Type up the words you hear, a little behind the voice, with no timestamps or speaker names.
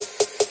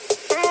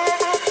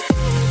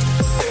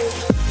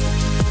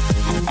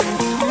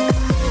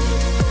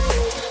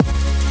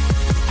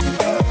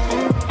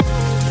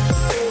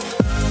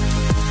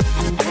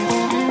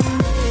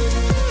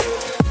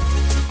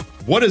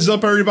What is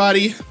up,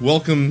 everybody?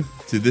 Welcome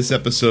to this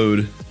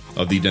episode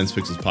of the Dense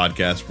Pixels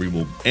podcast, where we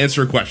will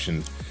answer a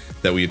question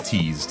that we have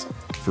teased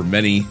for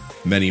many,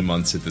 many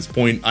months at this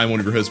point. I'm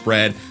one of your hosts,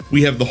 Brad.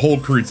 We have the whole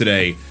crew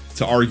today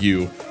to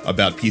argue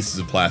about pieces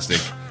of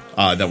plastic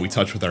that we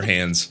touch with our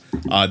hands.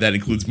 That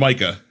includes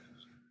Micah.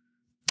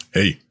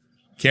 Hey.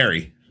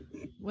 Carrie.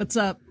 What's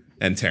up?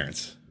 And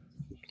Terrence.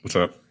 What's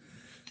up?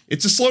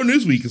 It's a slow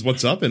news week is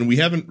what's up, and we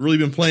haven't really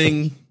been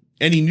playing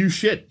any new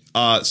shit.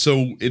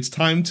 So it's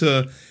time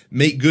to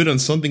make good on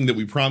something that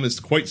we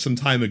promised quite some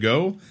time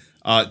ago.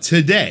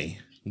 Today,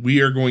 we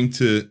are going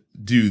to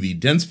do the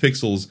Dense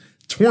Pixels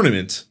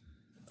tournament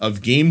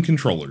of game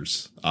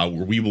controllers, where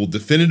we will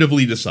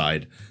definitively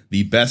decide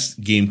the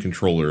best game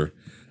controller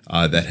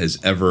that has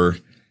ever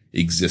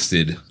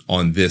existed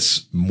on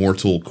this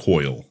mortal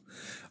coil.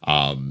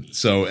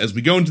 So as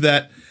we go into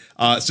that,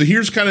 so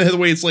here's kind of the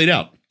way it's laid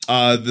out.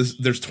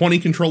 There's 20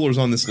 controllers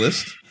on this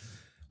list.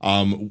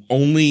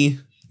 Only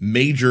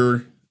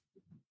major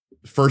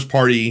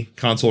first-party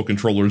console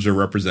controllers are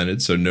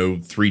represented, so no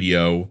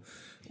 3DO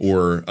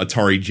or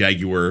Atari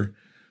Jaguar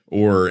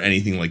or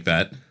anything like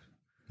that.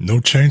 No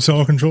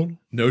chainsaw controller?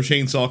 No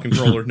chainsaw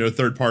controller, no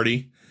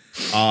third-party.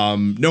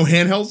 No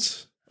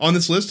handhelds on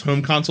this list,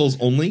 home consoles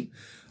only.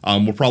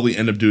 We'll probably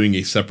end up doing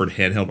a separate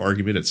handheld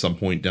argument at some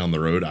point down the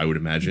road, I would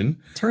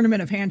imagine.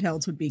 Tournament of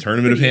handhelds would be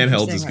Tournament of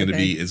handhelds is going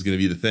to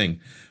be the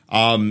thing.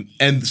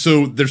 And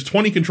so there's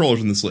 20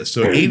 controllers on this list.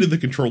 So 8 of the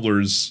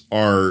controllers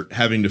are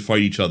having to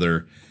fight each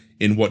other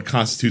in what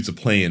constitutes a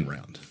play-in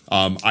round.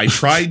 I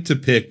tried to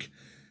pick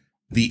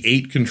the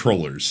 8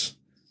 controllers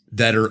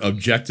that are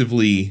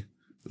objectively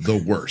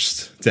the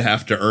worst to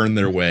have to earn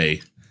their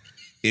way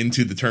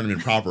into the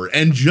tournament proper.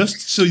 And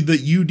just so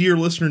that you, dear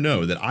listener,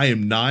 know that I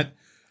am not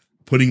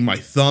putting my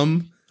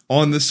thumb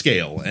on the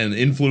scale and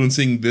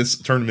influencing this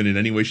tournament in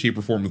any way, shape,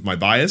 or form with my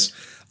bias,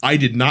 I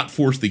did not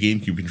force the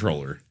GameCube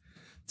controller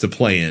to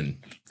play in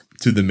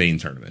to the main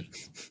tournament.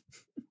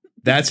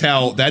 That's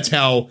how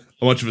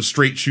much of a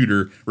straight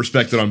shooter,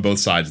 respected on both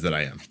sides, that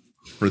I am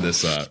for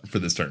this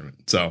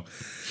tournament. So,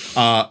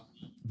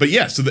 but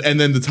yeah. So and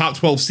then the top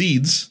 12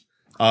 seeds,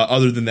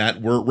 other than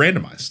that, were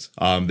randomized.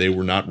 They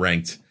were not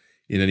ranked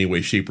in any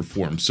way, shape, or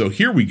form. So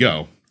here we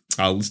go.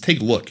 Let's take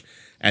a look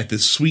at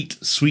this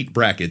sweet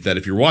bracket that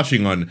if you're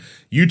watching on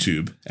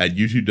YouTube at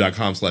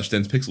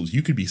youtube.com/densepixels,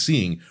 you could be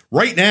seeing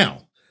right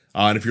now.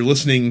 And if you're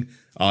listening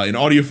in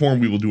audio form,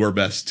 we will do our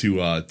best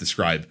to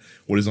describe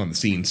what is on the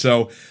scene.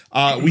 So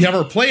we have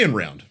our play-in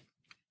round,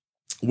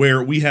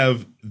 where we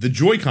have the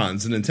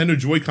Joy-Cons, the Nintendo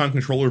Joy-Con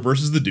controller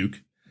versus the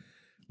Duke.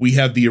 We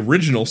have the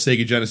original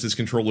Sega Genesis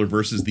controller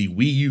versus the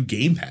Wii U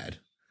gamepad.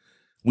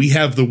 We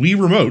have the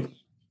Wii Remote,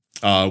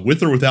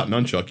 with or without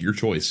nunchuck, your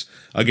choice,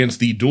 against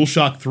the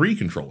DualShock 3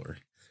 controller.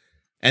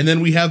 And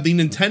then we have the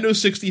Nintendo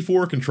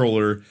 64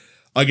 controller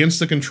against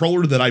the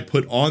controller that I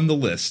put on the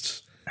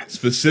list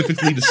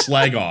specifically to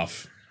slag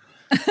off,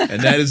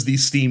 and that is the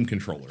Steam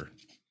controller.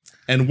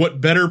 And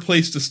what better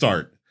place to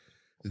start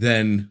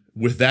than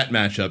with that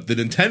matchup, the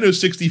Nintendo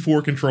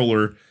 64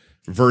 controller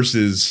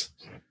versus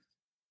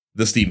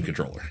the Steam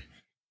controller.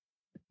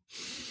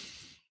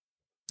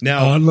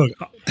 Now, look,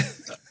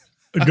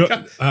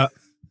 I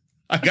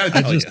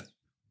gotta tell you.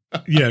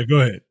 Yeah, go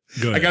ahead.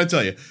 I gotta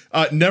tell you,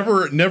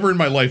 never in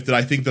my life did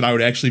I think that I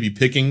would actually be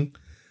picking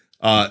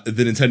the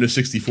Nintendo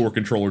 64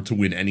 controller to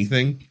win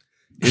anything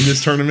in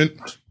this tournament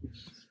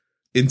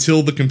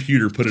until the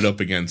computer put it up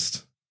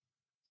against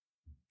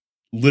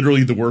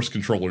literally the worst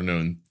controller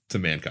known to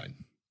mankind.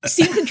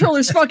 Steam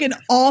controller's fucking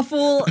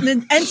awful.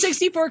 The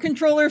N64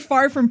 controller,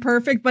 far from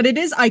perfect, but it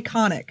is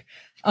iconic.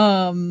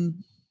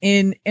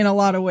 In a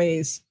lot of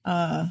ways.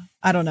 I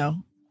don't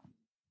know.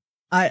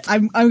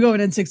 I'm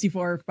going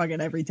N64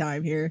 fucking every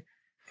time here.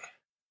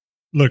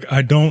 Look,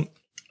 I don't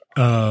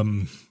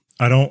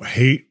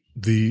hate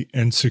the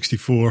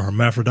N64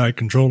 hermaphrodite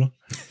controller.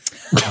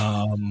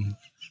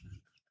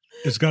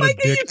 It's got Micah,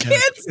 a dick. You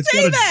can't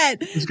say that.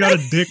 It's got a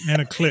dick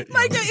and a clit.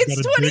 Micah, it's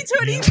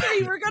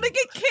 2023. We're gonna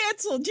get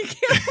canceled. You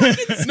can't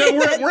fucking say No,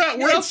 that.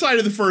 we're outside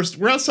of the first.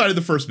 We're outside of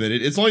the first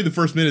minute. It's only the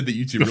first minute that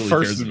YouTube really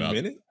cares about.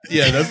 Minute?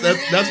 Yeah, that's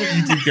what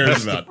YouTube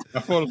cares about. I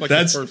thought it was like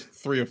That's the first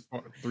 3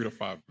 to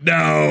 5.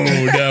 No,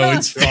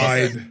 it's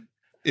fine.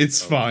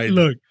 It's fine.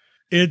 Look,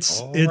 it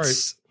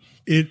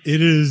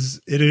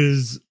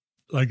is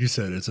like you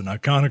said, it's an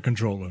iconic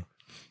controller,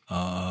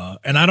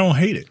 and I don't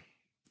hate it.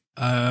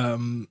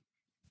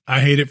 I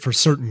hate it for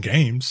certain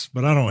games,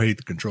 but I don't hate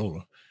the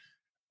controller.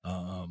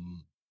 But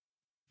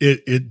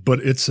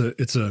it's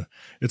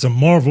a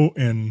marvel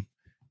in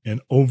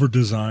over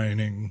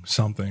designing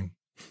something,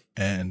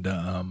 and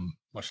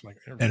Much like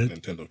and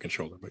Nintendo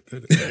controller, but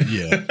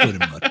yeah, pretty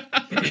much.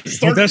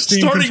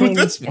 Starting with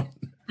this one.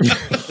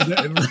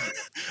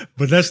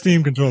 But that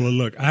Steam controller,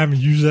 look, I haven't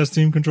used that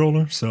Steam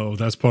controller, so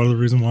that's part of the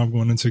reason why I'm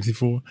going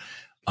N64.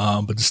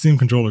 But the Steam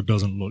controller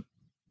doesn't look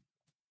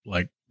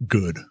like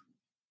good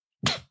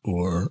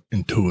or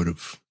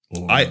intuitive.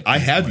 Or I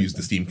have used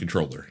the Steam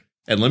controller,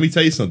 and let me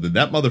tell you something.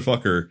 That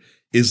motherfucker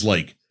is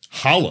like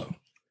hollow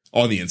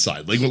on the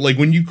inside. Like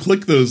when you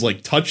click those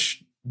like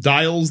touch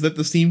dials that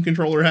the Steam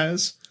controller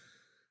has,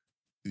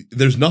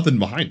 there's nothing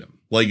behind them.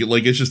 Like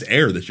it's just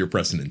air that you're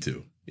pressing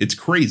into. It's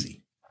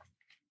crazy.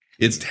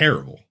 It's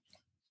terrible.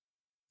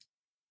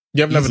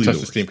 Yeah, I've never Easily touched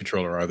the the Steam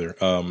controller either.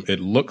 It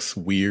looks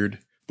weird,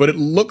 but it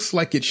looks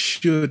like it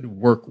should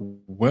work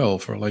well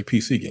for like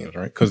PC games,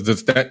 right? Because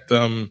there's that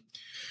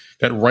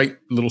right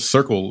little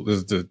circle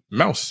is the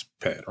mouse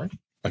pad, right?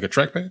 Like a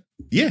trackpad.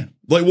 Yeah,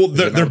 like well,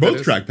 they're that what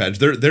both that trackpads.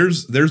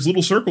 There's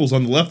little circles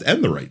on the left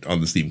and the right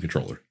on the Steam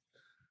controller.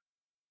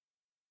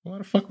 Why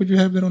the fuck would you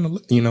have that on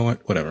the? You know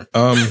what? Whatever.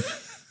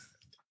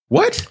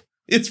 What?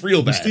 It's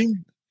real bad.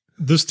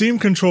 The Steam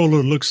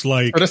controller looks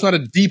like Oh, that's not a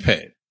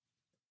D-pad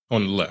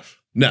on the left.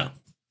 No,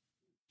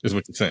 Is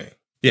what you're saying.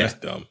 Yeah. That's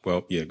dumb.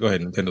 Well, yeah, go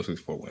ahead. Nintendo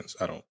 64 wins.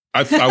 I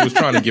was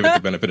trying to give it the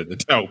benefit of the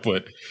doubt,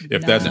 but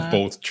if that's Nah.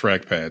 both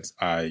trackpads,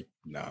 I'm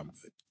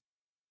good.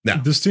 no.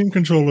 the Steam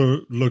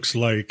controller looks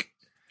like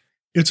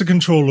it's a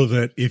controller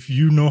that if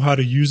you know how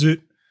to use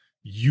it,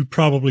 you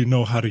probably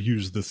know how to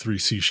use the 3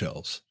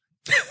 seashells.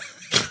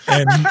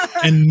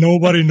 and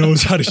nobody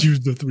knows how to use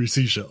the 3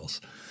 seashells.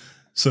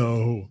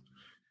 So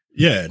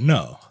yeah,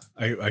 no,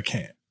 I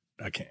can't.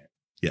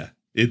 Yeah,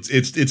 it's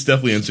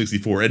definitely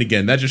N64, and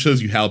again, that just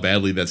shows you how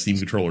badly that Steam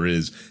controller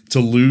is to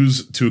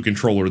lose to a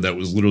controller that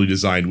was literally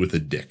designed with a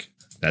dick.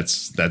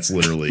 That's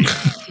literally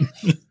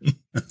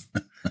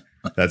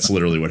that's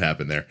literally what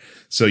happened there.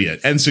 So yeah,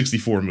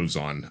 N64 moves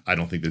on. I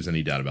don't think there's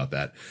any doubt about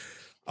that.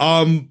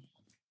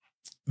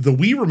 The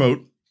Wii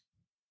Remote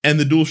and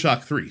the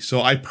DualShock 3.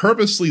 So I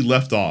purposely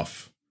left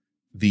off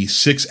the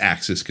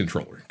 6-axis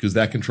controller because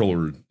that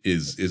controller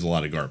is a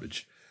lot of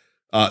garbage.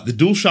 The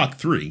DualShock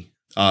 3,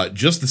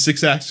 just the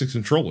 6-axis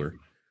controller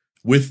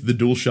with the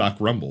DualShock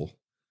Rumble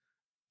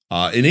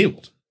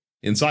enabled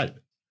inside of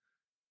it.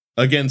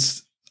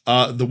 Against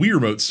the Wii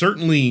Remote,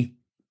 certainly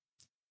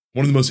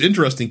one of the most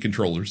interesting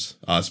controllers,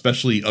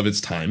 especially of its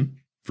time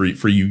for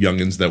you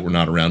youngins that were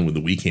not around when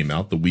the Wii came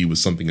out. The Wii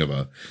was something of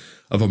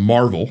a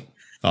marvel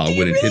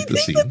when it hit the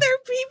scene. That there are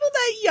people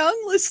that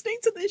young listening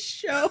to this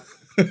show?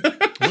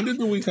 When did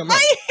the Wii come out?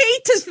 I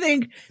hate to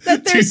think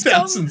that there's some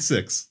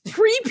 2006.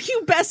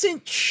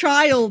 prepubescent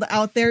child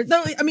out there.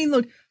 No, I mean,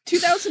 look,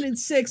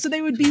 2006. So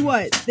they would be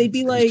what? They'd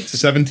be like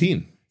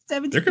 17.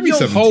 17. There could be Yo,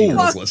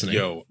 17-year-olds fuck, listening.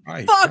 Yo,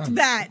 fuck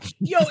that.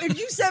 Yo, if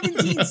you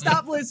 17,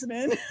 stop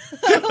listening.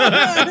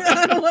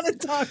 I don't want to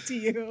talk to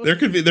you. There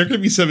could be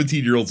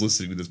 17-year-olds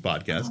listening to this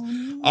podcast.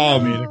 I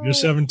mean, if you're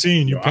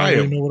 17, you Yo, I probably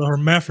am- know what a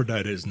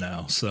hermaphrodite is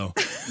now. So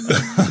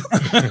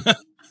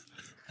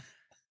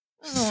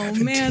Oh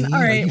man! 17? All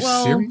Are right. you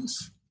Well,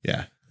 serious?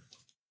 Yeah.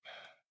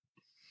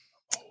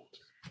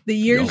 the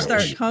years Yo.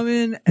 start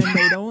coming and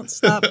they don't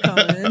stop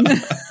coming.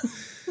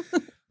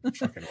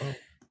 Fucking hell.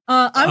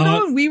 I'm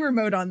going Wii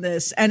Remote on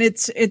this, and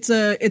it's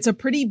a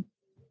pretty.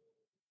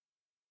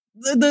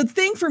 The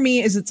thing for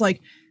me is it's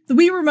like the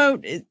Wii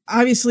Remote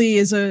obviously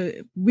is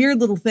a weird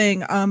little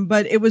thing,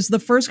 but it was the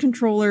first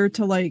controller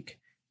to like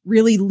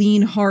really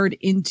lean hard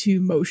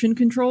into motion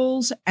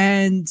controls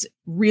and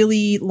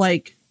really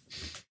like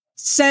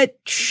set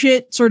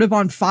shit sort of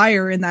on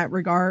fire in that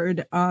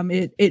regard.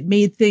 It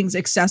made things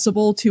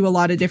accessible to a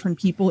lot of different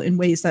people in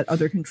ways that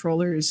other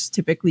controllers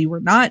typically were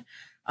not.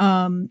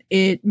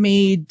 It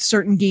made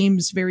certain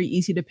games very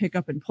easy to pick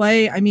up and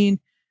play. I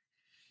mean,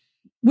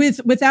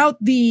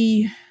 without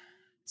the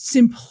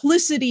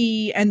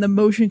simplicity and the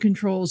motion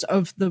controls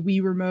of the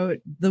Wii Remote,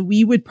 the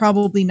Wii would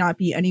probably not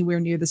be anywhere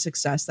near the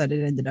success that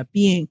it ended up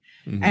being.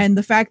 Mhm. And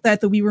the fact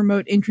that the Wii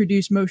Remote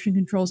introduced motion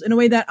controls in a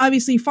way that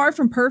obviously far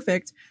from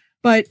perfect,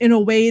 but in a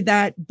way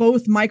that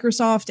both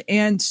Microsoft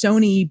and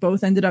Sony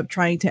both ended up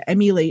trying to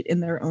emulate in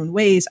their own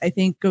ways, I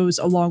think goes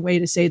a long way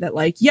to say that,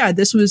 like, yeah,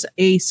 this was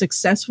a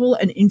successful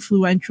and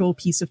influential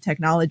piece of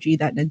technology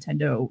that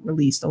Nintendo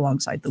released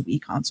alongside the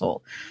Wii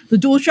console. The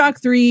DualShock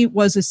 3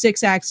 was a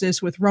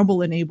 6-axis with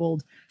Rumble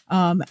enabled.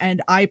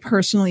 And I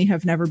personally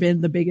have never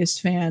been the biggest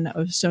fan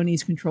of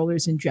Sony's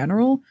controllers in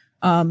general.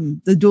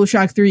 The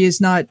DualShock 3 is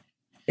not,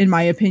 in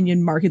my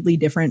opinion, markedly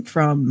different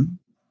from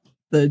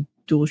the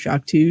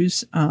DualShock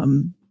 2s,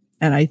 and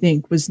I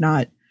think was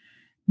not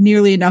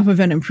nearly enough of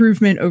an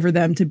improvement over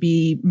them to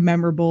be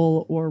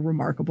memorable or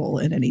remarkable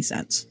in any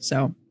sense.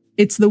 So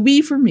it's the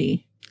Wii for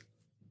me.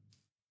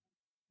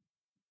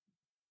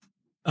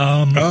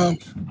 Okay.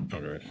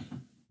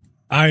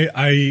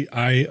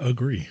 I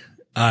agree.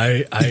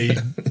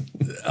 The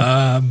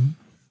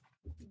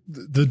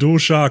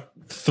DualShock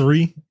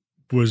 3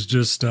 was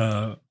just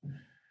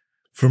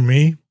for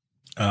me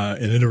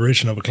an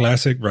iteration of a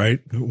classic, right?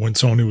 When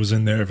Sony was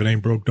in there, if it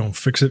ain't broke, don't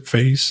fix it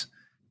phase.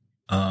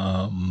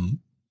 But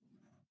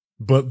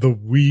the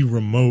Wii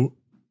Remote,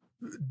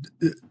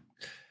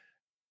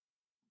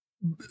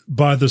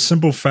 by the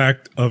simple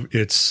fact of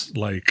its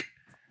like,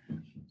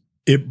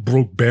 it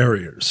broke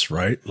barriers,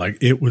 right? Like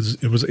it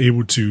was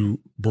able to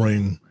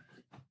bring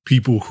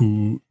people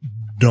who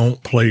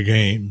don't play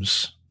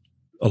games,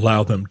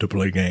 allow them to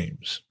play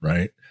games,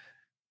 right?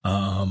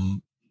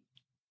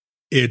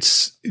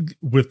 It's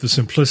with the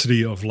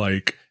simplicity of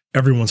like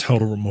everyone's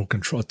held a remote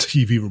control, a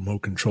TV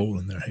remote control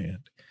in their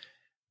hand.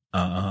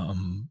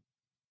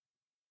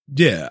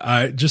 Yeah,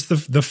 I just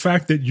the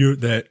fact that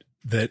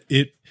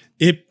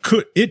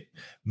it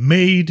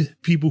made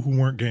people who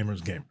weren't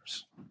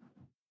gamers,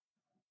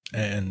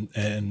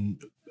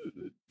 and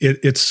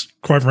it's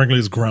quite frankly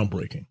it's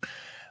groundbreaking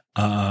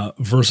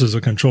versus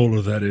a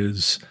controller that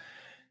is,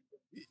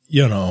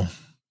 you know,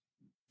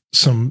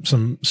 some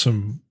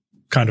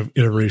kind of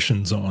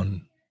iterations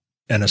on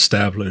an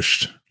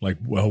established, like,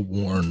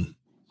 well-worn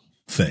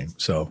thing.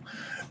 So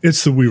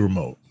it's the Wii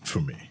Remote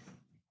for me.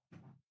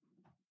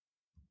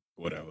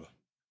 Whatever.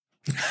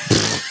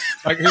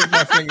 Like, here's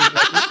my thing.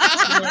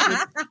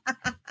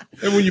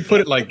 And when you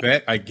put it like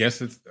that, I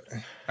guess it's.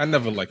 I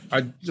never like.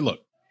 Look.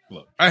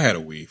 I had a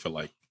Wii for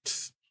like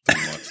 3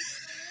 months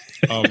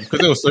because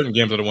there were certain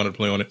games that I wanted to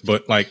play on it,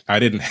 but like I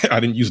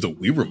didn't use the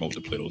Wii remote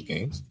to play those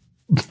games.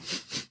 The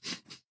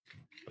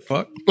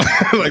fuck,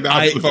 like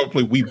if I would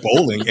play Wii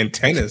bowling and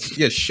tennis,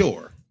 yeah,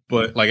 sure,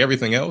 but like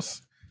everything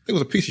else, it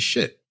was a piece of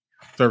shit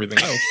for everything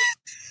else.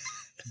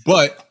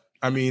 But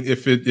I mean,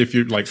 if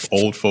you're like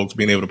old folks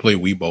being able to play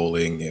Wii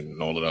bowling and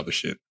all that other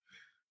shit,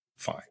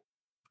 fine.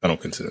 I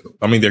don't consider them.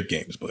 I mean, they're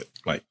games, but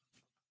like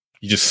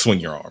you just swing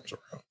your arms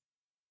around.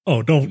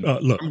 Oh, don't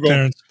look,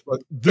 Terrence.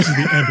 This is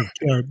the end of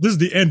charity. This is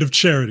the end of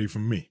charity for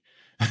me.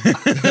 Like,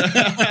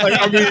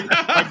 I mean,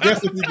 I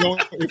guess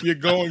if you're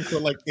going for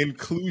like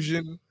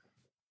inclusion,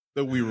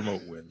 the Wii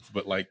remote wins.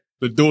 But like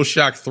the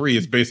DualShock 3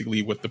 is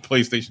basically what the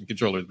PlayStation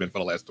controller has been for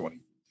the last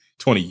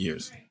 20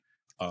 years.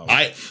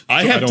 I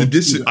have to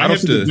disagree. I don't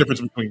see the difference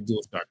between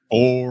DualShock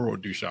 4 or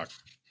DualShock.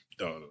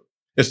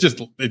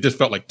 It just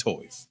felt like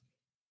toys.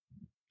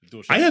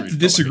 I have to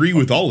disagree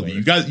with all of you.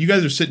 You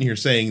guys are sitting here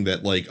saying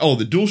that like, oh,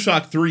 the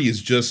DualShock 3 is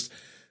just,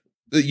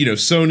 you know,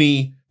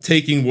 Sony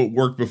taking what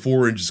worked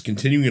before and just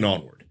continuing it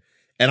onward.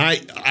 And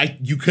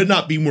you could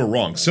not be more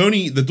wrong.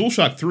 The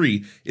DualShock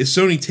 3 is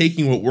Sony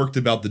taking what worked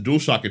about the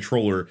DualShock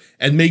controller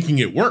and making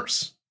it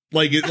worse.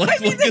 Like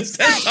it's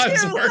 10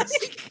 times worse.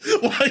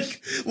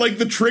 Like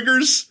the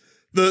triggers,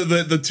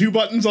 the 2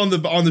 buttons on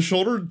the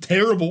shoulder,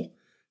 terrible.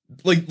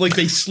 Like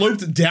they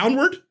sloped it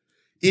downward.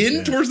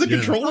 Towards the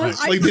controller,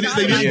 like they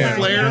didn't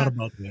flare.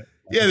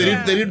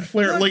 They didn't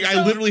flare. Like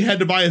I literally had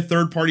to buy a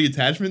third-party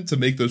attachment to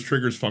make those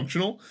triggers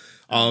functional.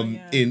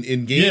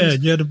 In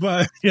games, you had to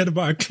buy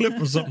a clip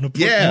or something to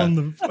put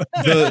on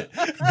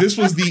this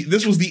was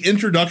the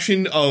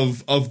introduction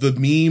of the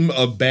meme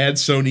of bad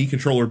Sony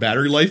controller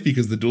battery life,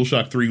 because the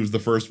DualShock 3 was the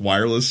first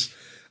wireless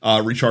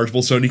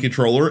rechargeable Sony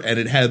controller, and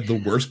it had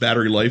the worst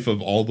battery life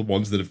of all the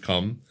ones that have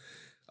come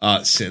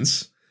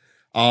since.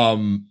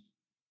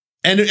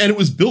 And it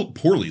was built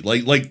poorly.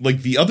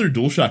 Like the other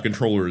DualShock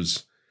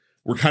controllers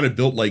were kind of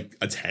built like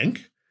a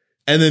tank.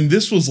 And then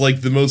this was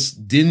like the most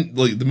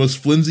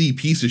flimsy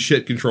piece of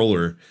shit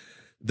controller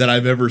that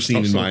I've ever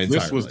seen in my entire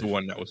life. This was the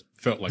one that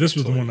felt like this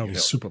was the one that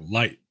was super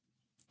light.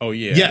 Oh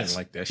yeah, yes. I didn't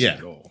like that shit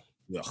at all.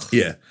 Ugh.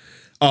 Yeah.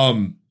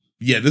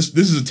 This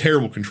is a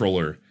terrible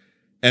controller,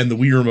 and the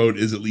Wii remote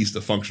is at least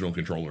a functional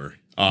controller.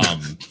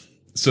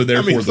 So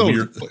therefore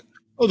the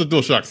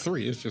DualShock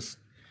 3 is just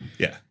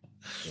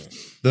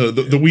The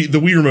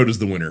Wii remote is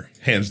the winner,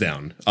 hands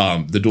down.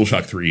 The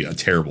DualShock 3, a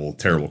terrible,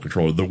 terrible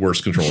controller, the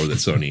worst controller that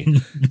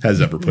Sony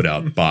has ever put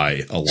out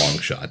by a long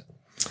shot.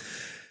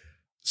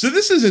 So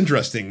this is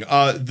interesting.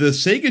 The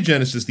Sega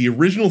Genesis, the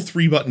original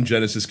 3-button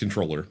Genesis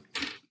controller,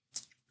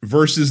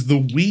 versus the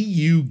Wii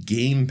U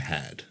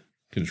gamepad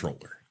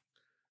controller.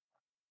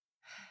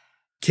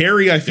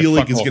 Carrie, I feel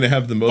like, is going to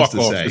have the most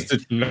to say.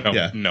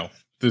 No.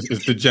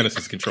 The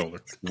Genesis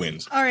controller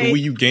wins. All right. The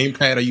Wii U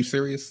gamepad, are you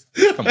serious?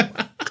 Come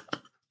on.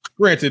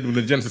 Granted, when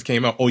the Genesis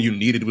came out, all you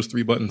needed was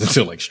 3 buttons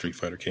until like Street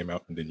Fighter came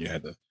out, and then you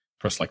had to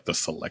press like the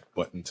select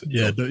button to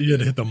you had to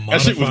hit the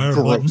modifier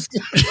button.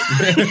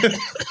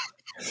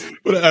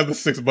 But I have the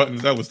 6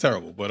 buttons. That was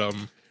terrible. But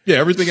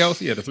everything else,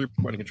 the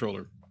 3-button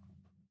controller.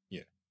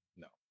 Yeah,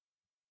 no.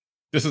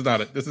 This is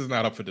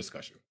not up for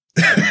discussion.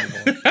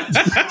 I'm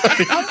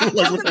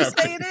gonna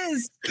say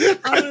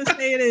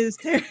it is.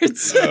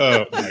 Terrence.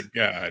 Oh my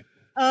god.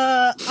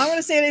 I'm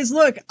gonna say it is.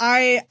 Look,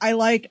 I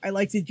like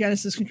the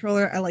Genesis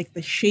controller. I like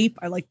the shape.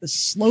 I like the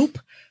slope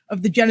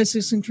of the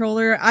Genesis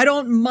controller. I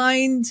don't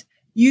mind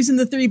using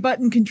the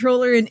 3-button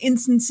controller in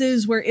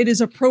instances where it is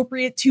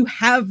appropriate to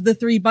have the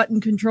 3-button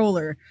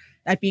controller.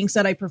 That being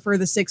said, I prefer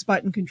the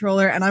 6-button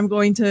controller, and I'm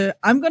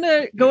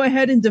gonna go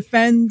ahead and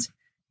defend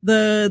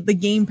the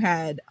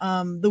gamepad.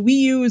 The Wii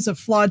U is a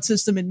flawed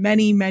system in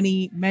many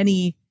ways,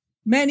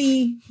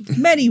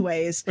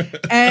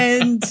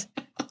 and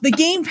the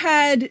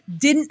gamepad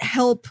didn't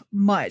help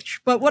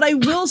much. But what I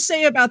will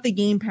say about the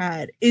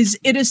gamepad is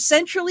it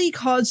essentially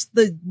caused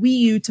the Wii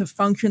U to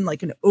function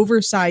like an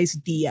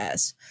oversized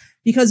DS,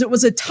 because it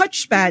was a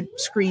touchpad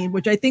screen,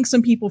 which I think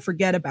some people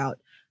forget about.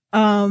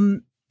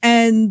 And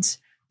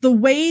the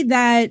way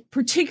that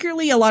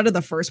particularly a lot of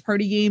the first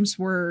party games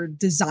were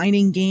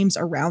designing games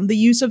around the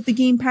use of the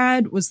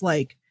gamepad was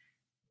like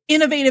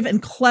innovative and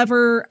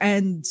clever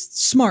and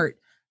smart.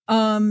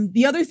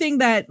 The other thing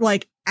that,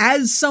 like,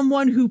 as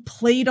someone who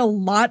played a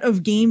lot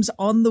of games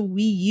on the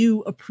Wii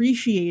U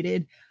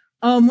appreciated,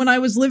 when I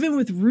was living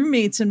with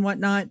roommates and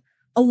whatnot,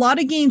 a lot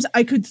of games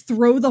I could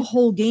throw the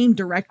whole game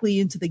directly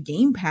into the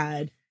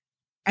gamepad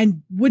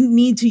and wouldn't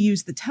need to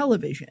use the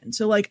television.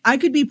 So like I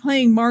could be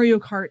playing Mario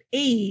Kart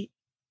 8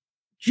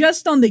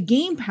 just on the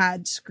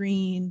gamepad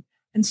screen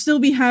and still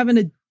be having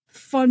a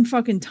fun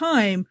fucking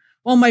time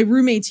while my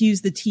roommates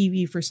use the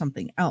TV for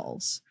something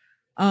else.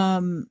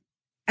 And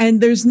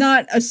there's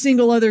not a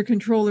single other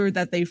controller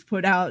that they've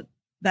put out,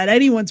 that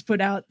anyone's put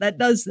out, that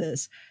does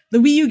this. The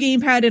Wii U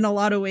gamepad in a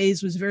lot of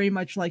ways was very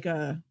much like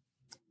a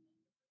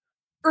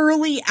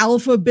early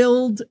alpha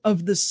build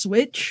of the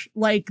Switch.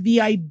 Like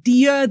the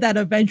idea that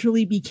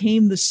eventually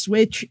became the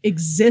Switch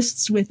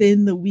exists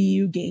within the Wii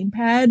U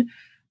gamepad.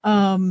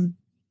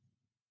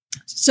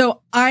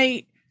 So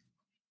I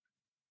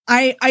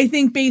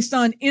think based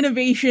on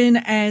innovation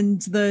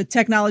and the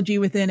technology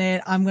within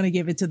it, I'm going to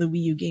give it to the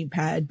Wii U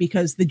gamepad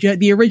because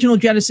the original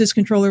Genesis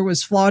controller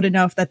was flawed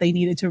enough that they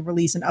needed to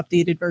release an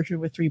updated version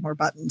with 3 more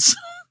buttons.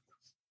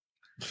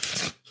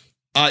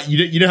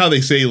 You know how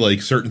they say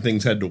like certain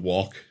things had to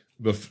walk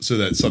so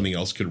that something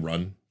else could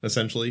run,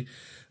 essentially?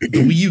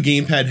 The Wii U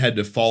gamepad had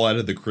to fall out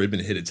of the crib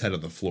and hit its head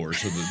on the floor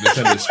so the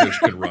Nintendo Switch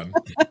could run.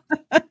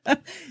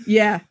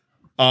 Yeah.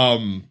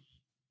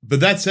 But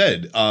that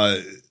said,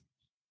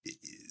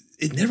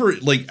 it never,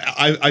 like,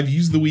 I've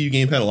used the Wii U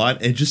gamepad a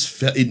lot, and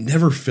it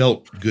never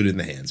felt good in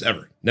the hands,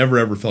 ever. Never,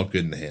 ever felt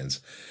good in the hands.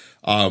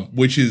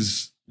 Which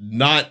is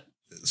not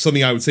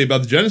something I would say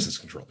about the Genesis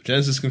controller.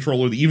 Genesis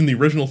controller, even the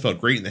original, felt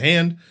great in the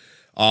hand.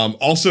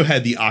 Also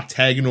had the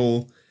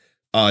octagonal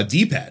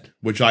D-pad,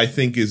 which I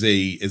think is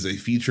a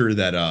feature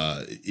that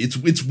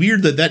it's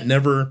weird that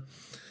never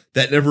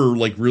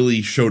like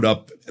really showed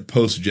up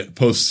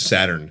post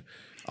Saturn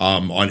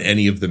on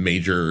any of the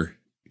major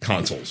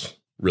consoles,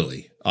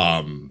 really.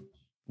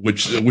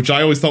 Which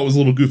I always thought was a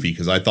little goofy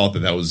because I thought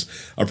that was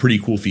a pretty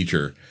cool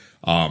feature,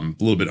 a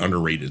little bit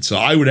underrated. So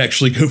I would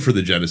actually go for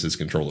the Genesis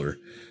controller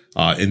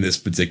in this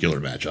particular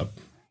matchup.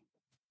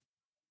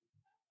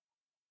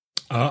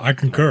 I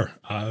concur.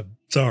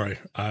 Sorry.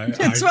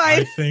 That's why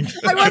I think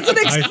I wasn't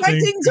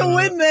expecting to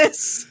win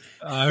this.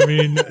 I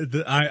mean,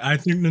 I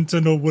think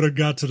Nintendo would have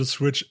got to the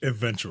Switch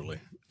eventually.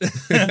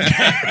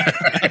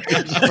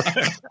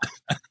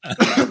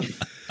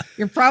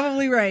 You're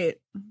probably right.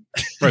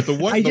 Right.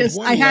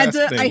 I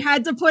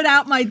had to put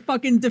out my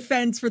fucking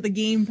defense for the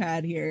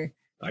gamepad here.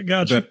 I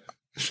got you.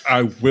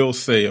 I will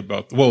say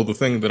about the other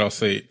thing that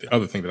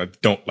I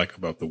don't like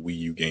about the Wii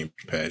U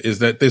gamepad is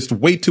that there's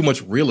way too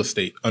much real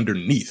estate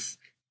underneath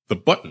the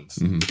buttons.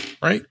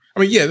 Mm-hmm. Right. I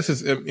mean, yeah, if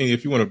it's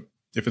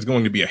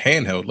going to be a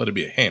handheld, let it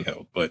be a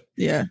handheld. But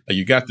yeah,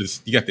 you got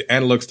the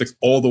analog sticks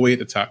all the way at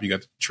the top. You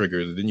got the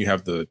triggers, and then you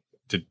have the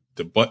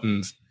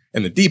buttons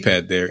and the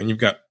D-pad there, and you've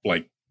got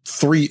like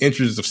 3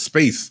 inches of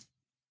space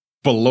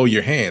below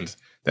your hands.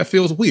 That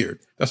feels weird.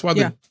 That's why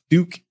the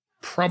Duke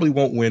probably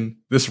won't win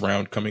this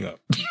round coming up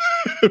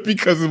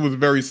because it was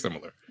very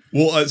similar.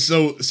 Well,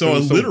 so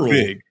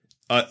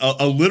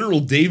a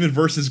literal David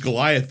versus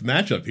Goliath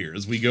matchup here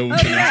as we go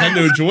with the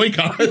Nintendo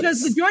Joy-Cons.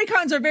 Because the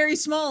Joy-Cons are very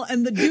small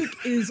and the Duke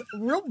is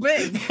real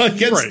big.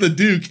 Against the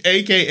Duke,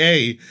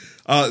 aka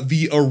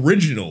the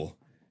original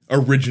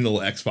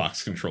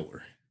Xbox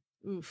controller.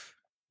 Oof.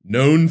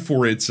 Known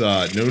for its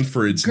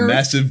girth.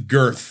 Massive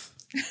girth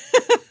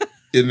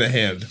in the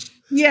hand.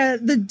 Yeah,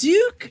 the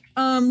Duke,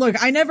 look,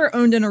 I never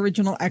owned an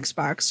original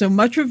Xbox, so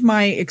much of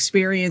my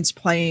experience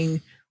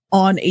playing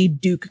on a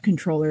Duke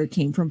controller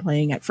came from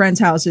playing at friends'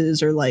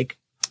 houses or like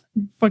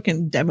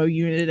fucking demo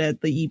unit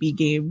at the EB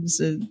Games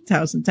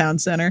house in Town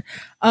Center.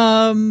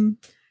 And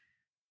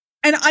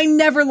I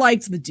never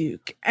liked the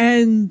Duke.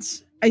 And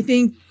I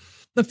think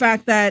the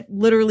fact that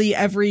literally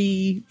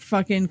every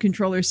fucking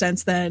controller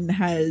since then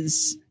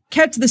has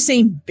kept the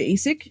same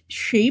basic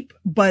shape,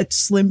 but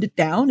slimmed it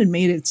down and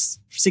made it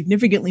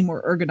significantly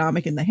more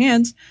ergonomic in the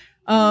hands,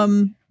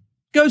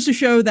 goes to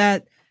show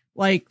that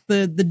like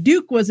the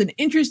Duke was an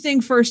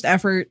interesting first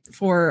effort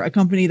for a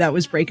company that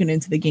was breaking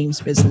into the games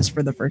business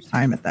for the first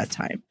time at that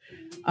time.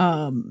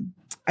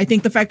 I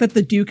think the fact that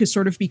the Duke has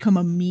sort of become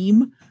a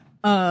meme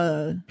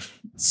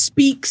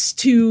speaks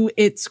to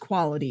its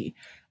quality.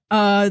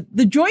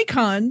 The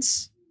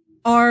Joy-Cons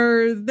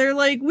they're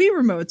like Wii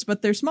remotes,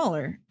 but they're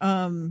smaller.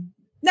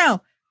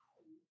 Now,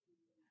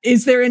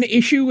 is there an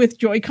issue with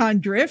Joy-Con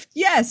drift?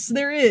 Yes,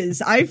 there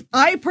is.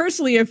 I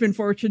personally have been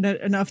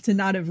fortunate enough to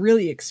not have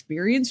really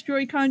experienced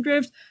Joy-Con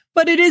drift,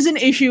 but it is an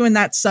issue, and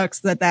that sucks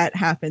that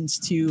happens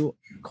to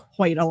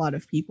quite a lot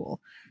of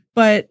people.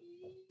 But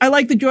I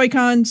like the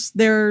Joy-Cons.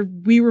 They're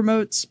Wii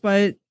remotes,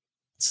 but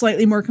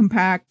slightly more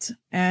compact,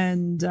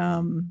 and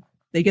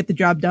they get the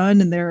job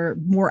done, and they're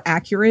more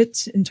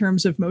accurate in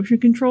terms of motion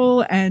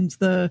control, and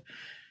the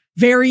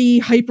very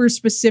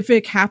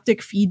hyper-specific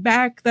haptic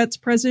feedback that's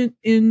present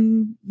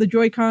in the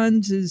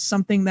Joy-Cons is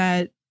something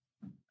that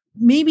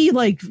maybe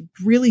like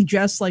really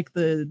just like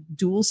the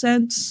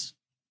DualSense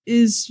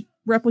is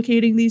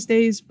replicating these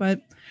days,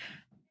 but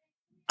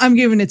I'm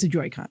giving it to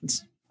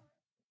Joy-Cons.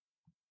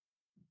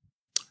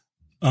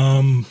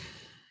 I've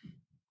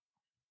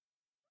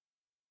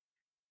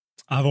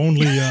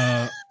only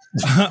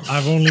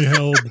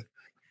held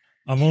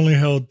I've only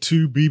held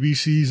 2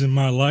 BBCs in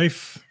my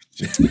life.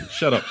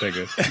 Shut up,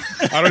 nigga.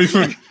 I don't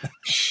even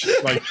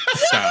like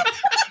stop.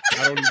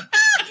 I don't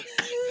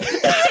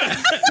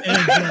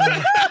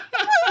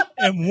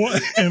and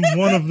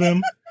one of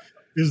them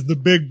is the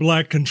big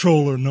black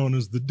controller known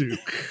as the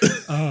Duke.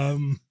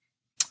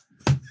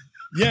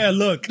 Yeah,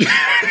 look.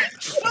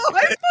 Oh,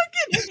 I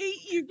fucking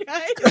hate you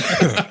guys.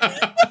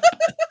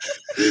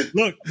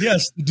 Look,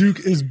 yes, the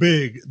Duke is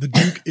big. The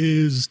Duke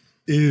is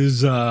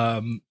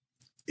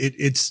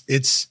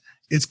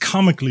it's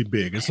comically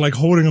big. It's like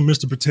holding a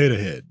Mr. Potato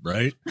Head,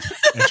 right?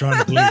 And trying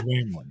to play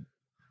game one.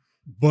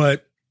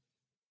 But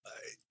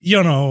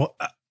you know,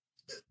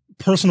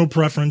 personal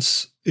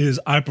preference is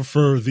I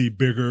prefer the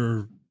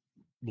bigger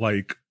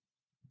like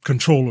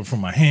controller for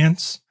my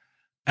hands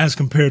as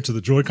compared to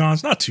the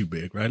Joy-Cons. Not too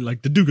big, right?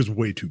 Like the Duke is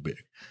way too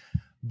big.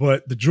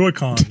 But the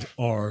Joy-Cons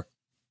are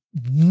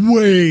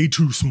way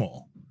too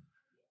small.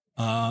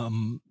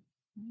 And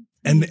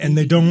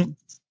they don't.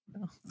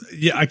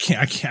 Yeah, I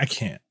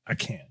can't.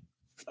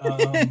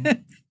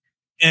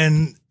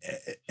 And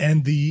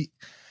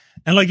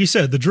like you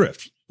said, the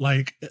drift,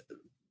 like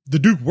the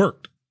Duke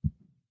worked.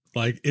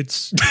 Like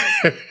it's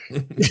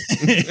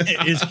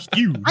it's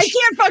huge. I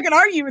can't fucking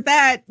argue with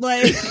that.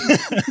 Like,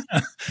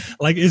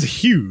 like it's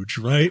huge,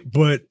 right?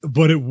 But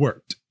it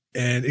worked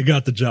and it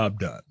got the job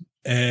done.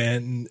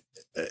 And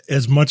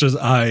as much as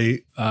I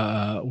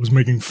was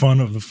making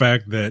fun of the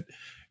fact that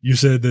you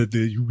said that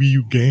the Wii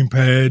U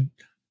gamepad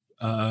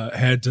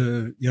had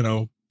to, you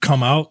know,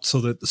 come out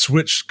so that the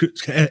Switch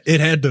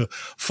it had to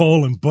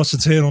fall and bust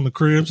its head on the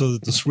crib so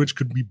that the Switch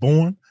could be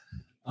born.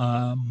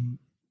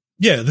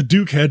 Yeah, the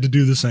Duke had to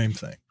do the same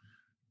thing.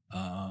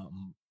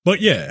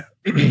 But yeah,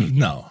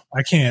 no,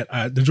 I can't.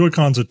 The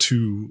Joy-Cons are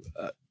too.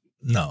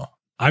 No,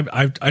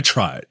 I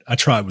tried. I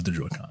tried with the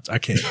Joy-Cons. I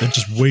can't. They're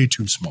just way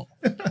too small.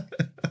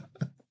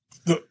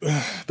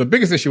 The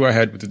biggest issue I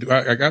had with the Duke,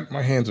 I got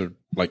my hands are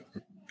like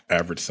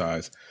average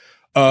size.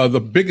 The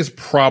biggest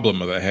problem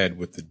that I had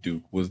with the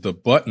Duke was the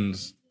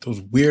buttons. Those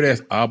weird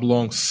ass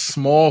oblong,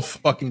 small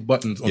fucking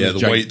buttons on the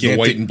gigantic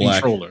white and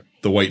black controller.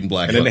 The white and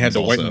black, and then they had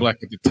the white and black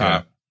at the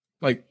top. Yeah.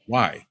 Like,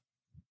 why?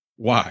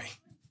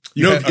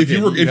 If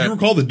you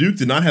recall, the Duke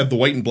did not have the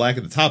white and black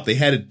at the top. They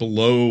had it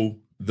below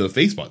the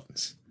face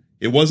buttons.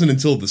 It wasn't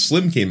until the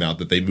Slim came out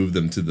that they moved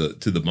them to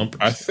the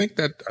bumpers. I think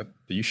that. Are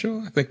you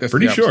sure? I think that's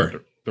pretty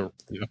sure. I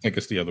think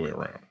it's the other way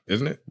around,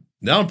 isn't it?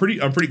 No, I'm pretty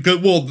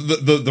good. Well,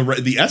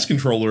 the S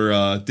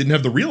controller didn't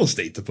have the real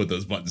estate to put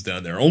those buttons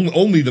down there.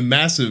 Only the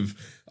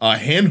massive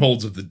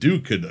handholds of the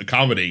Duke could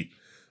accommodate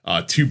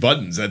 2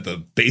 buttons at the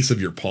base of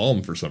your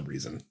palm for some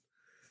reason,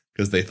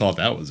 because they thought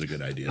that was a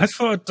good idea. I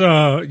thought,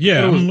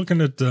 I'm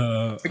looking at.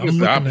 I'm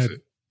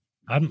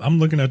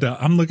looking at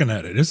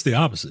it. It's the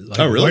opposite. Like,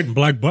 oh, really? White and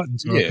black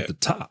buttons are up at the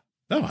top.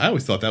 No, I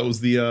always thought that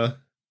was the. The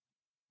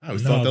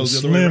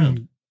other way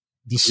around.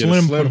 The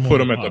Slim put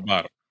them at the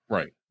bottom,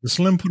 right? The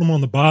Slim put them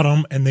on the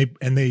bottom, and they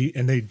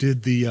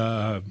did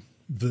the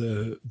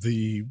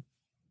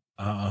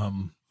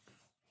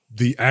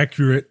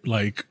accurate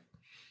like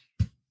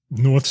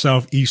north,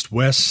 south, east,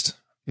 west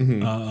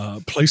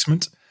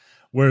placement,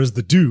 whereas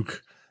the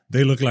Duke,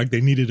 they look like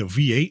they needed a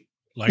V8.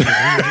 Like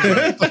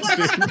it was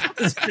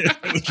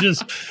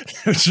just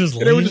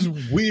they were just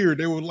weird.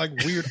 They were like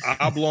weird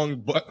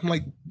oblong, but I'm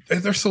like,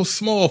 they're so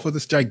small for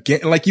this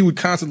gigantic. Like you would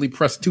constantly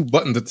press 2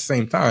 buttons at the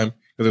same time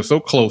because they're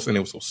so close and they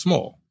were so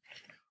small.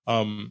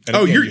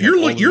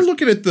 You're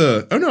looking at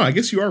the. Oh no, I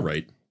guess you are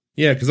right.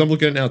 Yeah, because I'm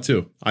looking at it now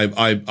too.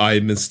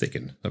 I'm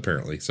mistaken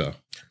apparently. So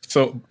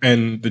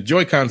and the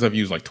Joy-Cons I've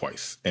used like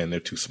twice and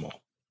they're too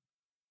small.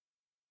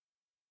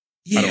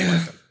 Yeah. I don't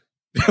like them.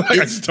 I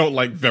just don't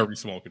like very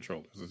small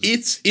controllers.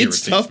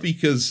 It's tough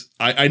because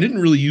I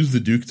didn't really use the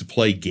Duke to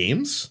play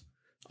games.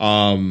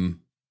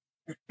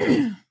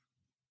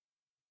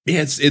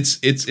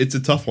 It's a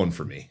tough one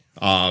for me.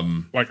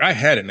 Like I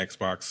had an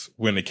Xbox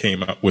when it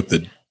came out with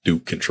the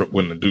Duke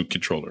when the Duke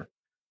controller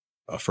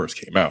first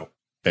came out,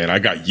 and I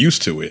got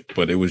used to it,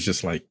 but it was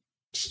just like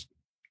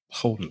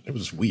holding. It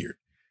was just weird.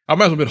 I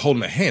might as well have been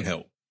holding a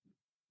handheld.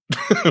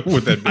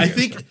 With that,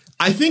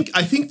 I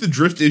think the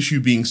drift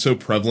issue being so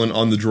prevalent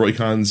on the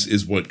Joy-Cons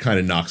is what kind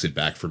of knocks it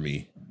back for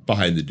me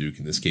behind the Duke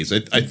in this case.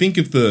 I think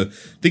if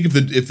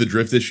the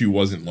drift issue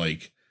wasn't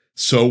like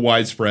so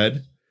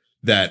widespread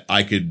that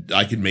I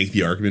could make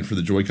the argument for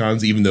the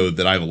Joy-Cons, even though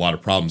that I have a lot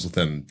of problems with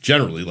them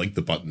generally, like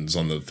the buttons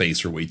on the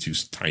face are way too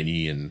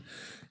tiny, and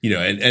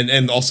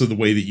and also the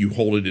way that you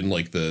hold it in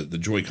like the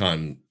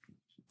Joy-Con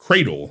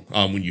cradle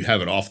when you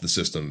have it off the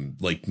system,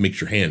 like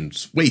makes your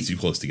hands way too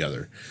close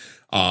together.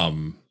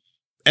 And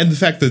the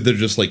fact that they're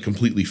just like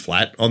completely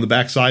flat on the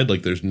backside,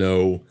 like there's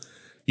no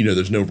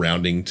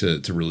rounding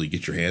to really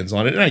get your hands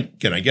on it.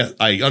 And I guess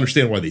I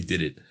understand why they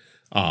did it.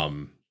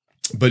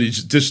 But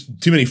it's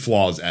just too many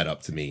flaws add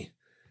up to me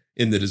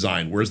in the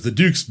design. Whereas the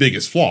Duke's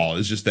biggest flaw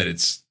is just that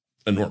it's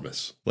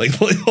enormous. But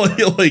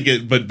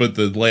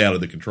the layout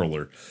of the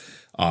controller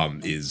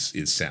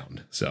is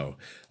sound. So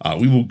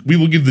we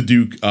will give the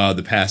Duke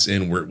the pass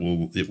in where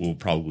it will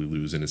probably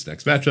lose in its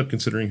next matchup,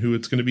 considering who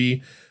it's going to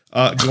be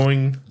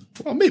going.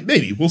 Well,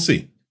 maybe we'll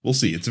see. We'll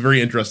see. It's a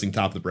very interesting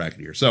top of the bracket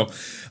here. So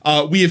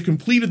we have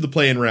completed the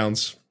play-in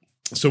rounds.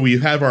 So we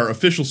have our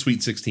official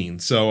Sweet 16.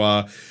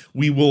 So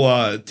we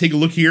will take a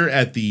look here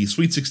at the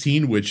Sweet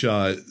 16, which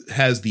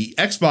has the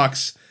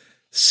Xbox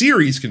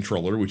Series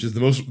controller, which is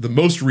the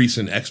most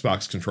recent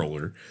Xbox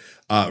controller,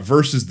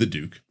 versus the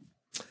Duke.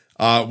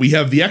 We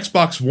have the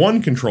Xbox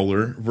One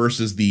controller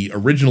versus the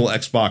original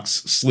Xbox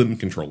Slim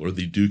controller,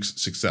 the Duke's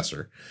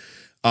successor.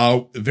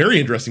 Very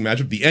interesting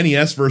matchup. The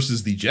NES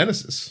versus the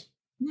Genesis.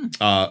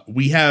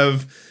 We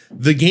have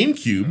the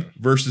GameCube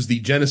versus the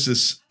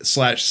Genesis /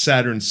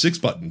 Saturn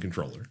 6-button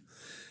controller.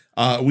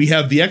 We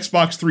have the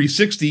Xbox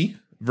 360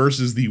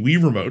 versus the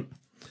Wii Remote.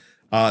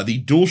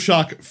 The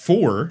DualShock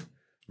 4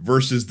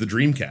 versus the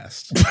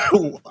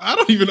Dreamcast. I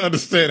don't even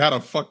understand how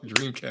the fuck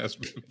Dreamcast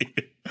was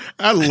made.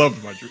 I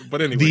loved my Dream,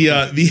 but anyway.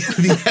 The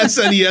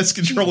SNES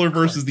controller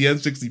versus the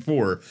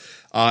N64.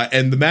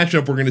 And the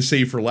matchup we're going to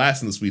save for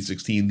last in the Sweet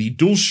 16, the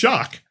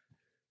DualShock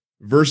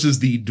versus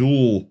the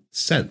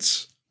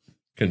DualSense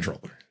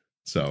controller.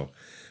 So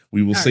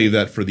we will save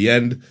that for the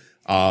end.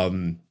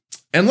 And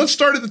let's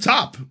start at the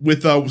top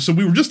with, so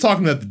we were just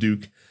talking about the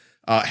Duke.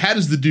 How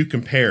does the Duke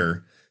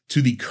compare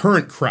to the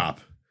current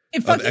crop?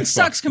 It fucking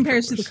sucks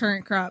compared to the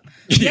current crop.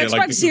 The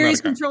Xbox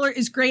Series controller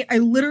is great. I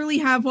literally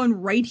have one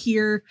right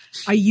here.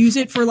 I use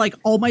it for like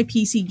all my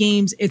PC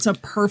games. It's a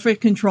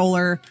perfect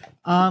controller.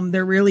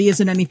 There really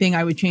isn't anything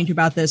I would change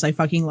about this. I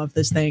fucking love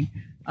this thing.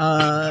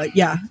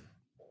 Yeah.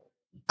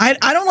 I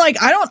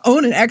don't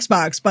own an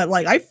Xbox, but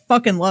like I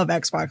fucking love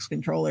Xbox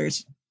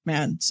controllers,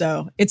 man.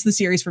 So it's the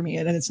Series for me,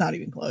 and it's not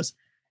even close.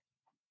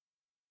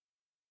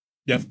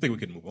 Yeah, I think we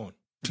can move on.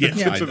 Yeah,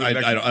 I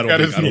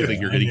don't think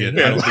you're going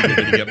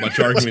to get much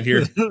argument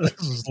here. This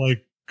is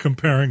like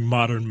comparing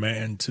modern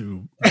man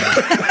to.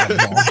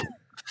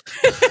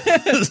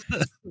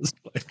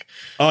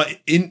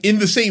 In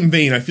the same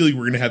vein, I feel like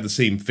we're going to have the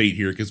same fate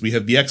here because we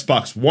have the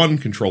Xbox One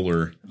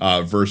controller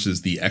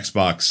versus the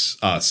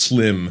Xbox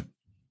Slim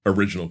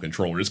original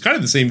controller. It's kind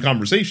of the same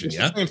conversation,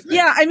 yeah?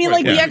 Yeah, I mean,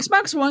 like the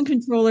Xbox One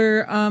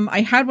controller,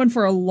 I had one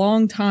for a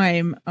long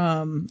time.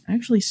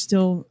 Actually,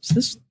 still, is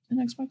this an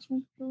Xbox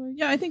One controller?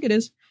 Yeah, I think it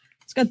is.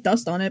 It's got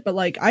dust on it, but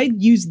like I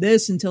used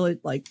this until it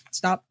like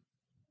stopped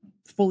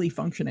fully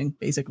functioning,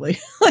 basically.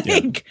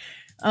 Yeah.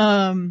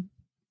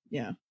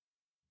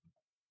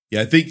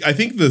 Yeah, I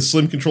think the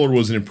Slim controller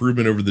was an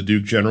improvement over the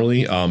Duke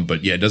generally,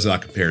 but yeah, it does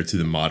not compare to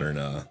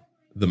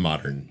the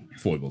modern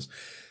foibles.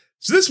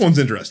 So this one's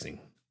interesting.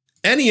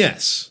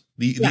 NES,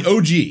 the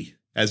OG,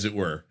 as it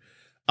were,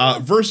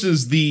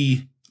 versus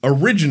the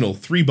original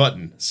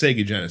 3-button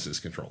Sega Genesis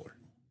controller.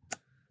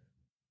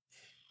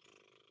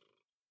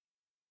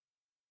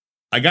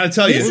 I gotta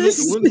tell you, when's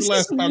the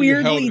last time you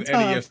held an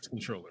NES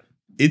controller?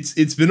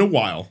 It's been a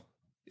while.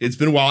 It's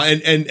been a while,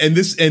 and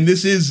this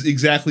is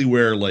exactly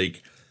where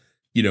like,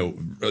 you know,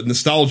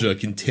 nostalgia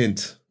can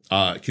tint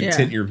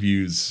your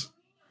views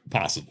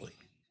possibly.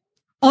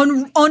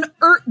 On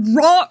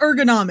raw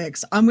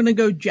ergonomics, I'm gonna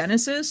go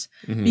Genesis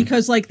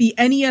because like the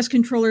NES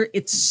controller,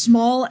 it's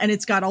small and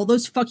it's got all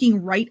those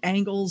fucking right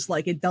angles.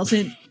 Like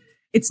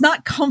it's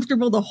not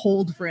comfortable to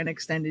hold for an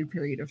extended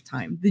period of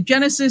time. The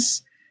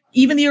Genesis,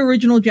 even the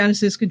original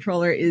Genesis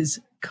controller,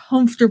 is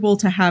comfortable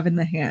to have in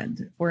the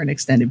hand for an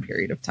extended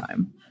period of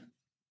time.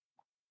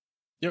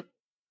 Yep,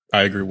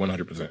 I agree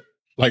 100%.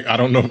 Like I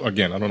don't know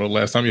the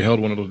last time you held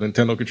one of those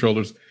Nintendo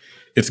controllers.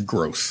 It's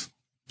gross.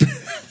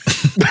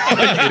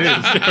 Like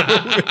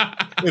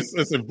it is.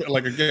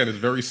 It's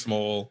very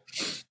small.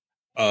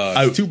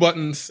 2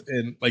 buttons,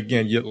 and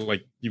again,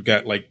 you've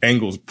got like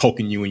angles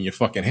poking you in your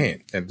fucking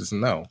hand, and just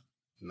no.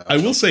 I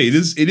will say it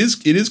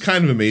is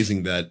kind of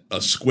amazing that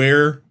a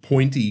square,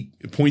 pointy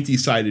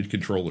sided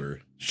controller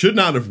should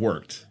not have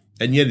worked,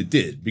 and yet it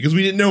did because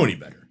we didn't know any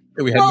better.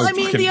 It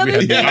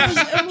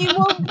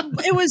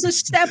was a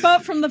step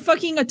up from the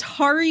fucking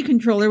Atari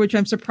controller, which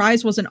I'm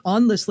surprised wasn't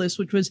on this list,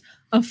 which was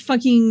a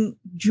fucking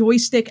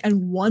joystick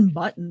and 1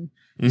 button.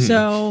 Mm-hmm.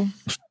 So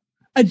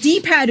a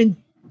D-pad and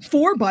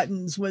 4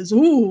 buttons was,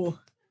 ooh.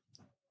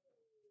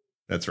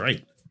 That's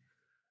right.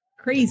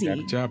 Crazy. Got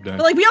a job done.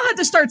 But like we all had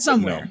to start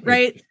somewhere,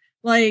 right?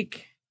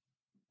 Like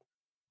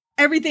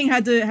everything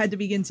had to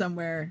begin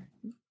somewhere.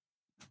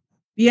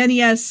 The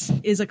NES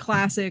is a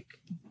classic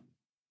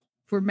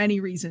for many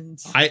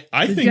reasons. I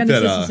think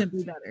Genesis that is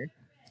simply better.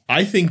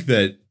 I think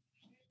that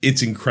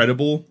it's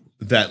incredible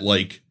that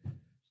like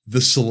the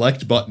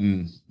select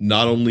button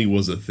not only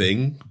was a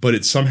thing, but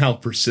it somehow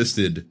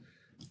persisted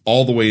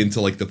all the way into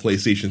like the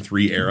PlayStation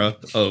 3 era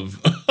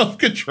of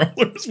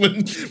controllers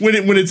when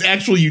its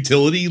actual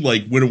utility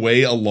like went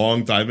away a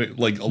long time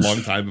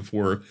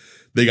before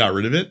they got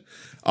rid of it.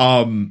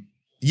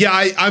 Yeah,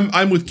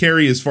 I'm with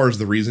Carrie as far as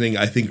the reasoning.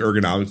 I think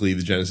ergonomically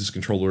the Genesis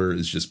controller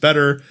is just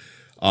better.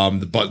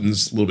 The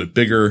button's a little bit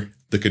bigger.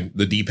 The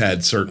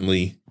D-pad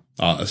certainly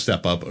a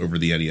step up over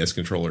the NES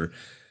controller.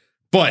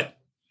 But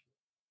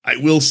I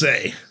will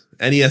say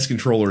NES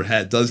controller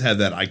does have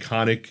that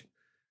iconic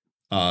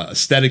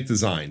aesthetic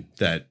design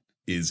that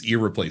is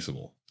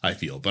irreplaceable, I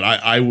feel. But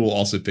I will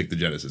also pick the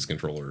Genesis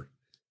controller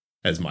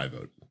as my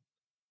vote.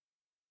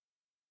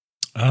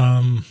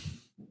 I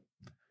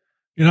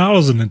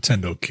was a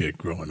Nintendo kid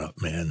growing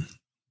up, man.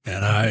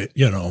 And I,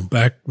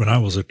 back when I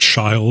was a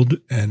child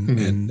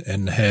and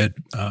had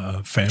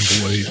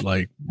fanboy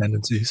like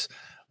tendencies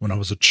when I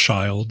was a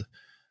child,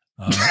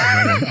 no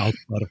one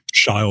outside of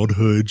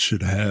childhood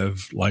should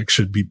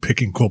be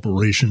picking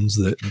corporations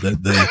that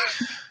they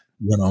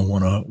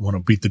want to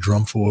beat the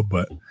drum for.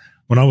 But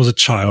when I was a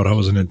child, I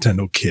was a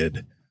Nintendo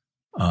kid.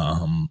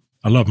 I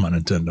love my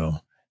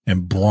Nintendo.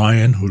 And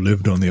Brian, who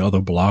lived on the other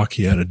block,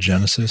 he had a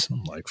Genesis.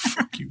 I'm like,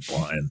 fuck you,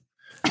 Brian.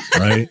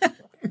 Right?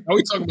 Are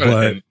we talking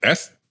about it?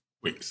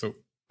 Wait, so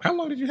how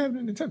long did you have a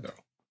Nintendo?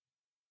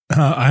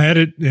 I had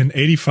it in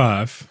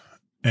 85,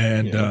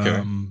 and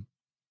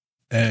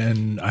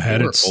and I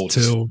had it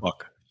till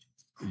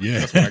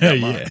yeah,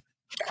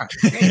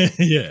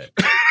 yeah,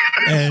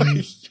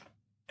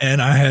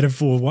 and I had it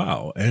for a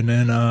while, and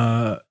then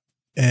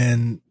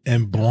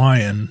and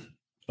Brian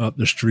up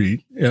the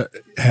street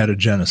had a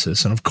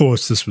Genesis, and of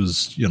course this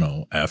was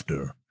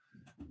after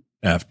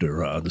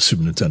the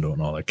Super Nintendo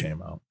and all that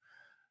came out,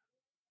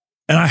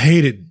 and I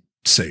hated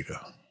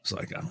Sega. It's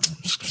like,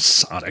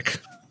 Sonic.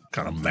 What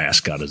kind of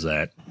mascot is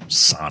that?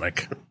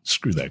 Sonic.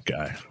 Screw that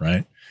guy,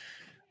 right?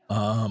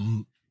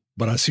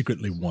 But I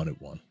secretly wanted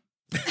one.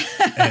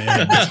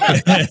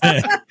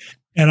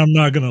 And I'm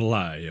not going to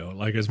lie,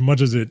 like as much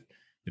as it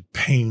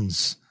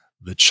pains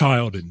the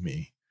child in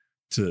me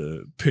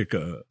to pick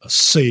a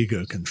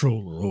Sega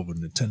controller over a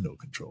Nintendo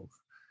controller.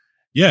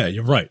 Yeah,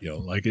 you're right,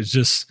 like it's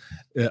just,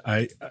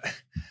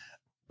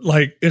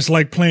 like it's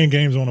like playing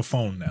games on a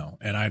phone now,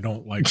 and I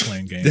don't like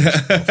playing games on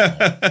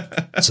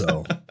a phone.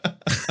 So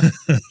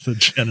the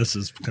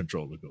Genesis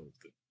controller goes.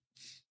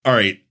 All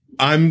right,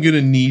 I'm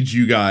gonna need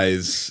you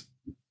guys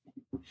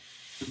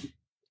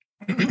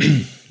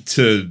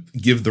to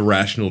give the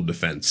rational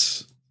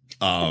defense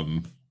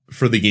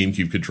for the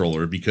GameCube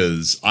controller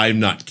because I'm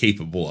not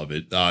capable of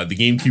it. The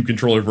GameCube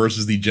controller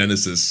versus the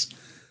Genesis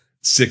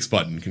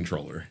 6-button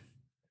controller.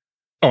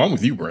 Oh, I'm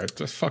with you, Brad.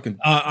 That's fucking.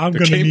 I'm the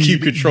gonna GameCube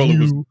need controller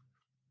was.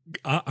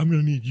 I'm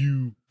going to need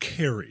you,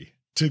 Carrie,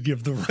 to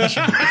give the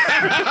Russian.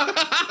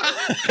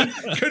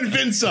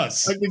 Convince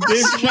us.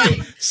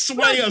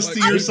 Sway us to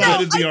your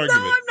side of the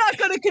argument. I'm not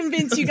going to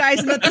convince you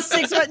guys that the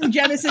 6-button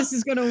Genesis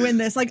is going to win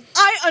this. Like,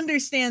 I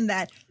understand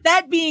that.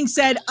 That being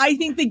said, I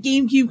think the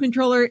GameCube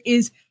controller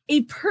is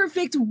a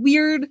perfect,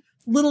 weird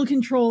little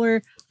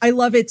controller. I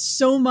love it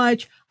so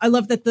much. I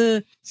love that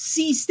the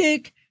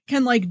C-stick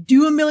can, like,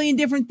 do a million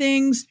different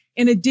things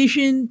in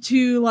addition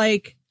to,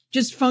 like,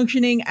 just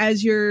functioning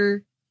as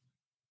your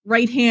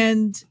right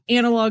hand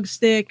analog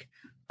stick.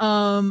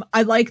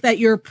 I like that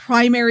your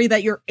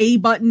A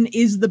button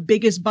is the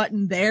biggest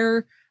button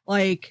there.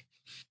 Like,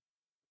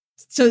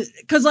 so,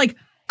 cause like,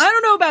 I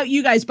don't know about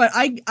you guys, but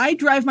I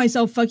drive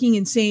myself fucking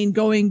insane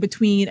going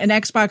between an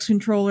Xbox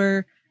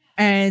controller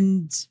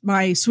and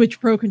my Switch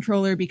Pro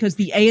controller because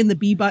the A and the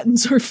B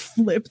buttons are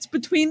flipped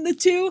between the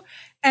two.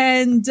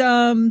 And,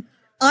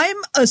 I'm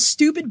a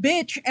stupid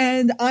bitch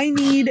and I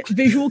need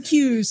visual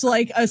cues,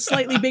 like a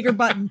slightly bigger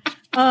button.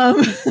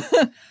 I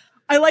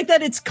like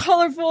that it's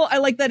colorful. I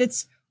like that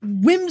it's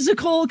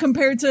whimsical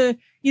compared to,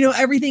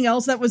 everything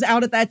else that was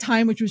out at that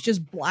time, which was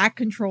just black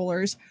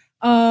controllers.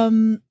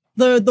 The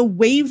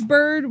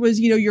Wavebird was,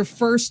 your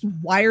first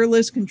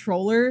wireless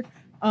controller.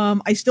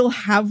 I still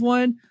have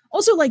one.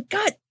 Also, like,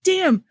 god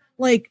damn,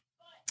 like,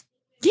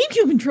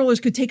 GameCube controllers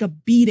could take a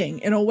beating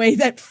in a way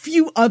that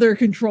few other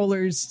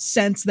controllers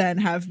since then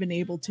have been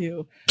able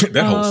to.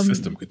 That whole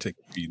system could take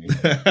a beating.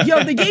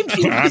 Yo, the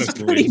GameCube is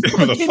pretty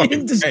fucking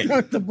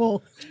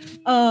indestructible.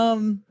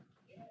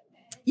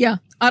 Yeah,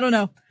 I don't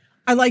know.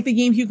 I like the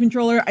GameCube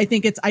controller. I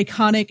think it's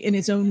iconic in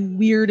its own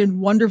weird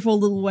and wonderful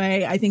little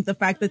way. I think the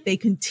fact that they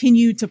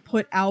continue to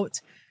put out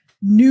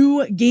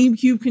new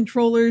GameCube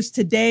controllers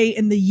today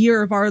in the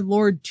year of our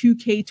Lord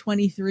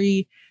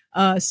 2K23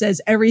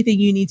 says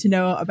everything you need to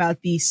know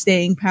about the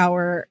staying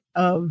power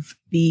of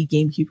the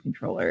GameCube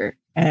controller.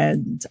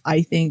 And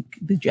I think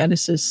the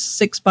Genesis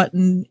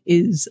 6-button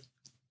is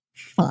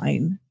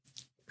fine.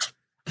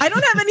 I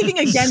don't have anything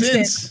against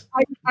it.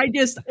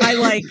 I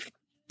like.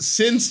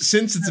 Since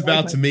it's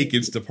about to make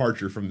its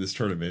departure from this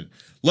tournament,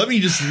 let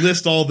me just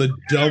list all the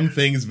dumb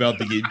things about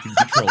the GameCube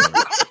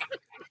controller.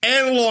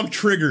 Analog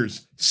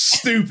triggers,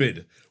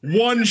 stupid.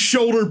 One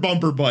shoulder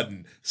bumper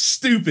button,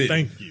 stupid.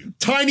 Thank you.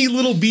 Tiny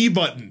little B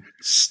button,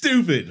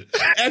 stupid.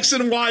 X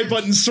and Y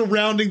buttons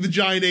surrounding the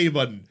giant A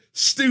button,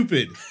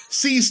 stupid.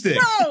 C stick,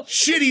 no,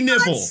 shitty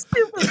nipple.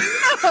 Stupid.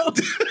 No.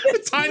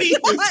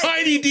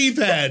 tiny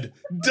D-pad,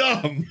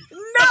 dumb.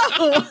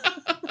 No.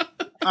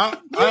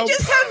 You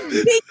just have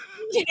big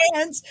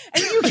hands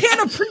and you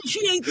can't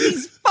appreciate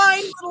these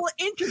fine little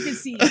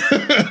intricacies.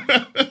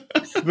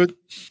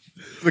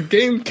 The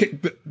game,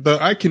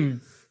 I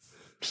can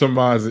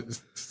summarize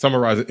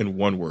it in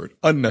one word: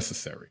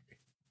 unnecessary.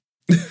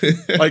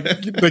 like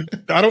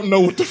I don't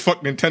know what the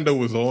fuck Nintendo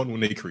was on when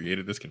they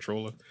created this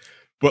controller,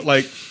 but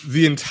like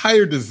the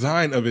entire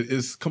design of it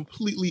is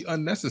completely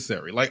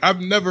unnecessary. Like I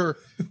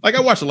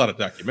watch a lot of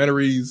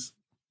documentaries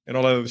and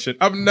all that other shit.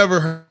 I've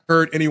never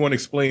heard anyone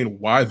explain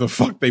why the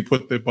fuck they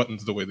put their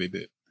buttons the way they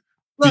did.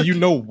 Look, do you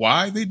know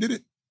why they did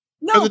it?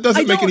 no, It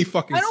doesn't I make any don't.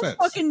 fucking I don't sense.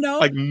 fucking know.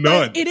 Like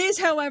none. It is,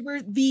 however,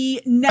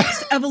 the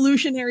next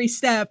evolutionary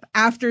step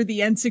after the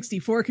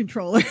N64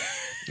 controller.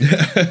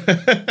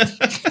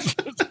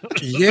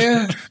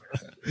 Yeah,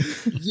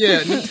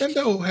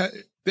 Nintendo.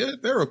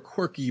 They're a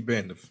quirky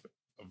band of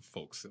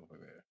folks over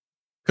there.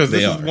 Because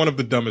this is one of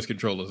the dumbest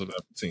controllers I've ever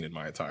seen in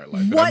my entire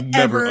life. And I've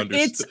never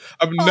understood.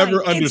 I've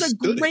never understood.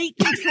 It's a great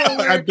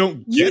controller. I don't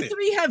get You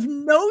three have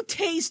no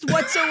taste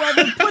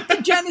whatsoever. Put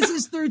the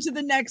Genesis through to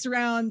the next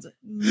round.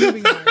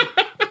 Moving on.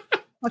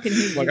 Fucking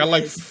hate Like you I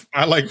guys.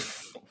 like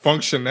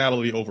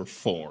functionality over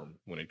form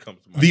when it comes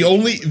to my the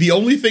controllers.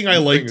 only thing I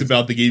The liked thing is-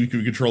 about the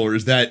GameCube controller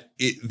is that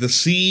the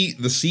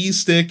C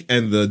stick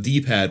and the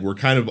D-pad were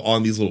kind of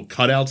on these little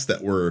cutouts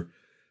that were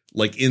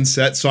like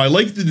inset. So I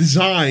liked the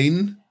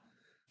design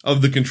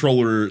of the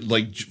controller,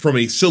 like from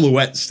a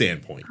silhouette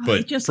standpoint, but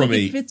it just from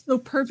it fits so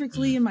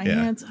perfectly in my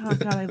hands. Oh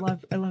god, I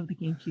love the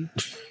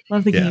GameCube.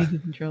 Love the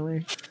GameCube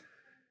controller.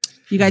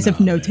 You guys have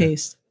no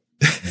taste.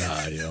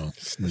 Nah, yo,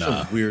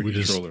 a weird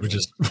controller, we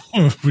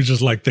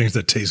just like things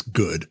that taste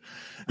good.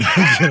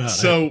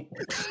 So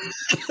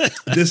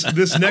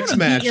this next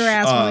match, Beat your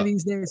ass one of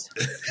these days.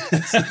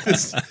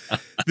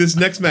 this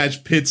next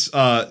match pits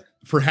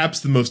perhaps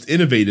the most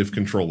innovative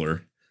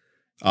controller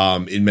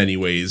in many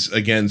ways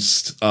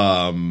against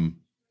the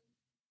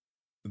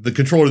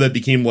controller that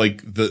became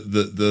like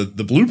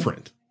the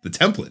blueprint, the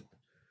template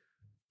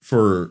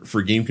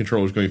for game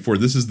controllers going forward.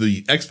 This is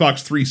the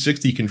Xbox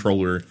 360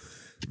 controller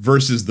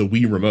versus the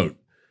Wii remote.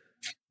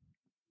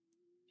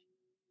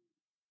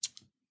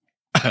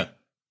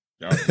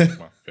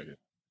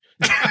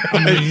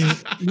 I mean,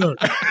 look,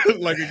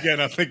 like again,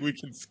 I think we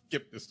can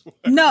skip this one.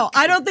 No,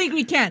 I don't think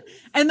we can.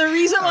 And the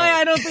reason why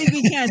I don't think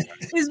we can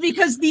is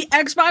because the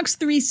Xbox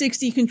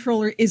 360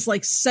 controller is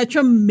like such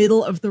a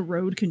middle of the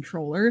road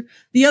controller.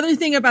 The other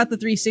thing about the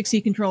 360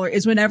 controller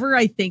is whenever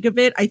I think of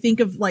it, I think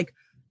of like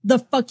the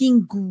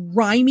fucking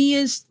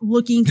grimiest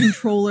looking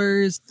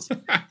controllers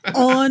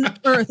on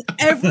earth.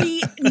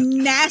 Every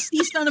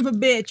nasty son of a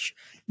bitch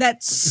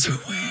that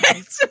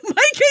sweats. Y'all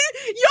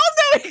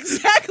know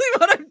exactly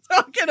what I'm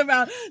talking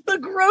about. The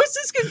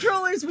grossest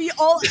controllers we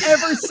all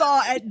ever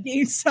saw at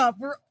GameStop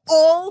were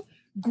all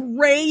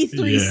gray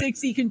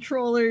 360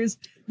 controllers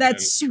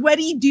that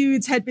sweaty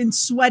dudes had been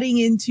sweating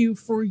into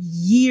for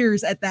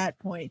years at that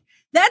point.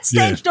 That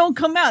stench don't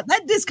come out.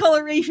 That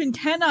discoloration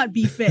cannot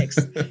be fixed.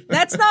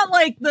 That's not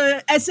like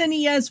the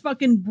SNES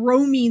fucking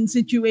bromine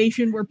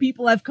situation where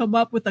people have come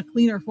up with a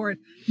cleaner for it.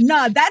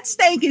 Nah, that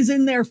stank is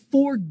in there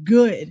for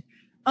good.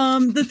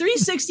 The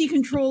 360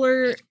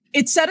 controller,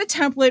 it set a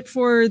template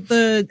for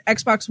the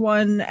Xbox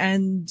One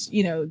and,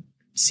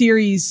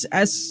 Series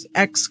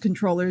SX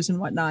controllers and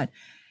whatnot.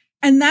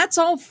 And that's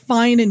all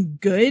fine and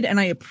good. And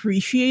I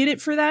appreciate it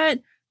for that.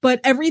 But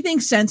everything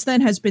since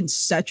then has been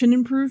such an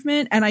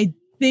improvement. And I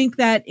think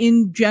that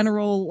in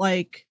general,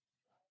 like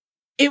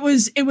it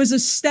was a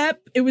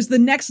step. It was the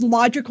next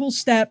logical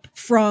step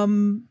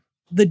from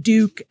the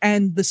Duke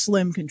and the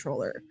Slim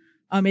controller.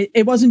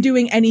 It wasn't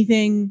doing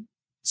anything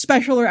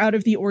special or out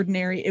of the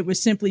ordinary. It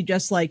was simply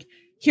just like,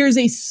 here's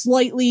a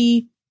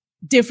slightly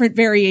different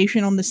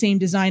variation on the same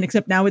design,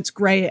 except now it's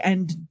gray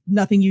and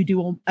nothing you do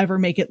will ever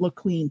make it look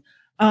clean.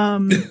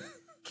 And the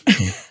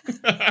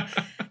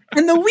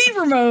Wii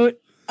remote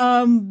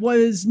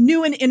was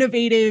new and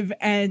innovative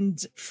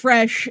and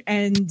fresh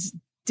and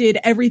did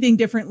everything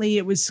differently.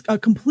 It was a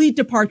complete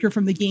departure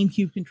from the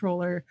GameCube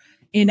controller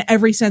in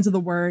every sense of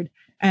the word.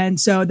 And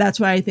so that's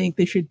why I think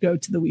they should go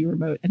to the Wii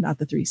remote and not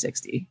the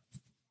 360.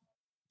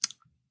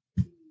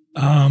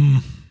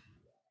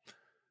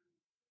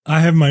 I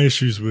have my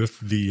issues with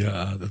the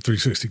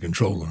 360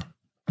 controller,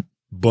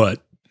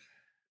 but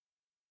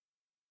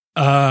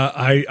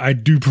I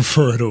do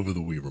prefer it over the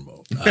Wii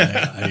remote.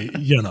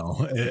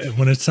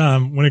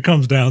 When it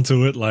comes down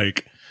to it,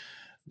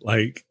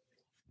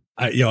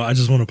 I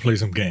just want to play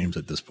some games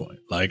at this point.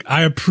 Like,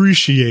 I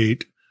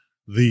appreciate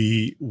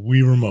the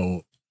Wii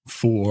remote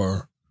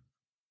for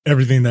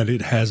everything that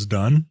it has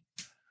done,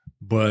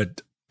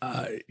 but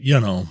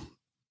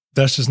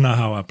that's just not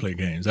how I play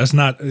games.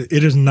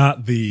 It is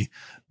not the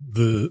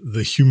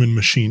human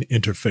machine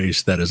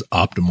interface that is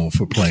optimal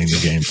for playing the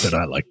games that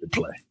I like to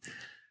play.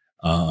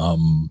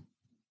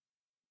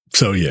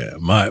 So yeah,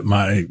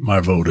 my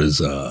vote is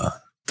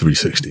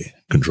 360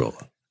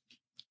 controller.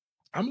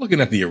 I'm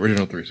looking at the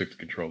original 360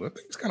 controller. I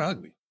think it's kind of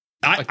ugly.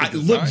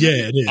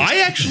 It is.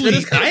 I actually,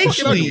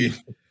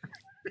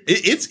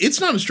 it's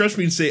not a stretch for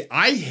me to say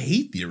I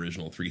hate the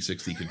original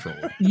 360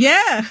 controller.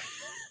 Yeah,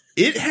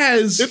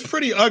 it's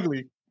pretty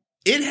ugly.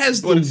 It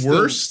has the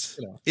worst.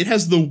 It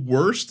has the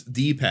worst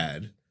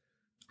D-pad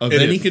of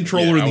any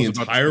controller in the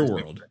entire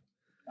world.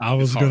 I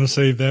was going to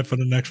save that for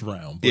the next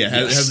round. Yeah,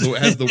 it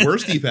has the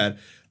worst D-pad.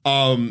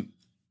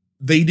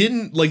 They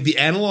didn't like the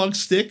analog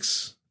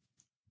sticks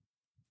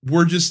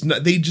were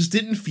they just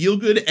didn't feel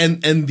good,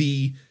 and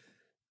the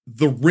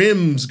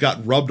rims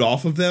got rubbed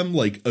off of them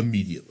like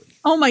immediately.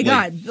 Oh my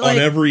God.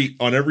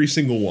 on every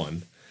single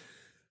one.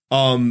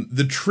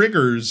 The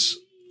triggers,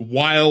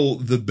 while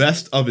the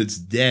best of its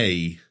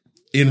day,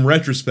 in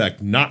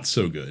retrospect, not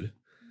so good.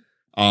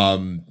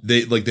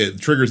 The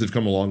triggers have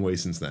come a long way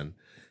since then.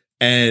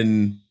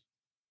 And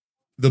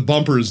the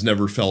bumpers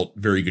never felt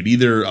very good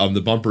either.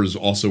 The bumpers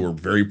also were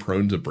very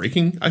prone to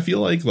breaking. I feel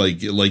like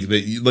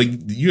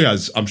you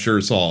guys, I'm sure,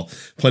 saw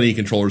plenty of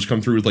controllers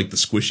come through with like the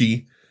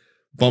squishy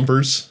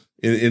bumpers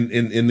in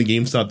the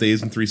GameStop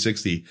days in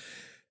 360.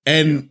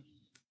 And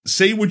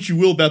say what you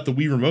will about the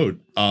Wii Remote,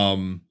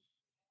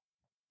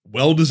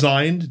 well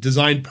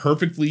designed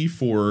perfectly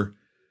for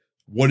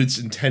what its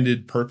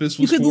intended purpose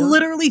was. You could for.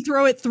 literally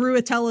throw it through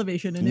a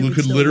television, and you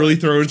could literally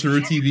throw it through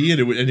a TV,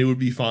 and it would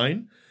be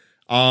fine.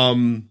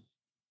 And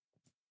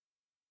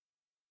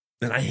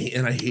I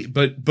hate,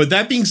 but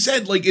that being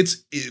said, like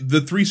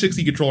the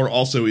 360 controller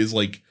also is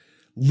like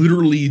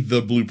literally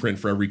the blueprint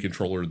for every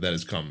controller that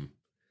has come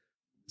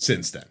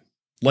since then.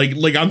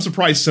 Like I'm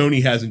surprised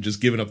Sony hasn't just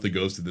given up the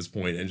ghost at this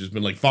point and just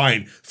been like,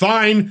 fine,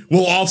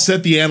 we'll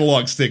offset the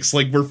analog sticks.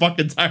 Like, we're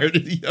fucking tired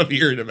of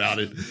hearing about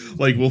it.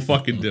 Like, we'll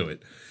fucking do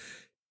it.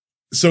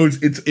 So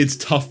it's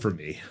tough for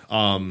me.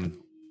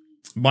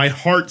 My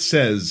heart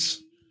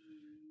says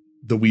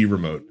the Wii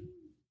Remote,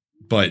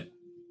 but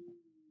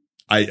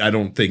I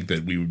don't think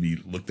that we would be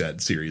looked at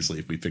seriously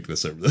if we picked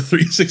this over the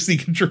 360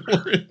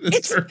 controller. We're not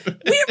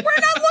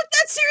looked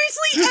at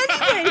seriously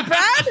anyway,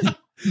 Brad.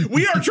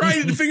 We are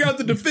trying to figure out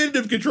the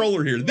definitive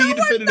controller here. The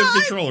definitive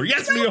controller.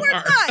 Yes, we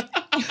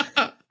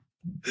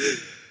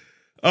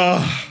are.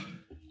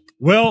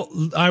 Well,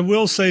 I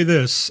will say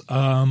this.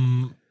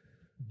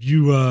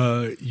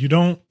 You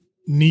don't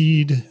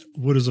need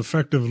what is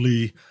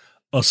effectively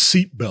a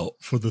seatbelt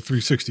for the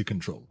 360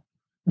 controller.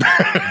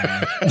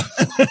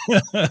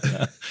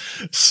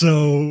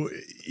 So,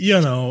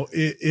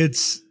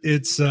 it's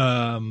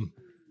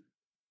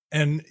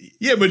and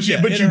yeah, but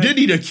you did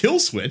need a kill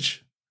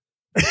switch.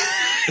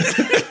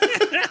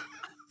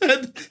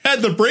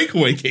 had the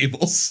breakaway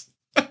cables.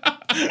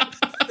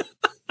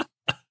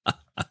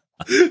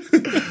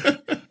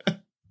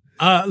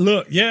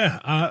 Look,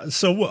 yeah.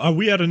 So are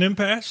we at an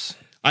impasse?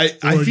 I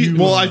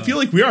feel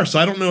like we are. So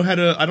I don't know how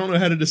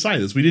to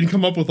decide this. We didn't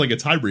come up with like a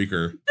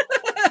tiebreaker,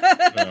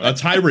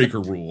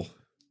 rule.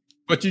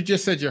 But you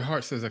just said your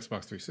heart says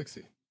Xbox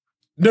 360.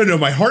 No,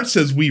 my heart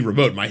says Wii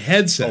Remote. My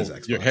head says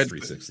Xbox your head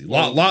 360.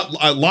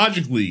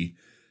 Logically,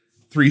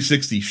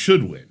 360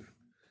 should win.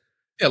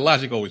 Yeah,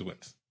 logic always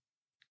wins.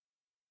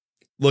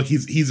 Look,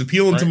 he's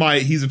appealing to my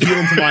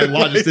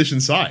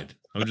logistician side.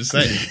 I'm just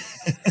saying.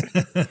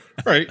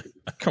 Right.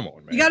 Come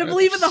on, man. You got to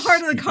believe in the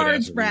heart of the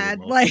cards, Brad.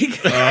 Like,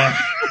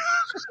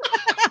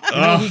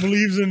 who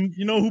believes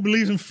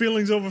in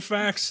feelings over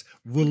facts?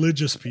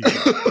 Religious people.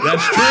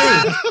 That's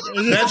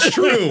true. That's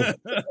true.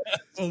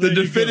 Well, the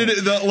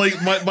definitive,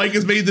 Mike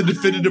has made the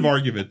definitive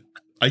argument.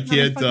 I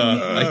can't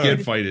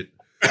fight it.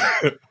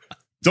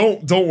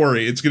 Don't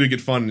worry. It's going to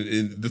get fun.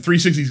 The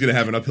 360 is going to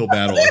have an uphill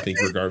battle, I think,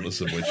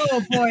 regardless of which.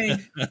 Oh boy.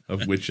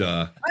 Of which.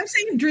 I'm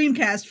saying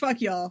Dreamcast. Fuck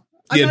y'all.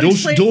 Yeah,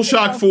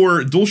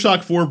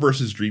 DualShock 4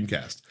 versus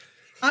Dreamcast.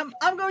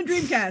 I'm going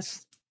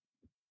Dreamcast.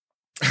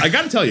 I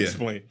got to tell you.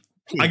 Explain.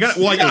 I got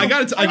to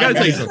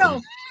tell you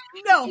something.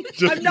 No,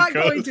 I'm not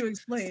going to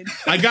explain.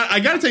 I got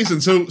to tell you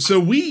something. So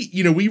we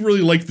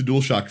really liked the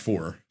DualShock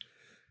 4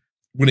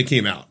 when it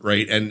came out,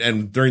 right?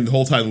 And during the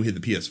whole time we had the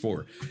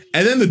PS4.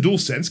 And then the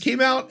DualSense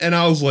came out, and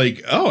I was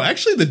like, oh,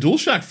 actually the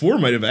DualShock 4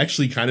 might have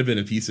actually kind of been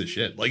a piece of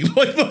shit. Like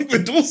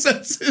the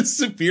DualSense is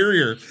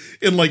superior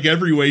in like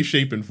every way,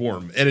 shape, and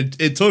form. And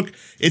it took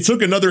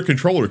another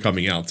controller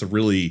coming out to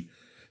really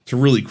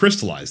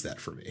crystallize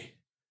that for me.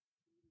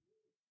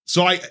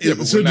 So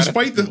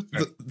despite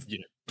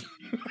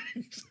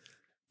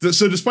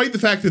despite the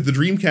fact that the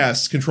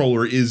Dreamcast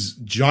controller is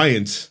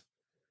giant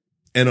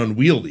and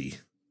unwieldy,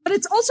 but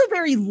it's also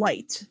very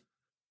light.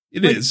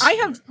 It is. I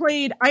have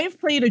played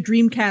a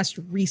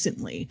Dreamcast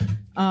recently.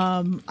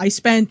 I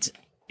spent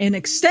an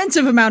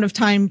extensive amount of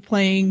time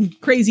playing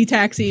Crazy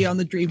Taxi on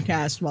the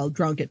Dreamcast while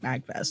drunk at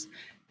MagFest.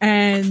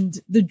 And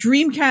the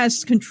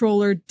Dreamcast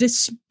controller,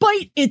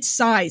 despite its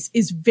size,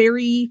 is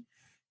very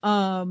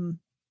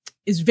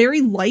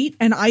light,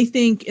 and I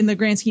think in the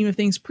grand scheme of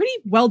things, pretty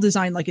well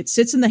designed. Like, it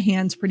sits in the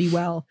hands pretty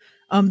well.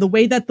 The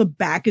way that the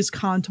back is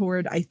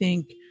contoured, I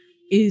think,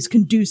 is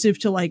conducive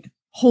to like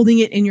holding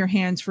it in your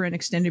hands for an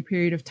extended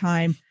period of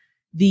time.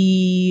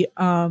 The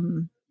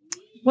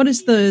what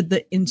is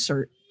the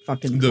insert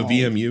fucking the called?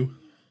 VMU?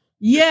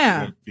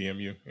 Yeah.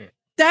 VMU. Yeah.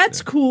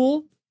 That's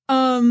cool.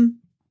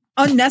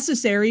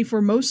 Unnecessary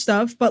for most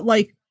stuff, but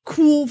like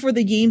cool for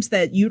the games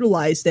that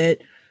utilized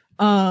it.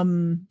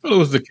 Well, it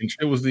was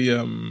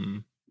the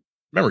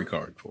memory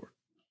card for it.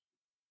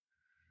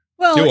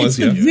 Well, it's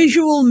the yeah.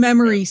 visual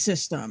memory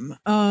system.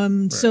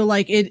 So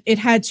like it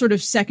had sort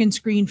of second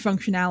screen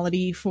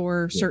functionality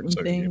for certain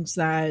things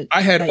that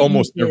I had that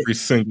almost every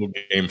single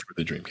game for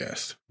the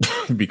Dreamcast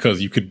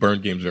because you could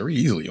burn games very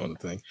easily on the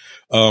thing.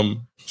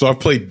 So I've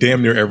played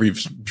damn near every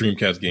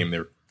Dreamcast game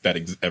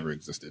that ever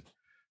existed.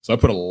 So I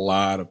put a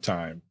lot of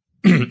time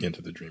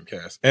into the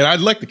Dreamcast. And I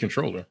like the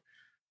controller,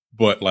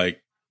 but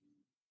like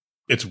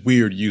it's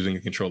weird using a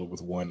controller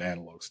with one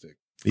analog stick.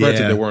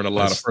 Granted, there weren't a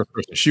lot of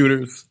first-person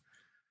shooters.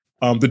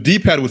 The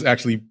D-pad was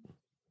actually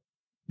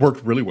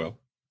worked really well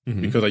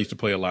because I used to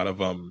play a lot of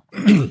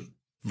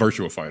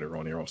Virtua Fighter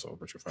on there also.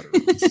 Virtua Fighter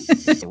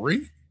 3,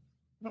 if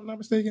I'm not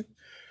mistaken.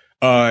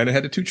 And it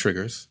had the 2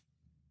 triggers.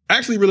 I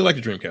actually really like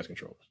the Dreamcast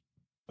controller.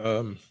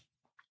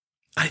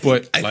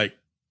 Like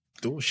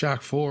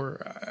DualShock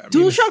 4.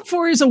 DualShock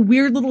 4 is a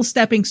weird little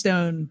stepping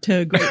stone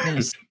to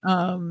greatness.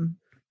 I'm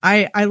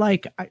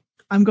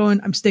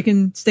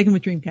sticking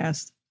with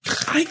Dreamcast.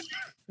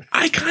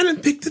 I kind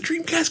of picked the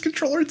Dreamcast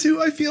controller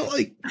too. I feel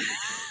like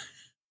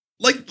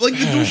the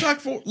DualShock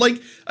 4.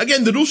 Like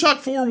again, the DualShock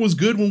 4 was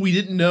good when we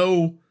didn't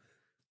know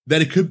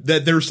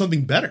that there was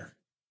something better.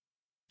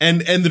 And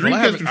the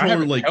Dreamcast controller, I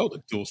haven't like held a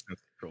DualSense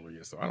controller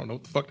yet, so I don't know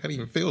what the fuck that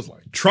even feels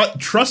like.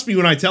 Trust me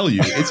when I tell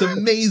you, it's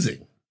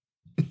amazing.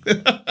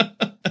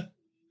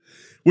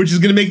 Which is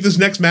going to make this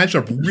next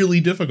matchup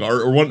really difficult,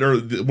 or one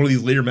of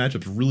these later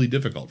matchups really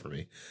difficult for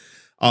me.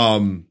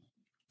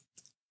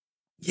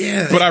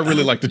 Yeah, but I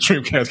really like the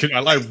Dreamcast.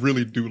 I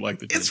really do like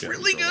the Dreamcast. It's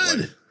really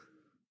good.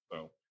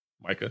 So,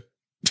 Micah,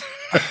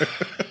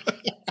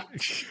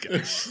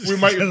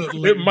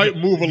 it might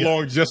move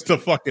along just to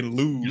fucking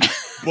lose,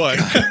 but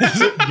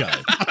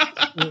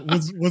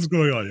what's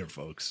going on here,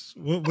 folks?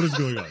 What is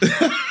going on?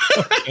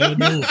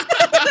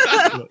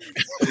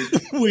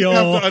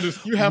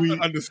 You have to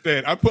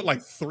understand. I put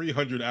like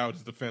 300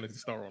 hours to Phantasy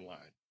Star Online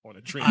on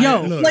a Dreamcast.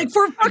 Yo, like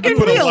for fucking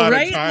real,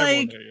 right?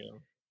 Like.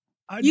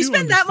 You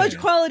spend that much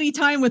quality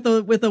time with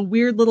a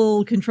weird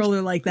little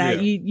controller like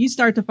that, you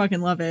start to fucking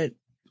love it.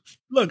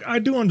 Look, I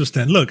do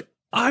understand. Look,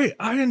 I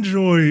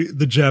enjoy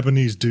the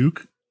Japanese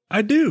Duke.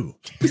 I do.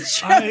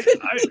 I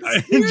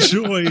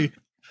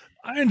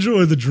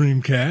enjoy the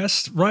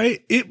Dreamcast,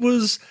 right?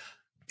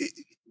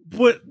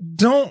 But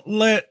don't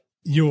let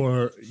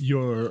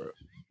your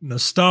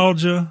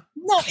nostalgia.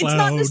 No, it's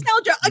not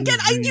nostalgia. Again,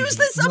 I used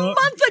this a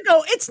month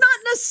ago. It's not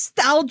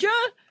nostalgia.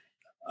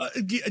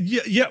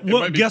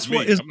 Well, guess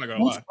what? Is it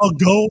a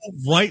goal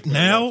right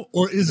now,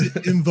 or is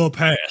it in the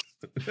past?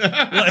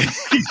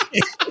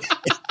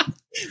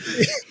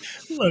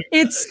 Look,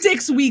 it's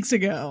 6 weeks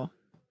ago.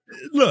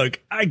 Look,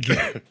 I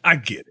get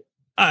it.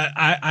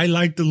 I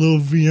like the little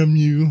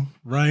VMU,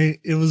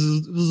 right? It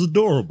was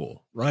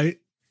adorable, right?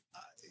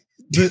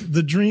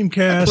 The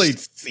Dreamcast. I played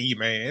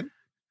Seaman.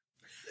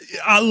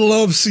 I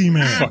love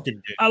Seaman.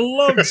 I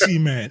love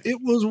Seaman. It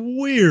was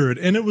weird,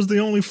 and it was the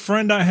only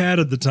friend I had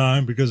at the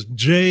time because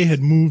Jay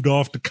had moved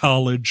off to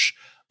college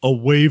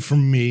away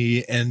from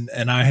me, and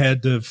I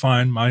had to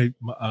find my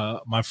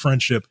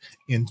friendship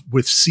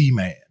with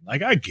Seaman.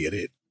 Like, I get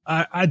it.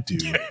 I do.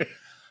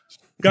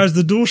 Guys,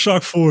 the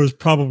DualShock 4 is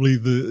probably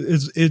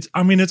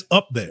it's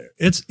up there.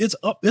 It's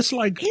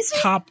like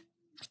top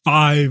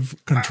 5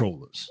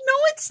 controllers. No,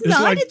 it's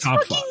not. Like it's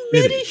fucking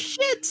mid as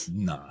shit.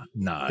 Nah.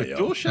 The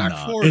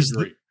DualShock 4 is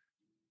great.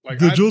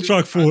 The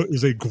DualShock 4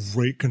 is a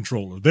great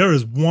controller. There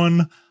is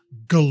one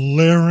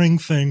glaring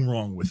thing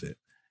wrong with it,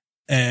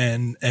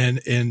 and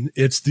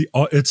it's the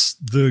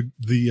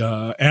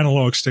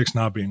analog sticks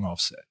not being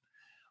offset.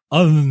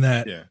 Other than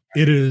that,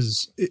 it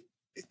is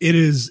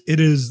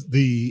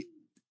the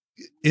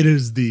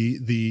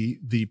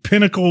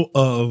pinnacle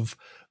of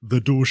the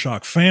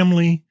DualShock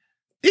family.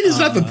 It is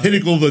not the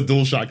pinnacle of the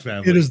DualShock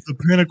family. It is the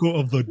pinnacle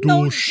of the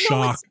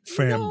DualShock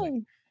family.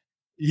 No.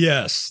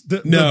 Yes. The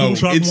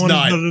DualShock it's 1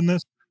 not. is better than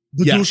this.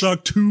 The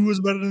DualShock 2 is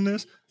better than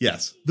this.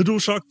 Yes. The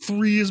DualShock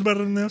 3 is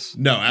better than this.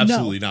 No,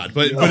 absolutely not.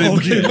 But the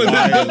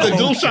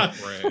DualShock,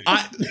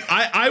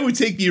 I would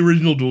take the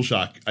original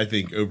DualShock, I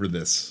think, over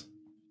this.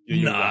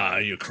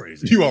 You're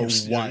crazy. You are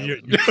wild. You're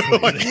crazy.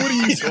 Like, what are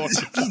you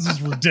talking? This is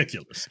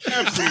ridiculous.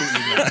 Absolutely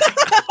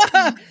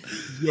not.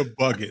 You're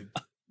bugging.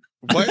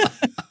 What?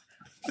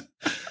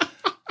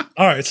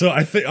 All right, so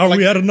I think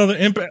we at another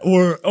impasse,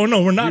 or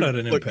no, we're not at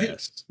an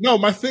impasse. No,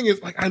 my thing is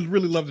I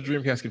really love the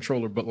Dreamcast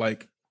controller, but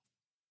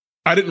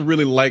I didn't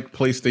really like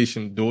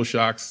PlayStation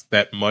DualShocks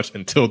that much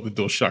until the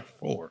DualShock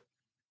 4,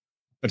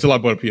 until I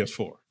bought a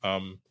PS4.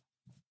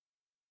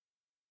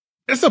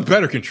 It's a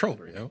better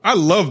controller, I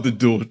love the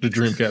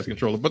Dreamcast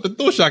controller, but the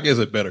DualShock is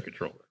a better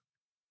controller.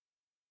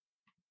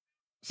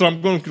 So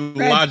I'm going through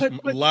logic. I'm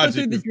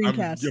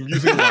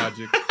using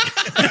logic.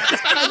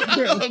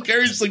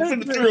 Gary's just like, put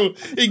it through.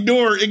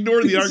 Ignore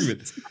the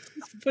argument.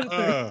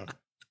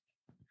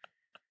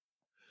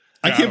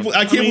 I can't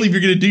believe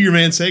you're going to do your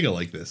man Sega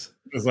like this.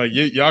 It's like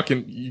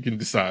you can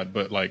decide,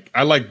 but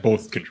I like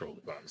both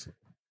controllers, honestly.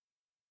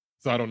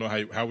 So I don't know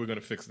how we're going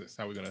to fix this.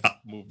 How we're going to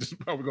move this?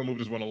 How we're going to move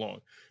this one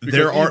along?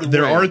 Because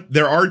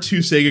there are 2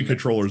 Sega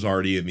controllers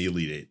already in the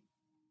Elite 8.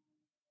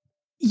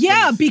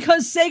 Yeah,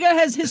 because Sega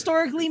has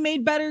historically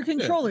made better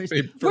controllers.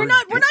 We're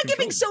not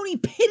giving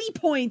Sony pity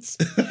points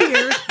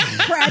here,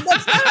 Brad.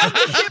 That's not how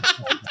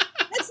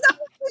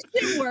this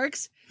shit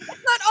works.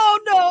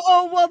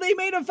 Well, they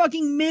made a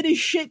fucking mid as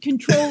shit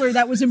controller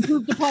that was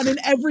improved upon in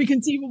every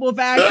conceivable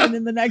fashion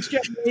in the next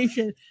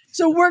generation.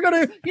 So we're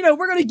gonna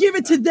give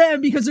it to them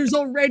because there's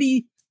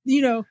already,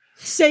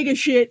 Sega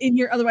shit in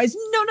here. Otherwise,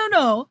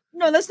 no,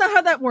 that's not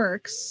how that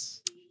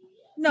works.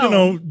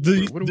 No,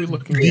 what are we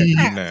looking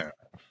at now?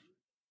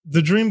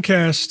 The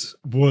Dreamcast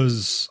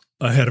was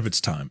ahead of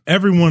its time.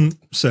 Everyone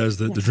says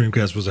that the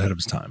Dreamcast was ahead of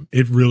its time.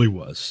 It really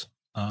was.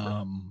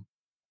 I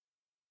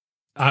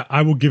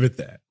will give it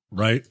that.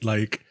 Right?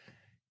 Like,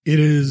 it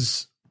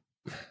is,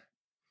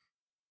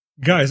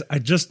 guys. I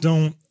just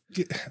don't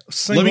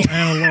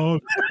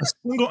analog. A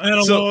single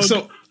analog.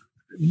 So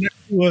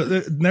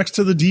next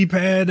to the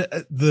D-pad.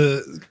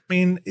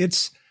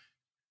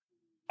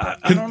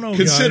 I don't know.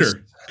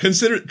 Consider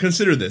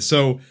this.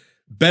 So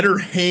better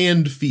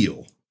hand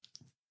feel.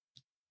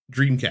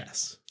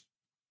 Dreamcast.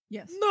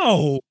 Yes.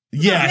 No.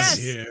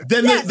 Yes. Yeah.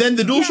 Then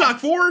the DualShock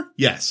 4.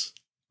 Yes.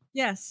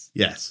 Yes.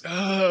 Yes.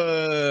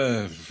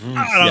 I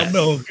don't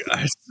know,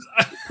 guys.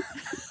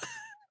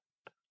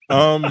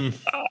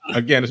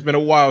 Again, it's been a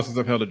while since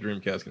I've held a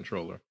Dreamcast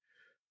controller.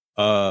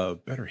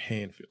 Better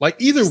hand feel. Like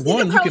either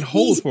one you can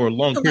hold for a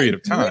long period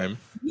of time.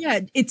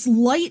 Yeah, it's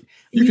light.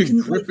 You can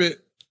grip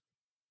it.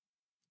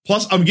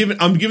 Plus, I'm giving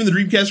the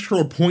Dreamcast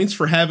controller points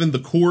for having the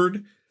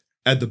cord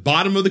at the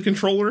bottom of the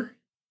controller.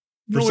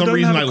 For some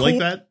reason, I like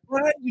that.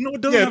 Brad,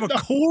 it doesn't have a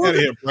cord.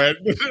 Yeah, Brad.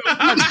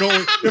 I'm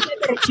going. If I'm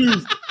going to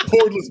choose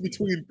cordless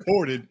between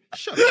corded,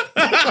 shut up.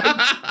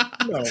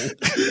 No,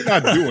 you're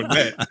not doing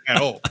that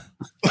at all.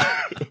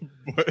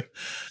 But,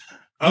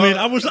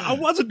 I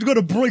wasn't going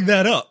to bring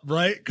that up,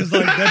 right? Because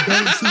that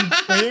doesn't seem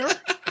fair.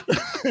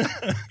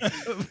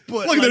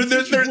 But look,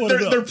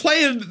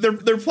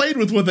 they're playing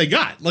with what they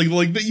got.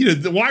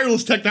 The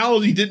wireless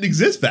technology didn't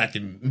exist back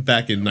in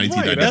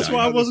 1999. Right, that's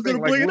why I wasn't going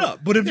to bring it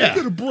up. But if you're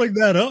going to bring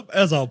that up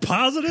as a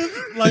positive,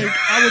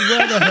 I would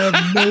rather have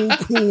no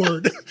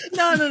cord.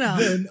 No.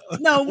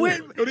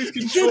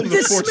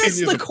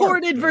 Dismiss the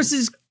corded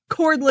versus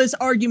cordless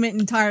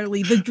argument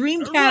entirely. The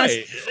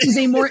Dreamcast is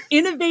a more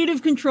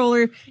innovative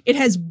controller. It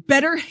has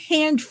better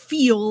hand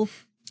feel.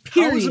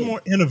 Period. How is it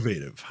more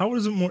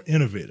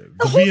innovative?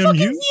 The whole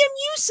fucking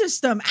VMU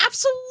system,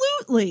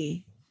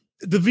 absolutely.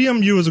 The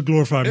VMU is a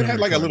glorified memory card.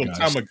 It had a little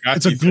Tamagotchi.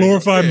 It's a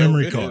glorified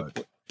memory card.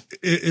 But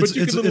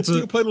you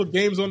can play little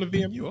games on the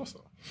VMU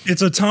also.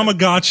 It's a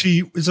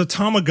Tamagotchi. It's a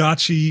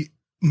Tamagotchi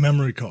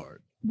memory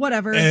card.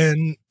 Whatever.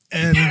 And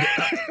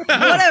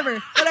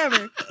whatever.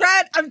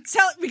 Brad,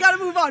 we got to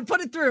move on. Put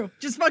it through.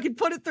 Just fucking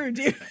put it through,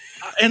 dude.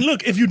 And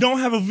look, if you don't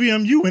have a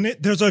VMU in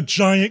it, there's a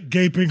giant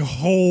gaping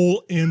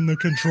hole in the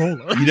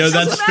controller.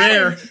 That's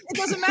fair. It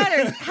doesn't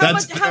matter. How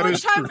much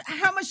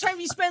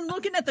time you spend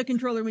looking at the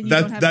controller when you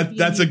don't have a VMU?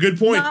 That's a good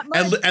point.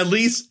 At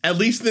least the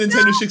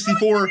Nintendo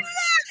 64.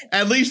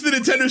 At least the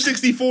Nintendo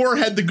 64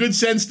 had the good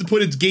sense to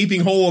put its gaping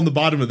hole on the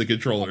bottom of the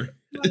controller.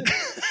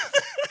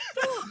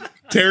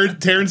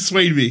 Terrence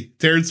swayed me.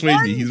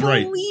 He's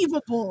right.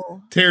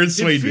 Unbelievable. Terrence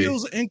swayed me. It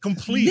feels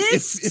incomplete.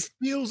 It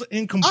feels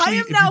incomplete. I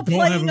am now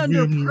playing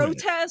under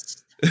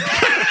protest.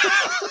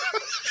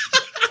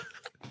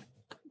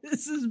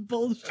 This is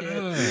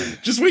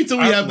bullshit. Just wait till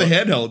we have the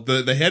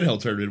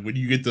handheld tournament when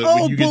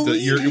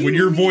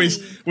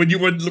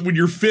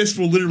your fist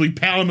will literally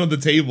pound on the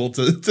table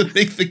to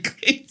make the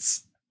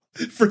case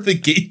for the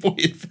Game Boy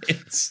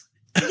Advance.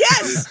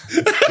 Yes,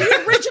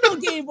 the original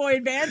Game Boy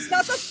Advance,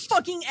 not the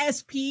fucking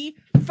SP.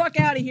 Fuck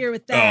out of here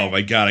with that. Oh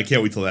my god, I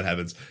can't wait till that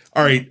happens.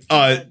 All right,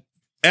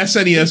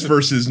 SNES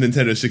versus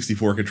Nintendo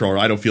 64 controller.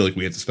 I don't feel like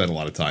we have to spend a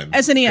lot of time.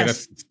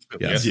 SNES.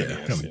 Yes.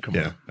 Yeah. Come on.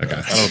 Okay. I don't know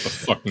what the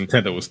fuck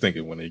Nintendo was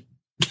thinking when they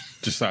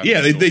decided.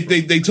 Yeah,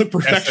 they took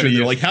perfection. SNES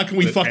They're like, how can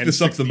we fuck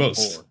this up the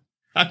most?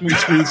 How can we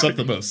screw this up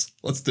the most?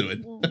 Let's do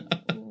it.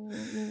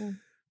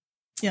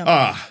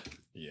 Yeah.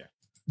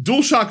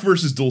 DualShock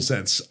versus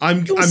DualSense.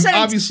 I'm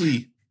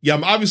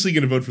obviously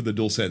going to vote for the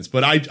DualSense,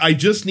 but I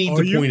just need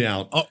to point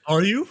out.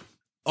 Are you?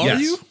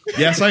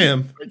 Yes, I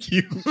am.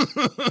 You.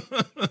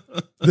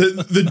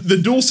 The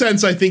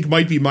DualSense, I think,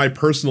 might be my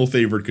personal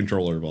favorite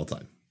controller of all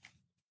time.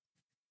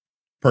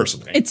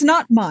 Personally, it's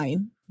not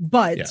mine,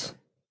 but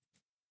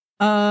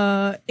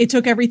it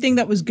took everything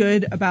that was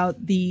good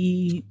about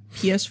the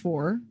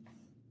PS4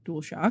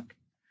 DualShock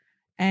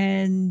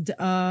and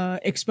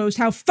exposed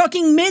how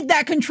fucking mid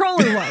that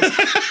controller was.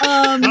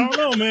 I don't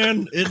know,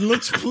 man. It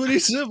looks pretty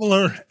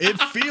similar.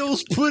 It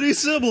feels pretty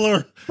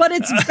similar. But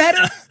it's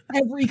better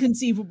in every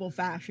conceivable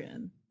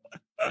fashion.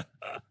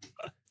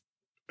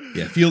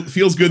 Yeah,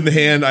 feels good in the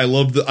hand. I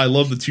love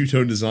the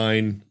two-tone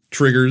design.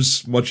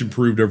 Triggers much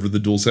improved over the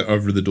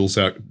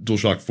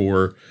DualShock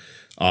 4.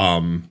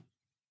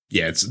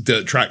 It's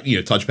the track.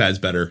 Touchpad's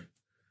better.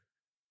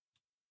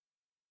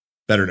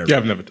 Better than ever. Yeah,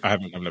 I've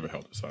never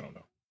held it, so I don't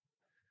know.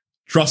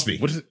 Trust me.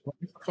 What is it?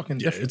 Fucking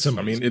yeah, it's amazing.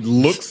 I mean, it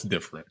looks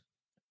different,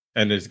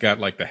 and it's got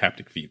like the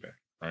haptic feedback,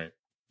 right?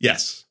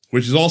 Yes,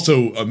 which is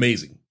also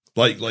amazing.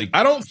 Like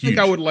I don't think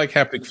I would like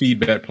haptic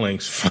feedback playing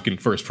fucking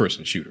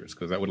first-person shooters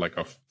because that would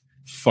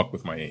fuck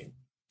with my aim.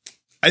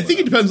 I think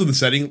it depends on the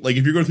setting. Like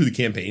if you're going through the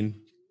campaign,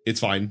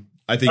 it's fine.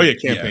 I think. Oh yeah,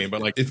 campaign.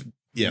 But like, if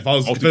it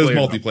was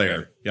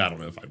multiplayer, I don't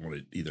know if I want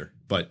it either.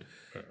 But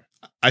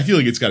I feel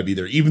like it's got to be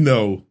there, even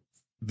though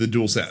the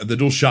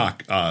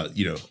DualShock,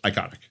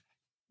 iconic.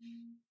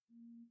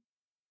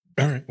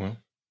 All right. Well,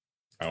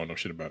 I don't know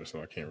shit about it,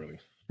 so I can't really.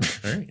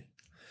 All right.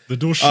 The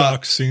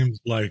DualShock seems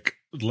like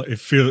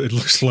it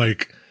looks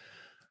like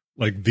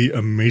the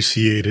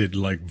emaciated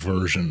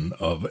version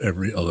of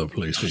every other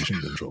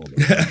PlayStation controller.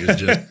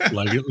 It's just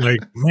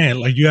man,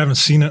 you haven't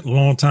seen it in a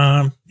long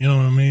time. You know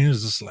what I mean?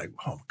 It's just like,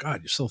 oh my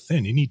God, you're so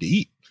thin. You need to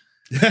eat.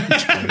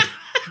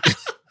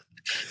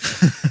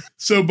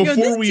 So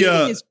before we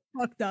is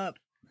fucked up.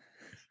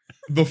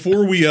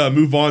 Before we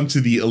move on to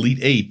the Elite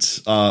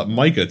Eight,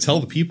 Micah, tell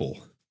the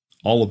people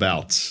all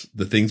about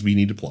the things we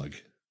need to plug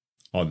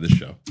on this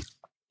show.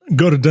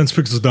 Go to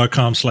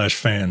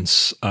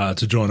densepixels.com/fans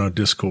to join our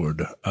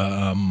Discord.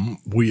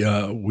 We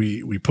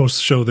post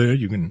the show there.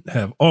 You can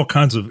have all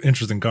kinds of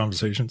interesting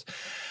conversations.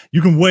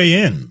 You can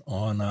weigh in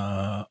on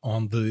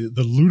the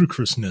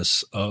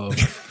ludicrousness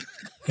of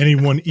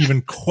anyone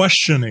even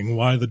questioning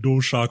why the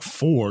DualShock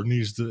 4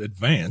 needs to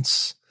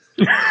advance.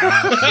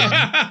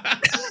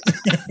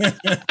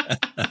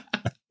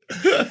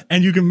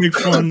 And you can make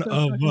fun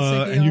of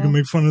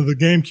the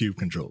GameCube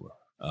controller.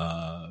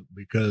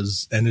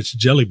 Because it's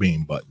jelly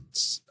bean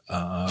buttons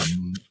at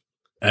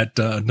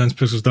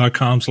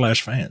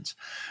densepixels.com/fans.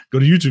 Go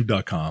to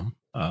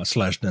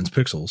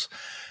youtube.com/densepixels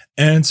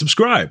and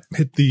subscribe.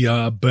 Hit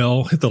the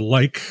bell, hit the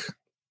like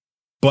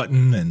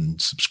button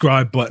and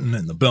subscribe button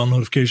and the bell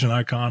notification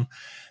icon.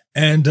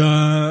 And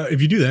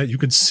if you do that, you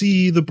can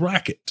see the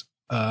bracket.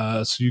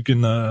 So you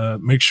can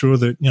make sure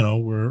that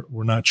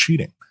we're not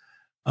cheating.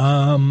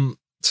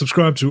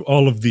 Subscribe to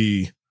all of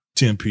the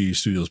TMP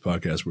Studios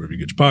podcasts wherever you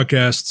get your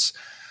podcasts.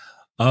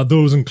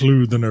 Those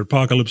include the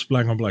Nerdpocalypse,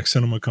 Black on Black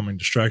Cinema, Coming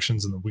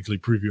Distractions, and the weekly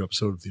preview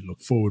episode of the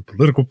Look Forward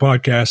Political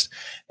Podcast.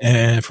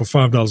 And for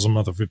 $5 a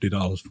month or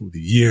 $50 for the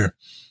year,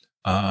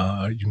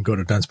 you can go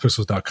to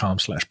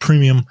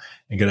densepixels.com/premium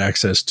and get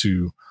access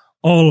to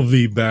all of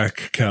the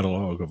back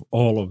catalog of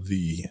all of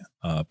the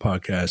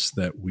podcasts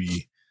that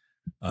we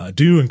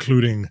do,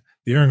 including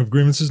The Airing of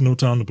Grievances, No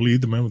Time to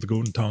Bleed, The Man with the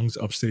Golden Tongues,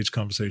 Upstage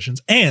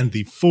Conversations, and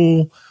the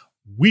full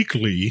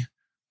weekly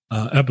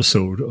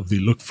episode of the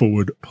Look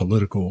Forward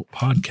Political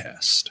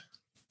Podcast.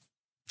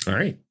 All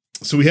right.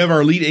 So we have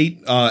our Elite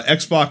Eight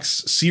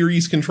Xbox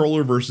Series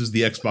controller versus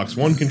the Xbox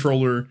One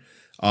controller,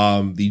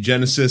 the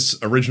Genesis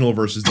original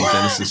versus the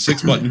Genesis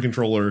 6-button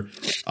controller,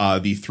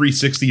 the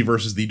 360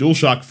 versus the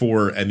DualShock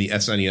 4, and the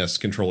SNES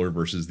controller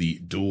versus the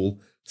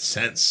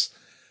DualSense.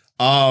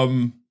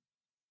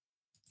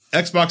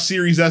 Xbox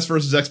Series S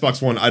versus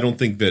Xbox One. I don't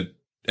think that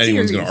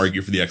anyone's going to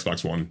argue for the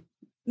Xbox One.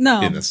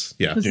 No, in this,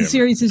 because the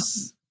series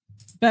is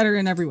better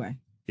in every way.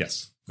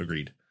 Yes,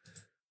 agreed.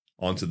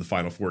 On to the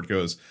final four it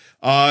goes.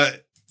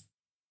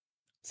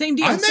 Same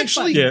deal.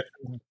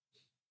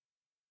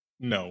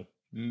 No.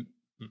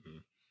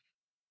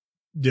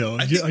 Yo,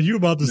 are you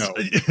about to? No.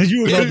 Are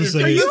you about to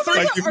say?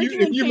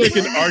 If you make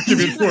an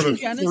argument for the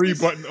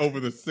 3-button over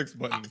the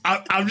 6-button,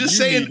 I'm just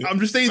saying.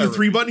 The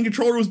 3-button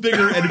controller was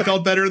bigger and it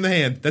felt better in the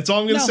hand. That's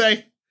all I'm going to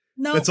say.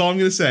 No, that's all I'm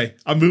going to say.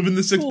 I'm moving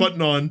the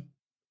 6-button on.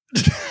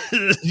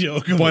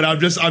 But I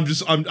just want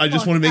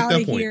to make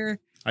that point.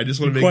 Here. I just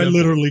want to make quite that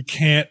literally point.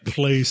 Can't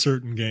play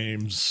certain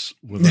games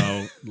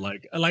without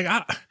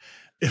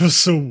it was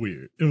so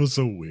weird. It was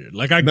so weird.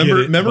 Like I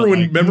remember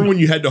when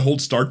you had to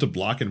hold start to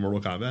block in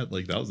Mortal Kombat?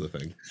 Like that was the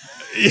thing.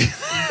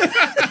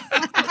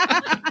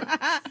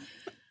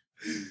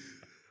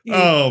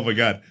 Oh my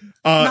god!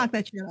 Knock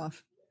that shit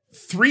off.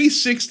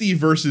 360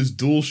 versus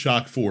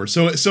DualShock 4.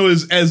 So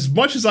as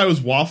much as I was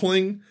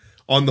waffling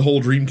on the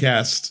whole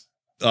Dreamcast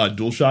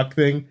DualShock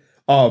thing,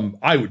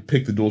 I would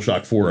pick the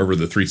DualShock 4 over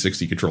the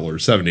 360 controller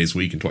 7 days a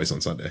week and twice on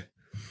Sunday.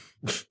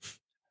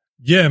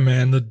 Yeah,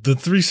 man, the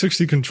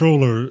 360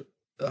 controller,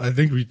 I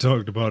think we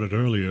talked about it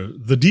earlier.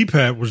 The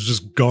D-pad was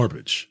just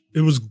garbage.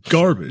 It was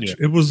garbage. Yeah.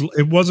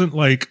 It wasn't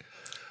like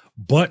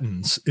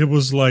buttons. It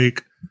was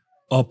like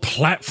a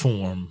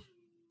platform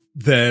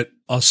that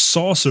a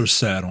saucer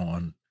sat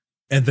on,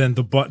 and then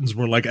the buttons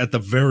were like at the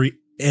very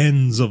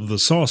ends of the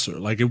saucer.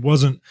 Like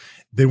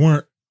they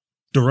weren't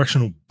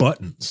directional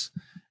buttons.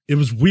 It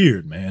was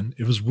weird, man.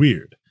 It was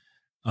weird.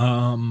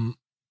 And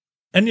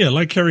yeah,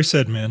 like Kerry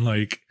said, man,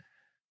 like,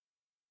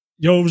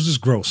 yo, it was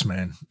just gross,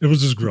 man. It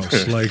was just gross.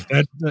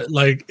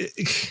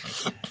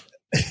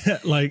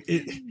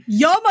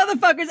 Y'all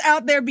motherfuckers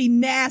out there be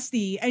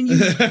nasty and you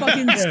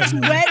fucking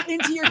sweat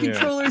into your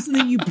controllers and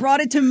then you brought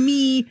it to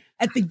me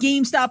at the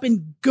GameStop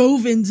in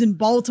Govins in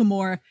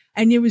Baltimore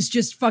and it was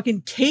just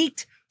fucking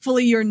caked full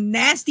of your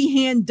nasty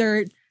hand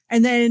dirt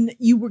and then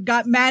you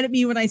got mad at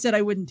me when I said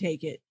I wouldn't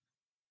take it.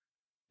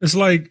 It's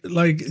like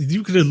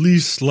you could at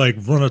least like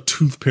run a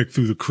toothpick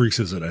through the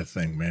creases of that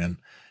thing, man.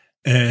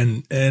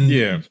 And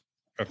yeah.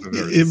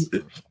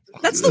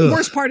 That's the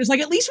worst part is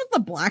like, at least with the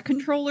black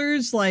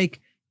controllers,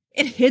 like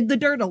it hid the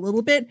dirt a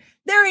little bit.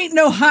 There ain't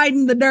no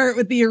hiding the dirt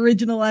with the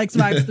original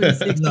Xbox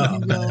 360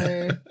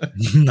 controller.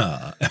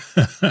 Nah.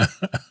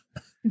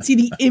 And see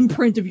the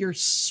imprint of your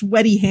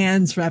sweaty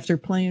hands after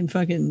playing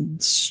fucking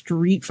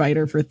Street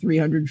Fighter for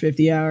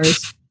 350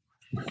 hours.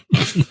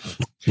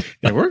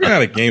 Yeah, working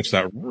at a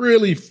GameStop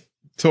really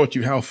taught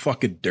you how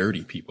fucking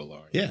dirty people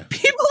are. Yeah.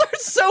 People are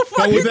so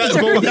fucking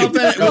dirty. But without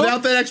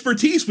that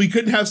expertise, we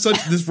couldn't have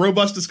this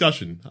robust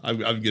discussion. I'm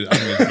gonna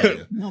tell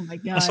you. Oh my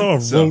god! I saw a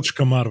roach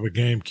come out of a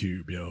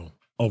GameCube, yo.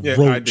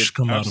 Roach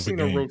come out of a GameCube. I've seen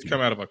a roach come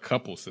out of a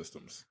couple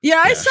systems.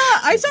 Yeah, I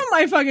saw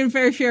my fucking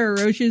fair share of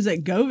roaches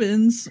at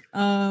Govins.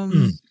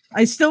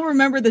 I still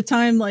remember the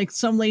time like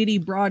some lady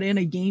brought in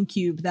a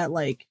GameCube that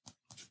like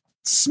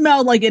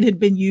smelled like it had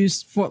been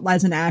used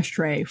as an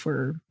ashtray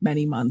for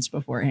many months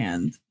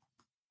beforehand.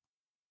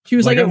 She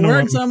was like at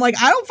work, so I'm like,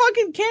 I don't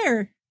fucking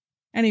care.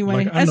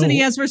 Anyway,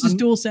 SNES versus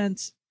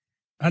DualSense.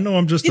 I know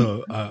I'm just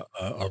a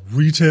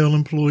retail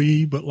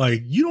employee, but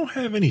like, you don't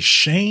have any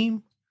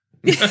shame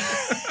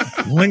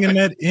bringing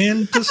that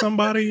in to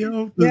somebody,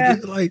 yo. Yeah.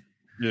 Like,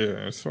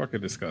 yeah, it's fucking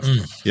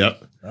disgusting.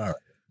 Yep. All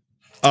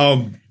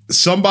right.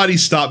 Somebody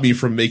stop me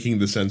from making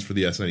the sense for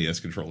the SNES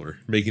controller,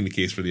 making the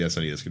case for the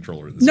SNES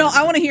controller. No,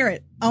 I want to hear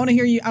it. I want to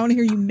hear you. I want to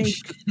hear you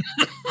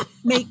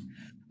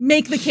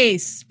make the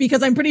case,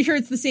 because I'm pretty sure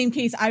it's the same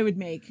case I would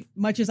make,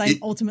 much as I'm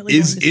ultimately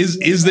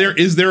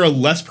is there a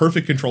less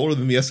perfect controller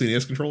than the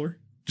SNES controller?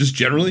 Just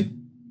generally?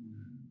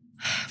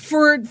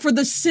 For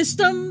the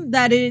system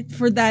that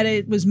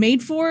it was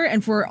made for,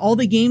 and for all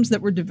the games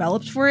that were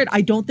developed for it,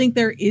 I don't think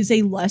there is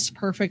a less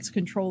perfect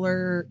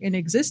controller in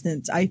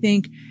existence. I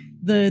think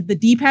the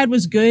D-pad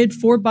was good,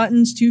 4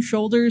 buttons, 2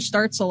 shoulders,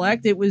 start,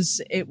 select. It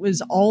was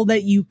all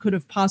that you could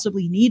have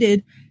possibly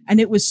needed,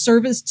 and it was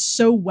serviced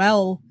so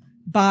well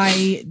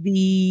by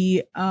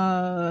the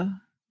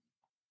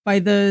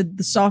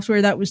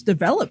software that was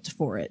developed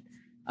for it.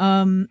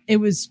 It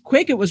was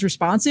quick, it was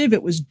responsive,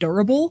 it was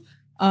durable.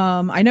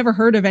 I never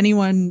heard of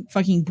anyone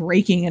fucking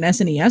breaking an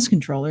SNES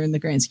controller in the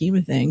grand scheme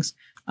of things,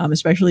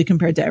 especially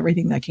compared to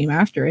everything that came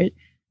after it.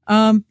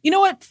 You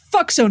know what?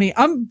 Fuck Sony.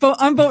 I'm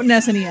voting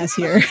SNES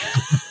here.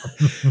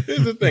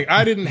 Here's the thing.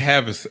 I didn't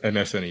have an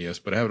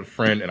SNES, but I have a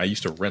friend, and I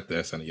used to rent the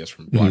SNES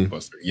from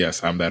Blockbuster.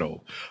 Yes, I'm that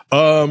old.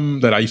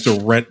 That I used to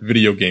rent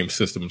video game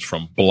systems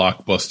from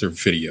Blockbuster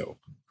Video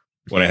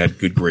when I had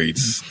good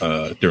grades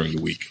during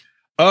the week.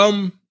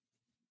 No,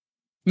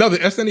 the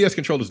SNES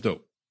controller is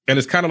dope. And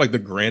it's kind of like the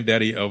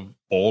granddaddy of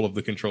all of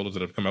the controllers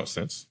that have come out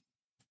since.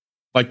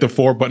 Like the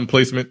 4-button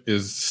placement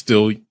is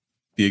still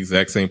the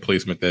exact same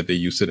placement that they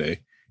use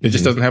today. It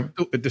just doesn't have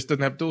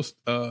those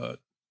analog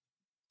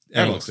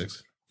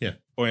sticks. Yeah.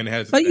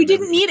 But you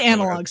didn't need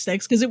analog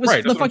sticks because it was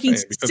the fucking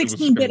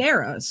 16-bit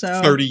era.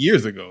 So 30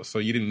 years ago. So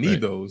you didn't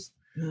need those.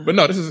 But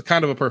no, this is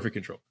kind of a perfect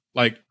control.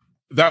 Like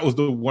that was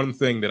the one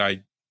thing that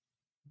I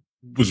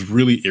was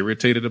really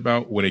irritated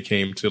about when it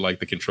came to like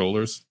the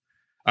controllers.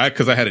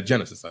 Because I had a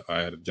Genesis.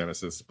 I had a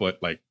Genesis, but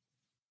like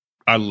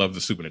I love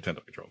the Super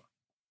Nintendo controller.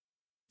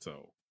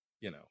 So,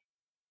 you know,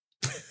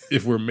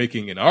 if we're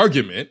making an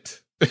argument,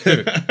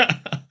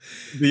 the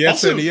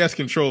SNES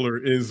controller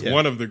is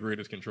one of the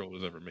greatest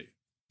controllers ever made.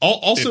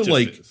 Also,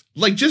 just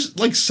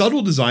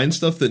subtle design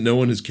stuff that no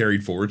one has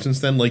carried forward since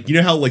then. Like, you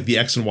know how like the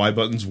X and Y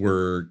buttons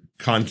were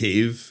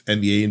concave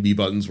and the A and B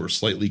buttons were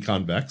slightly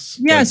convex?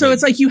 Yeah, so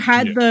it's like you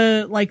had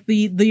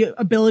the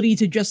ability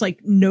to just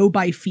like know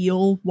by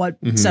feel what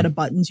set of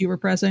buttons you were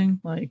pressing.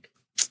 Like,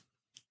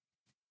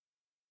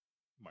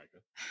 Micah.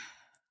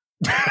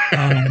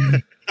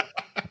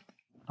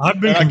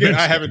 I've been convinced.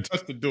 I haven't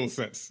touched the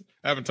DualSense.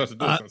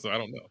 So I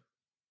don't know.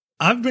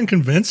 I've been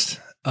convinced.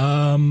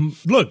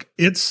 Look,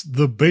 it's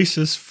the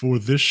basis for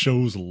this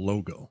show's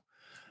logo.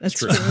 That's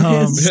true.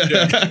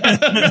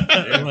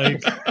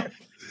 Like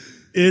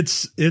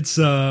it's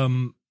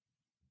and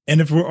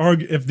if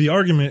the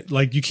argument,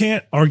 like, you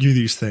can't argue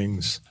these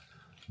things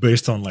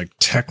based on like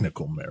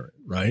technical merit,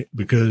 right?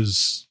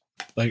 Because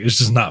like it's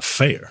just not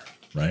fair,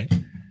 right?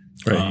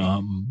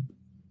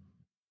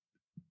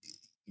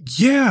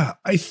 Yeah,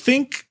 I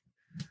think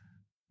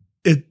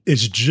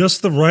it's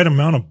just the right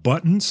amount of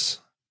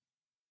buttons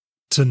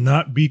to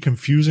not be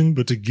confusing,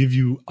 but to give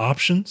you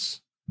options.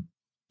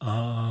 It's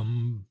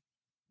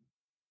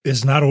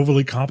not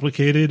overly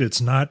complicated. It's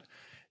the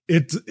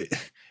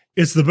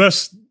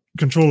best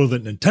controller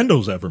that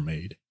Nintendo's ever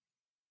made.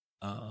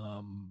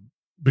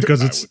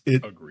 Because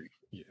agree.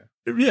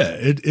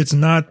 It's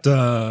not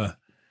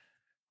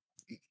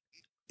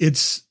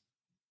it's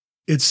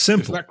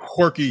simple. It's not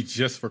quirky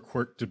just for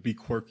to be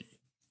quirky.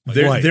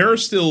 There are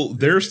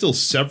still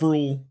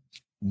several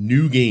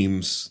new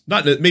games,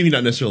 maybe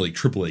not necessarily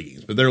AAA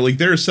games, but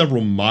there are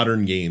several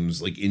modern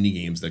games, like indie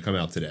games, that come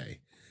out today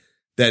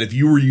that if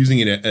you were using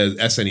an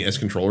SNES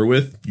controller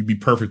with, you'd be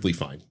perfectly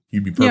fine.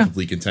 You'd be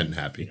perfectly content and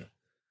happy. Yeah.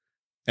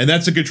 And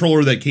that's a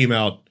controller that came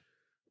out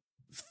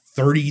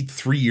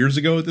 33 years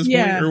ago at this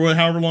point, or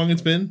however long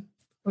it's been.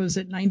 What was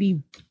it,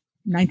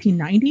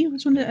 1990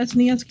 was when the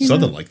SNES came out?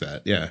 Something like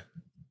that, yeah.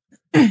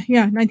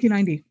 Yeah,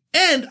 1990.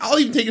 And I'll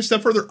even take it a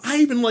step further. I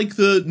even like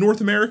the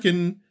North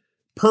American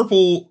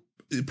purple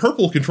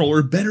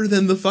controller better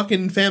than the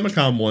fucking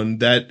Famicom one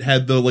that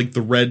had the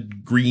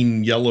red,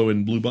 green, yellow,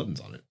 and blue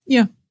buttons on it.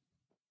 Yeah.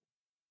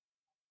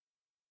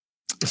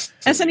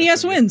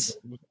 SNES wins.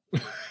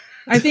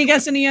 I think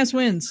SNES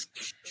wins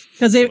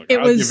because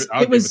it was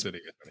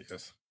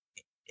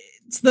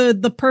it's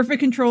the perfect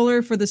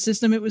controller for the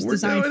system it was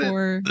designed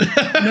for.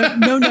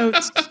 No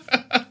notes.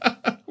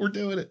 We're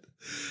doing it.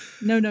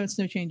 No notes,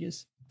 no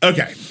changes.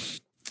 Okay,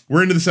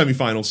 we're into the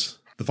semifinals,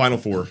 the final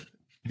four.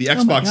 The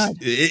Xbox.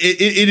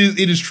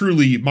 It is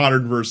truly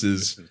modern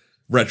versus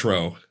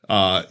retro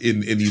in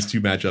these two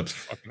matchups.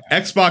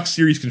 Xbox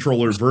Series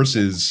controller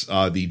versus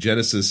the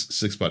Genesis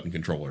 6-button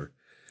controller.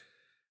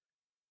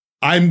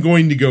 I'm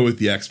going to go with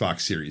the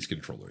Xbox Series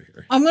controller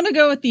here. I'm going to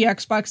go with the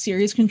Xbox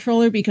Series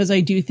controller because I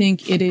do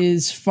think it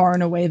is far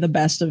and away the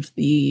best of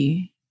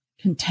the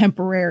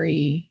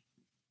contemporary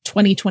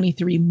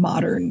 2023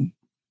 modern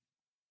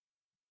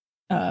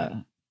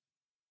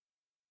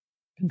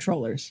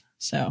controllers.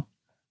 So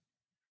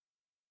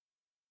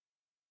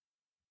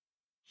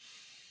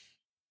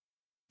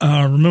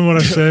remember what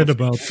I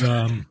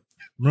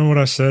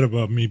said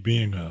about me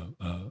being a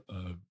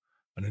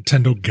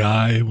Nintendo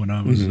guy when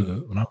I was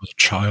a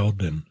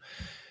child, and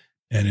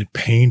it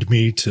pained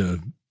me to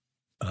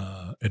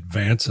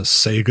advance a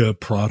Sega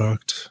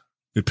product.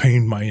 It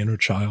pained my inner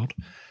child.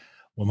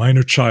 Well, my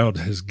inner child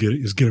is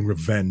getting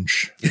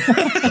revenge.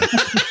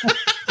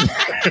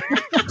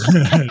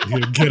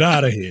 Get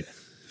out of here.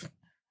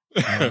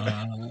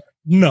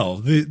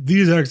 No,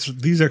 these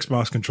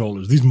Xbox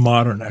controllers, these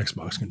modern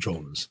Xbox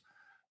controllers,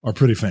 are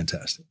pretty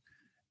fantastic.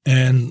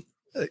 And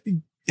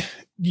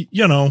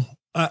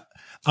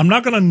I'm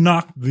not going to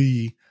knock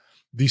the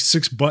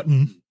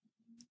 6-button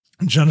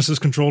Genesis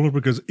controller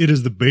because it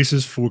is the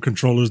basis for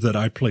controllers that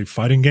I play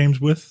fighting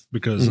games with,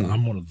 because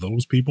I'm one of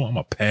those people. I'm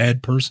a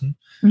pad person.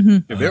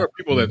 And there are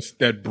people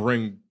that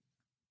bring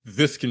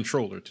this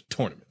controller to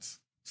tournaments.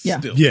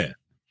 Still. Yeah.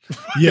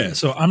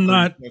 So I'm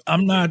not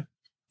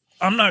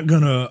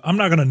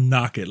gonna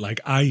knock it. Like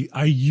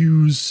I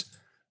use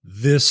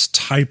this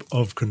type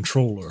of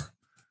controller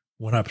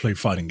when I play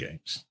fighting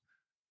games.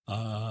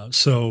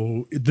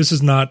 So this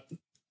is not,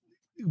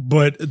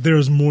 but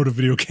there's more to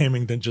video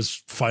gaming than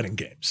just fighting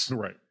games.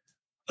 Right.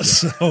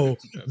 So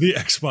the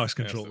Xbox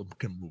controller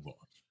can move on.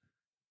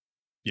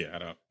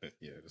 Yeah,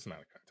 it's not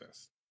a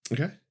contest.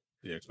 Okay.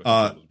 The Xbox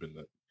controller's been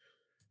the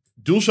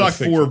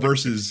DualShock 4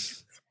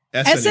 versus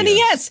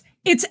SNES.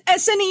 It's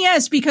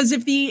SNES because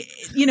if the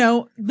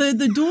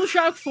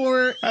DualShock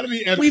 4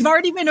 we've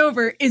already been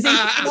over is a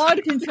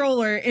flawed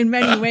controller in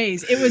many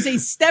ways. It was a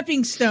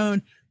stepping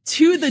stone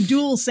to the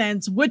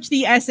DualSense, which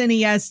the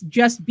SNES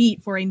just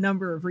beat for a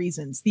number of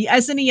reasons. The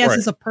SNES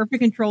is a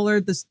perfect controller.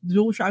 The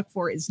DualShock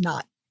 4 is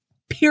not.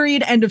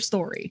 Period. End of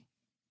story.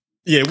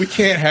 Yeah, we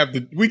can't have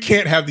the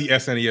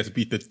SNES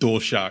beat the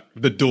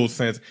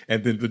DualSense,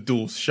 and then the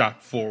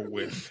DualShock 4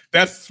 win.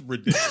 That's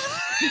ridiculous.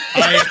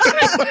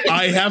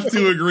 I have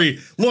to agree.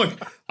 Look,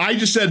 I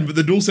just said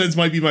the DualSense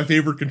might be my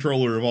favorite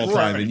controller of all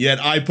time, and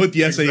yet I put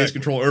the SNES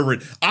controller over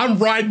it. I'm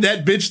riding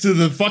that bitch to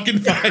the fucking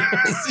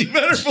finals. You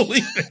better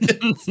believe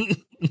it.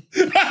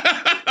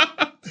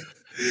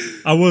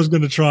 I was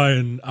gonna try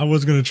and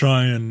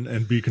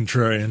be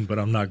contrarian, but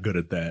I'm not good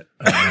at that.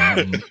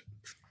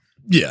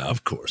 Yeah,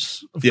 of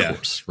course,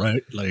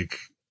 right? Like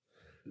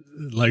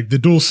the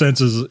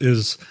DualSense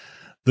is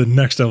the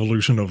next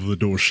evolution of the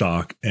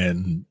DualShock,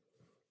 and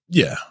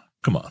yeah,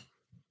 come on,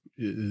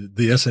 the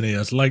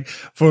SNES, like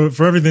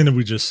for everything that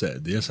we just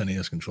said, the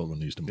SNES controller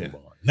needs to move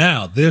on.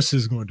 Now, this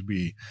is going to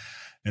be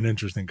an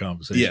interesting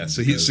conversation. Yeah,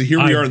 so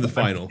here we are in the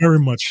final.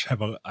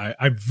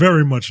 I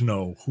very much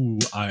know who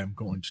I am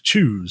going to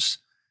choose,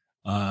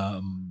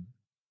 and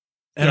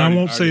I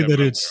won't say that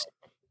it's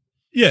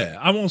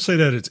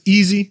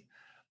easy.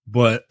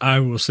 But I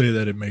will say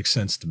that it makes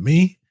sense to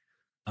me.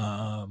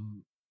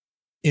 In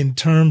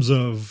terms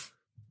of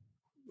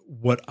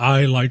what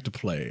I like to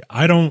play,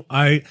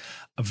 I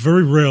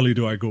very rarely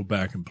do I go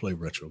back and play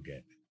retro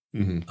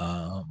gaming.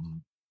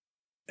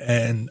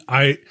 And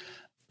I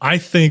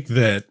think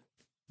that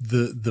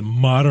the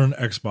modern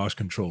Xbox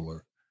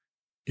controller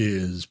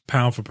is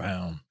pound for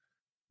pound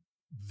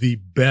the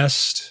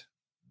best.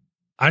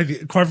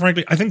 Quite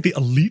frankly, I think the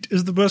Elite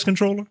is the best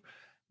controller.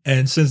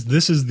 And since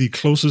this is the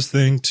closest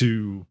thing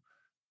to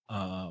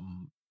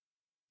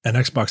an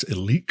Xbox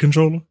Elite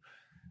controller,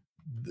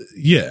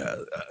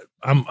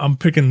 I'm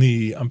picking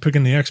the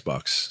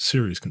Xbox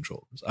Series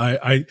controllers.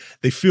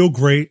 They feel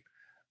great.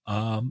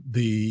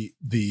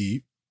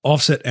 The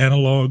offset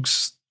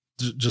analogs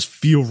just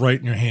feel right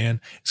in your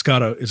hand. It's got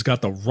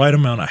the right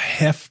amount of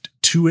heft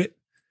to it.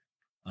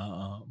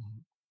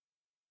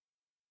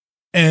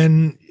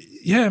 And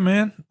yeah,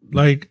 man,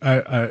 like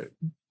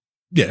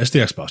it's the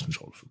Xbox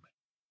controller for me.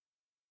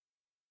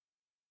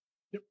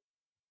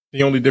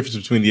 The only difference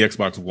between the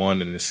Xbox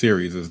One and the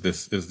Series is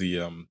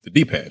the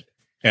D-pad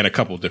and a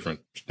couple extra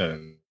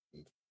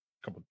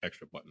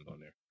buttons on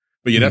there.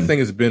 But yeah, that thing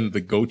has been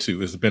the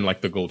go-to. It's been like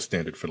the gold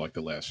standard for like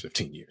the last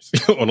 15 years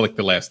or like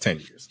the last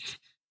 10 years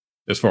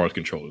as far as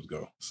controllers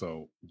go.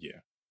 So yeah,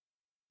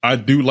 I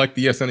do like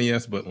the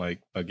SNES, but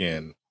like,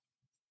 again,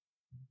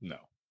 no.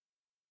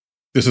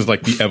 This is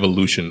like the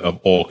evolution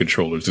of all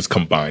controllers just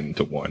combined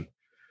into one.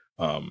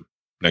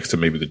 next to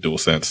maybe the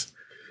DualSense.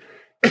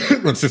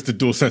 But since the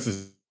DualSense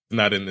is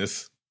not in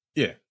this,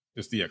 yeah,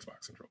 it's the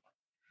Xbox controller.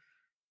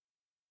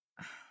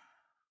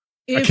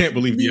 I can't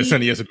believe the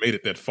SNES had made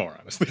it that far,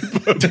 honestly.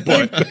 But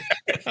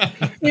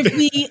if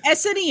the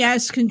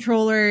SNES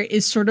controller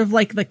is sort of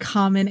like the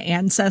common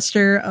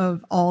ancestor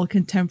of all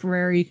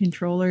contemporary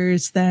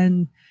controllers,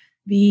 then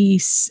the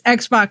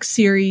Xbox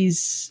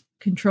Series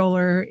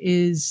controller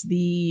is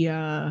the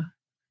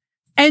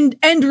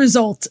end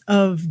result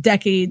of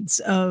decades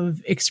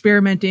of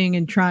experimenting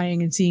and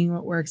trying and seeing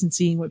what works and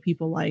seeing what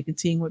people like and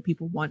seeing what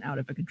people want out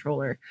of a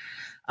controller.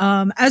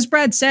 As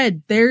Brad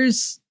said,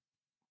 there's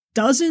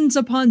dozens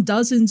upon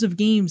dozens of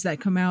games that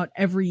come out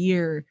every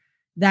year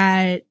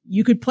that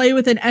you could play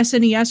with an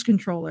SNES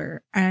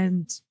controller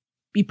and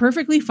be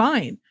perfectly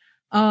fine.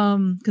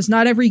 Because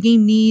not every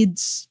game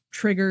needs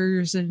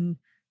triggers and,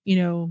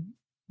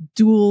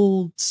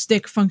 dual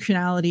stick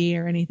functionality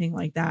or anything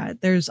like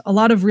that. There's a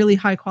lot of really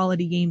high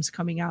quality games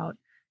coming out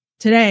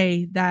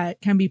today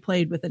that can be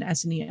played with an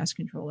SNES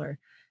controller.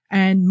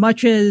 And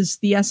much as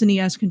the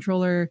SNES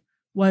controller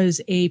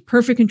was a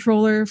perfect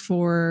controller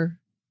for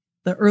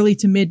the early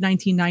to mid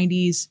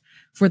 1990s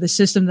for the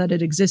system that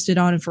it existed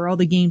on and for all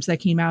the games that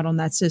came out on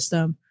that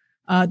system,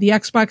 the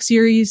Xbox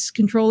Series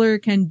controller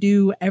can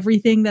do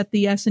everything that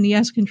the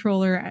SNES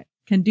controller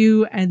can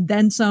do and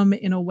then some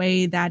in a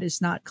way that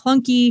is not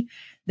clunky,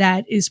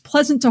 that is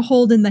pleasant to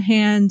hold in the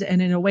hand,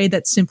 and in a way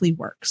that simply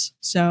works.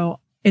 So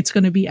it's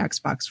going to be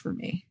Xbox for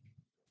me.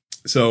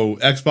 So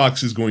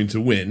Xbox is going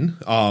to win.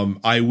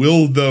 I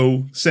will,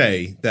 though,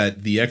 say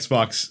that the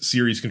Xbox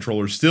Series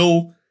controller is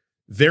still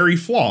very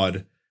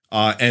flawed,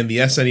 and the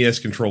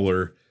SNES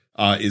controller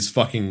is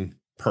fucking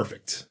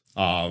perfect.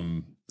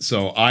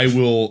 So I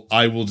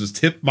will just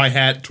tip my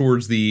hat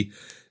towards the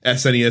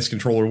SNES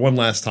controller one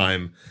last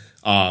time,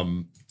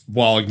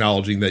 while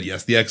acknowledging that,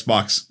 yes, the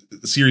Xbox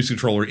Series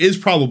controller is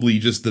probably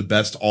just the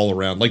best all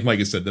around. Like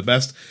Micah said, the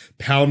best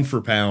pound for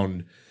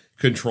pound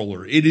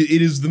controller. It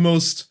is the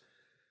most.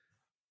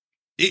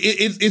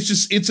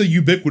 It's a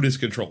ubiquitous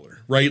controller,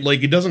 right?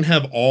 Like, it doesn't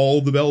have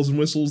all the bells and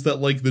whistles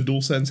that like the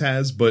DualSense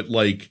has, but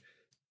like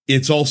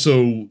it's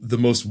also the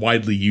most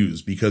widely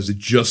used because it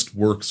just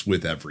works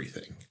with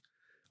everything.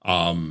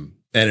 And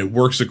it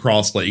works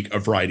across like a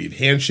variety of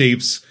hand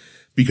shapes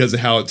because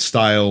of how it's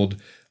styled.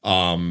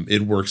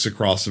 It works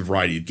across a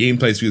variety of game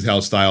types because of how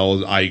it's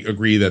styled. I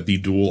agree that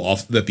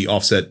the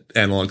offset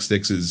analog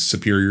sticks is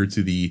superior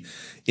to the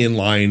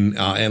inline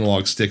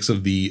analog sticks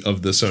of the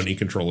Sony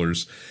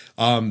controllers.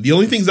 The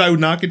only things I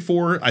would knock it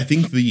for, I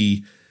think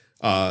the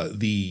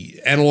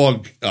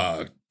analog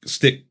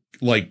stick,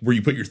 like where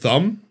you put your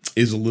thumb,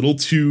 is a little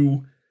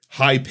too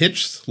high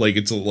pitched. Like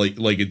it's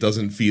like it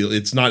doesn't feel,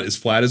 it's not as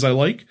flat as I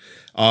like.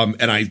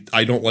 And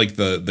I don't like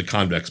the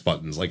convex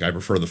buttons. Like I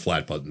prefer the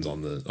flat buttons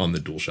on the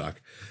DualShock.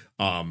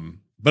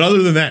 But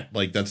other than that,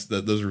 like those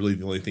are really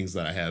the only things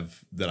that I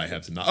have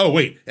to know. Oh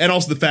wait, and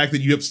also the fact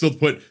that you have still to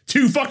put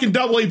 2 fucking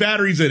AA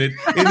batteries in it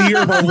in the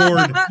year of our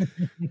Lord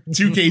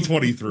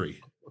 2K23.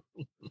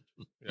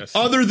 Yes.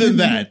 Other than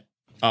that,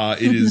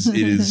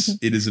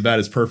 it is about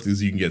as perfect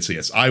as you can get. So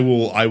yes, I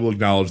will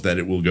acknowledge that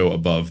it will go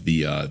above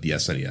the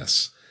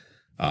SNES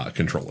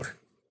controller.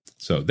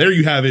 So there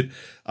you have it.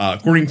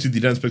 According to the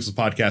Dense Pixels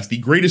podcast, the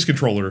greatest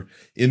controller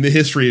in the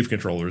history of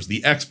controllers,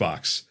 the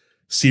Xbox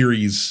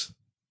Series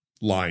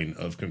line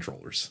of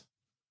controllers,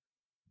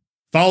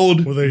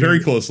 followed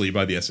very closely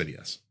by the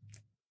SNES.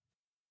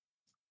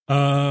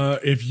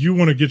 If you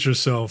want to get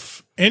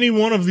yourself any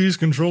one of these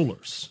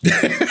controllers, go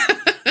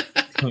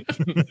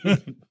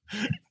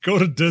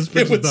to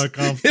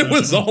DensePixels.com. It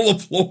was all a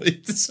ploy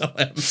to sell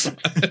Amazon.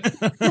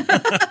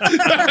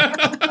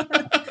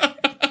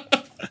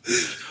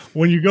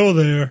 When you go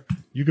there,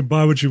 you can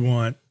buy what you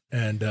want,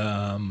 and we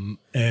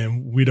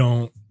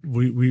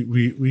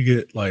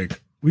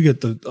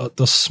get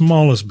the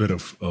smallest bit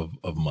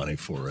of money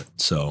for it.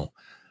 So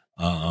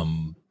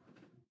go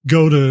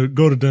to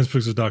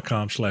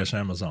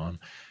DensePixels.com/Amazon.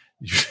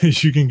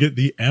 You can get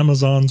the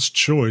Amazon's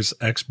Choice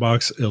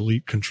Xbox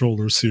Elite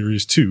Controller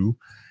Series 2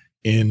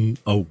 in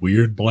a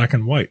weird black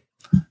and white.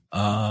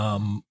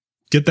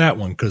 Get that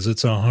one because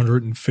it's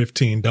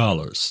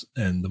 $115,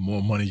 and the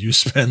more money you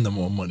spend, the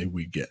more money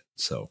we get.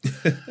 So go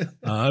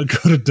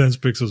to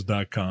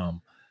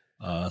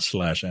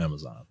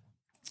DensePixels.com/Amazon.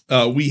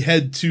 We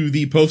head to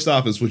the post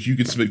office, which you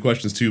can submit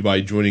questions to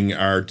by joining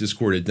our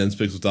Discord at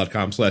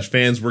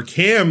DensePixels.com/fans, where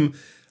Cam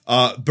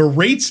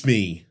berates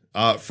me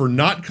for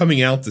not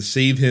coming out to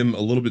save him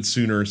a little bit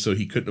sooner, so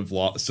he couldn't have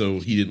lost, so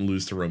he didn't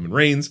lose to Roman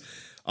Reigns.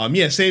 Sami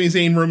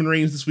Zayn, Roman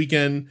Reigns this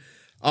weekend.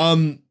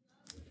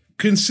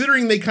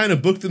 Considering they kind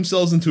of booked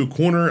themselves into a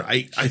corner,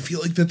 I feel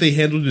like that they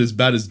handled it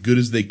about as good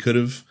as they could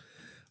have.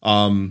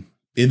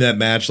 In that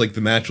match, like the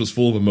match was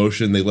full of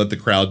emotion. They let the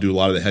crowd do a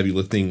lot of the heavy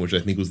lifting, which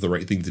I think was the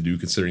right thing to do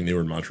considering they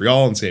were in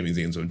Montreal and Sami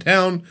Zayn's own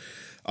town.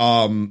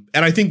 And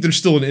I think there's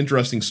still an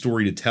interesting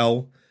story to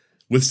tell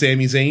with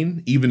Sami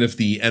Zayn, even if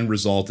the end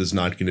result is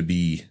not going to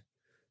be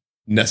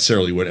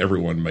necessarily what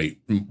everyone might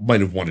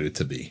have wanted it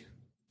to be.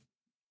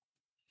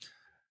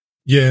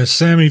 Yeah,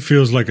 Sammy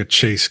feels like a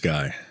chase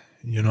guy.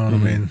 You know what I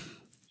mean?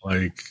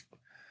 Like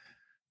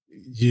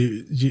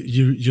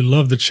you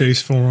love the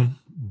chase for him,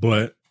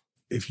 but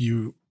if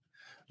you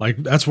like,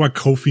 that's why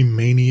Kofi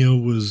Mania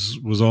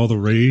was all the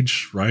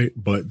rage, right?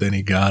 But then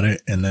he got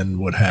it, and then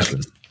what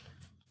happened?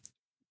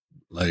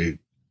 Like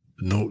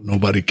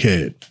nobody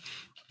cared.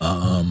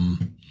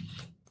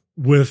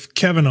 With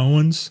Kevin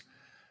Owens,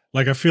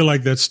 like I feel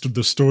like that's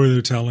the story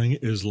they're telling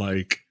is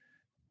like,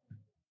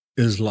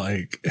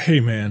 hey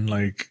man,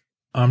 like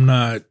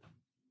I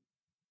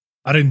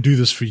didn't do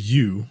this for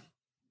you.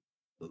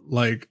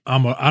 Like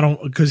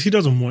because he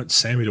doesn't want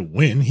Sammy to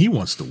win. He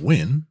wants to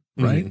win,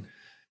 right?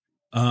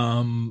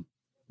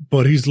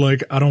 But he's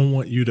like, I don't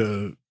want you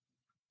to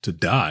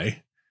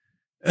die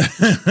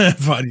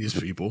by these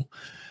people.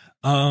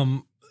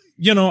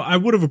 I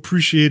would have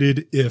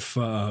appreciated if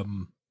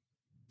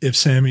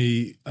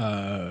Sammy,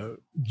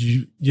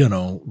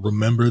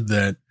 remembered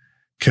that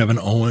Kevin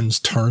Owens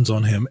turns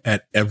on him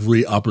at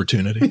every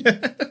opportunity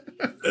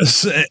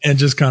and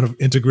just kind of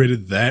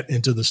integrated that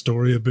into the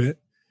story a bit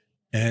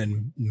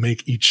and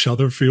make each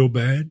other feel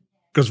bad.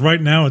 Because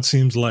right now it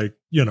seems like,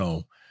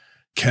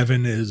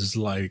 Kevin is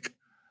like,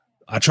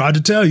 I tried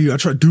to tell you, I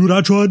tried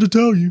to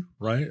tell you,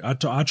 right?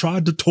 I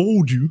tried to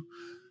told you.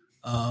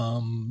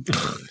 And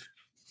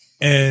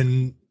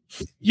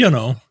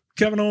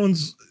Kevin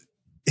Owens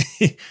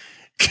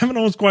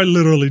quite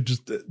literally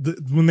just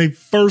when they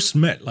first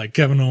met, like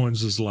Kevin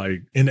Owens is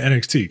like in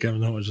NXT,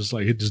 Kevin Owens just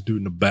like hit this dude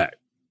in the back.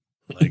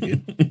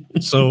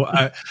 So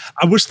I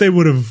wish their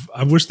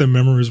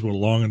memories were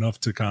long enough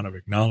to kind of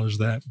acknowledge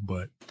that,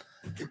 but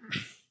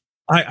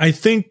I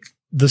think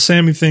the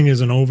Sammy thing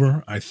isn't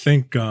over. I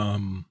think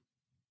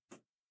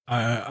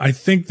I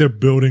think they're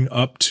building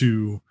up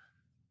to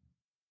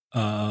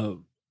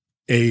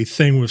a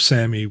thing with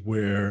Sammy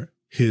where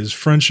his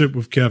friendship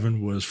with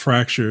Kevin was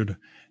fractured,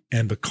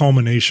 and the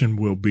culmination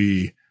will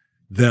be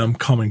them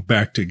coming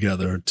back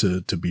together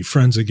to be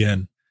friends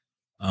again.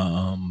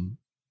 And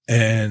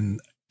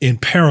in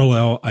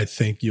parallel, I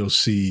think you'll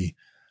see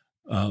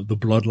the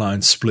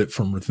bloodline split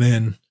from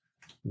within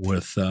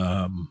with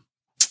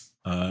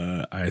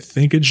I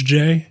think it's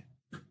Jay,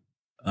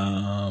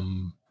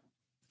 and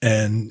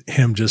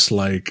him just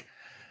like,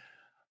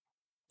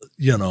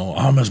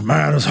 I'm as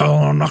mad as hell.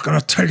 I'm not going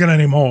to take it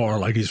anymore.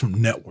 Like he's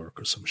from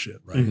Network or some shit.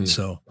 Right.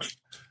 So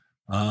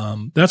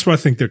that's where I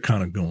think they're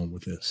kind of going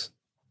with this.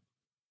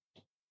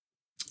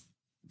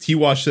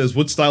 T-Wash says,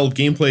 what style of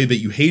gameplay that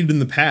you hated in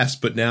the past,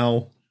 but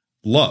now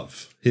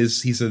love? He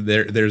said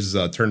there's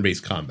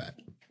turn-based combat.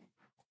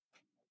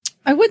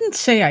 I wouldn't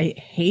say I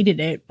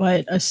hated it,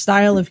 but a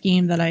style of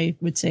game that I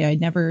would say I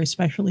never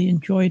especially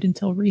enjoyed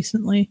until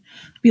recently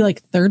would be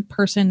like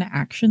third-person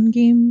action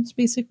games,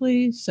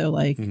 basically. So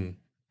like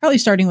probably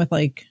starting with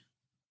like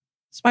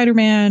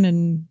Spider-Man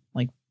and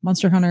like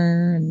Monster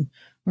Hunter, and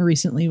more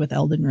recently with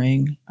Elden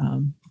Ring.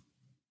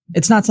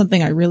 It's not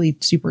something I really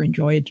super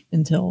enjoyed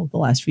until the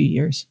last few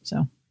years.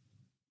 So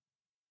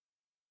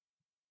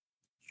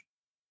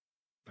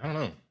I don't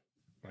know.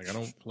 Like I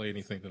don't play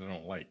anything that I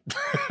don't like.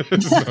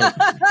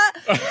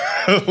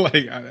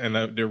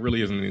 There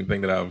really isn't anything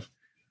that I've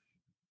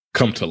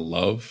come to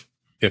love.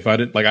 If I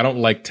didn't I don't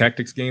like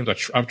tactics games.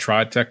 I've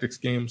tried tactics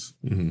games.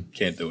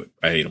 Can't do it.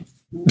 I hate them.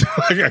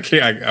 I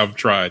can't. I've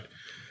tried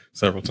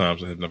several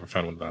times and have never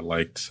found one that I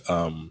liked.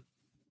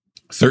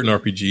 Certain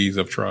RPGs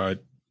I've tried.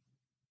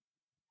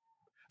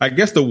 I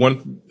guess the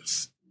one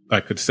I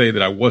could say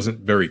that I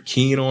wasn't very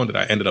keen on that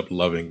I ended up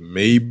loving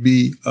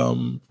maybe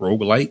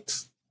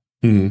roguelites.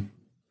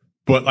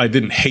 But I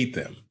didn't hate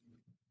them.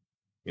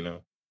 I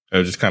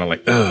was just kind of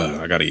like,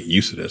 I got to get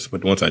used to this.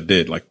 But once I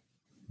did, like,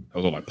 that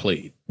was all I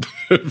played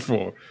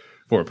for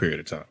a period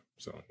of time.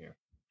 So yeah,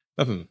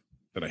 nothing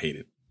that I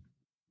hated.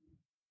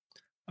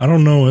 I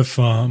don't know if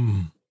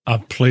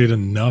I've played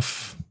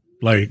enough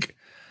like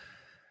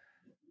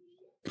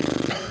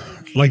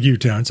you,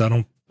 Terrence.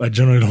 I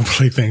generally don't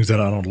play things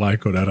that I don't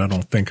like or that I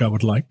don't think I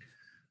would like.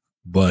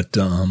 But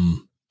I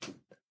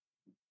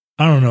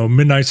don't know.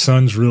 Midnight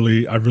Suns I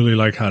really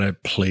like how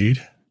that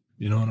played.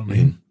 You know what I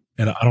mean?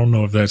 And I don't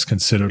know if that's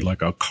considered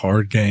like a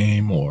card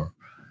game or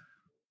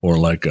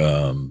like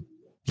a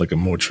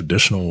more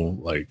traditional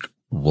like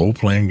role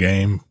playing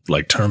game,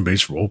 like turn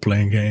based role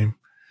playing game.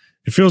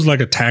 It feels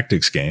like a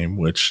tactics game,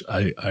 which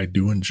I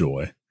do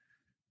enjoy.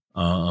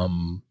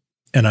 And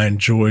I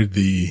enjoyed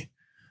the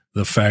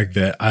fact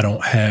that I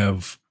don't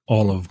have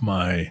all of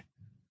my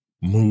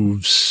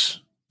moves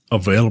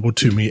available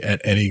to me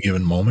at any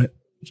given moment,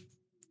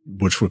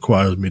 which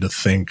requires me to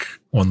think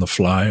on the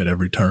fly at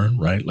every turn,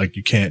 right? Like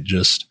you can't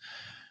just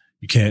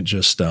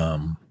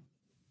spam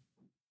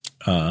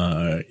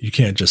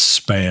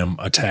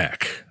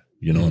attack.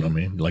 You know what I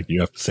mean? Like you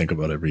have to think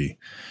about every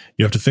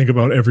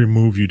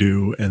move you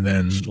do. And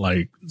then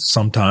like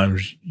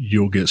sometimes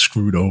you'll get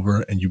screwed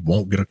over and you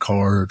won't get a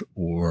card,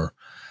 or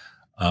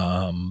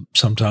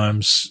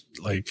sometimes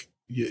like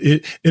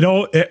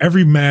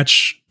every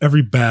match,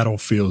 every battle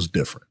feels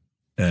different.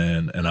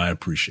 And I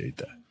appreciate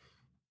that.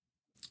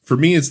 For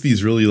me, it's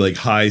these really like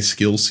high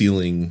skill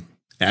ceiling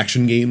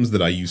action games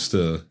that I used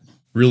to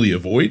really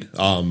avoid.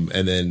 And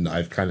then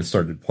I've kind of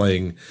started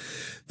playing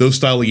those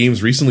style of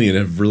games recently and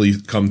have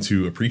really come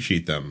to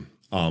appreciate them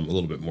a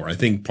little bit more. I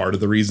think part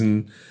of the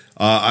reason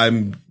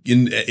I'm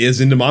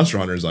as into Monster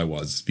Hunter as I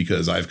was,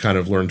 because I've kind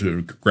of learned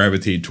to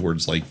gravitate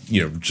towards like,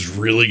 just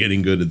really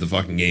getting good at the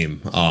fucking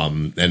game,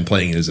 and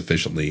playing it as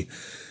efficiently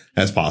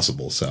as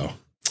possible. So,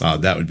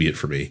 that would be it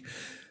for me.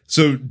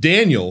 So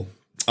Daniel,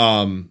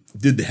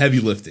 did the heavy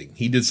lifting.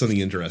 He did something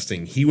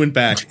interesting. He went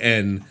back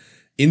and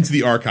into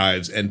the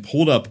archives and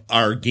pulled up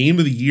our game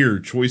of the year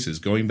choices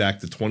going back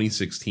to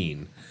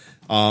 2016.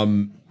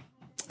 And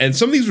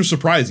some of these were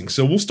surprising.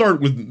 So we'll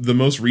start with the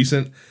most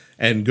recent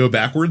and go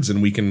backwards, and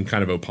we can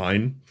kind of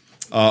opine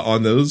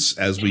on those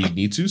as we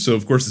need to. So,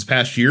 of course, this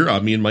past year,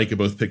 me and Micah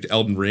both picked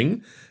Elden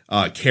Ring.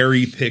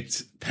 Carrie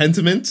picked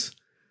Pentiment.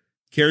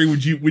 Carrie,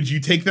 would you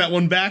take that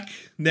one back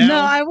now? No,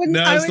 I wouldn't.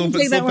 I wouldn't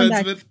take that one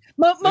back.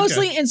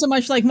 Mostly in so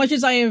much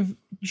as I have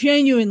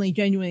genuinely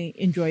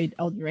enjoyed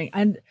Elden Ring,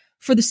 and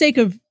for the sake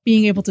of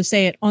being able to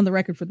say it on the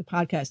record for the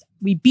podcast,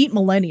 we beat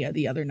Millennia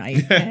the other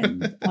night,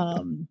 and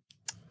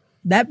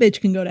that bitch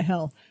can go to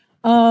hell.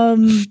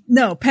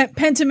 No,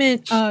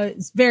 Pentiment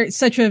is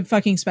such a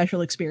fucking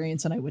special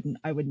experience, and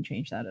I wouldn't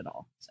change that at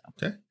all. So.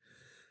 Okay.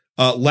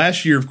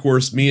 Last year, of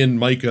course, me and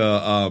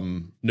Micah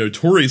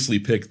notoriously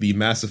picked the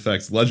Mass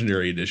Effect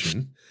Legendary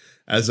Edition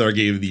as our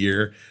game of the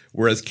year,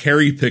 whereas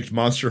Carrie picked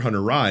Monster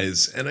Hunter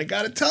Rise. And I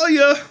gotta tell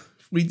you,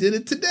 if we did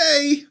it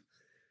today,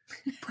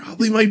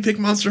 probably might pick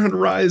Monster Hunter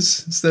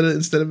Rise instead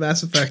of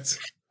Mass Effect.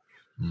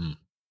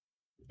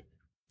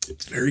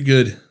 It's very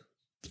good.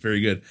 It's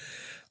very good.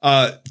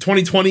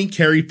 2020,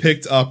 Carrie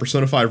picked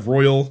Persona 5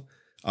 Royal.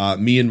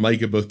 Me and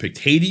Micah both picked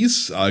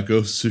Hades.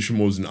 Ghost of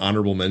Tsushima was an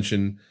honorable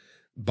mention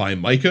by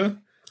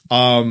Micah.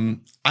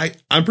 I'm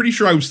pretty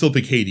sure I would still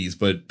pick Hades,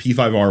 but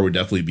P5R would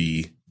definitely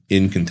be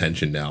in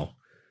contention now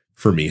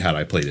for me had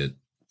I played it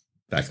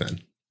back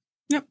then.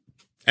 Yep.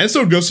 And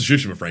so Ghost of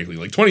Tsushima, frankly.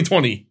 Like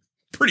 2020,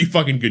 pretty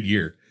fucking good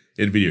year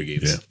in video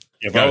games. Yeah.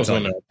 If I was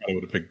on there, I probably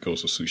would have picked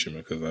Ghost of Tsushima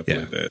because I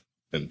played that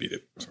and beat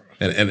it. So.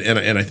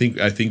 And I think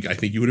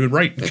you would have been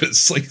right,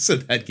 because like I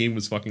said, that game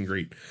was fucking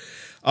great.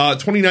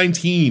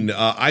 2019,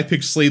 I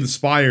picked Slay the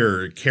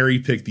Spire. Carrie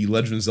picked the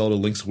Legend of Zelda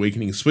Link's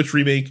Awakening Switch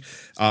remake.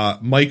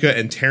 Micah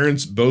and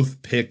Terrence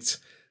both picked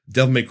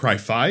Devil May Cry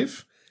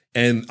 5.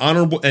 And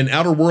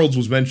Outer Worlds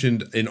was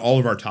mentioned in all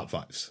of our top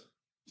fives.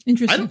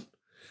 Interesting.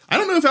 I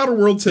don't know if Outer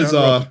Worlds has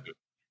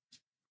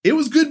it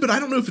was good, but I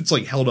don't know if it's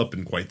like held up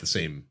in quite the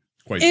same.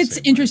 It's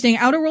interesting.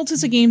 Outer Worlds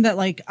is a game that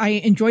like I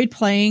enjoyed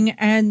playing,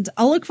 and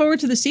I'll look forward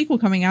to the sequel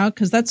coming out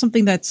because that's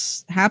something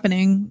that's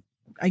happening,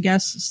 I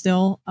guess.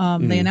 Still,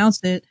 they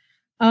announced it.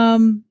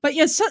 But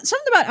yeah, something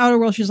about Outer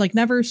Worlds just like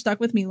never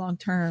stuck with me long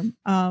term.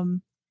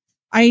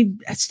 I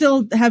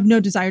still have no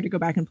desire to go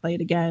back and play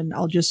it again.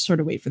 I'll just sort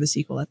of wait for the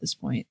sequel at this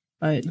point.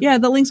 But yeah,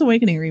 the Link's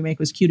Awakening remake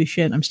was cute as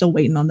shit. I'm still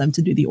waiting on them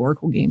to do the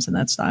Oracle games in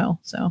that style.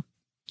 So,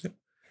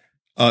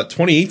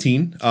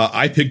 2018,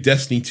 I picked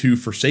Destiny 2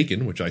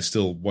 Forsaken, which I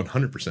still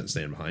 100%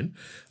 stand behind.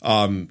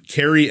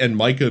 Carrie and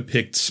Micah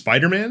picked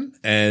Spider-Man,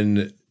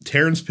 and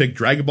Terrence picked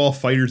Dragon Ball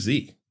Fighter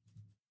Z.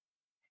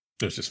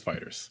 There's just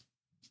fighters.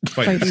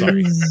 Sorry.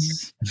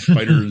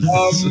 Fighters.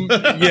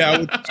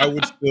 Yeah,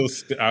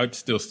 I'd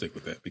still stick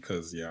with that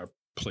because I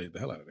played the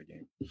hell out of the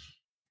game.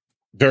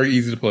 Very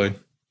easy to play,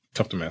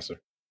 tough to master,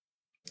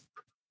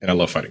 and I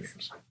love fighting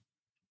games.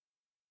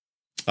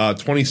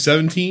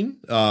 2017,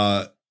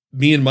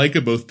 me and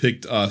Micah both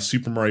picked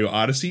Super Mario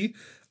Odyssey.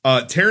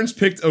 Terrence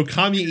picked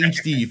Okami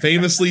HD,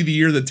 famously the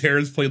year that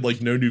Terrence played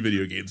like no new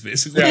video games,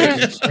 basically.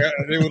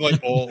 They were like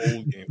all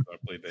old games I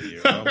played that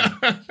year.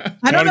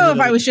 I don't know if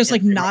I was just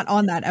like not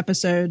on that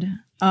episode,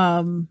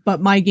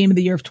 but my game of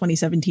the year of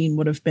 2017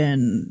 would have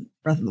been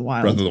Breath of the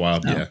Wild. Breath of the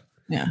Wild, so,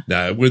 yeah.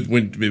 Nah,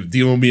 when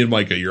dealing with me and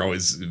Micah, you're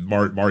always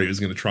Mario is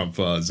going to trump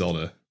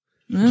Zelda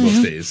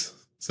most days.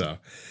 So,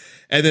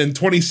 and then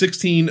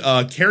 2016,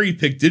 Carrie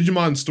picked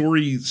Digimon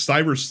Story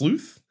Cyber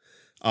Sleuth,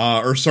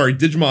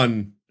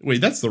 Digimon. Wait,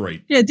 that's the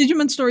right. Yeah,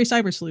 Digimon Story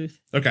Cyber Sleuth.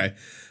 Okay.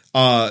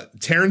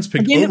 Terrence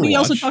picked a game Overwatch. that we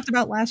also talked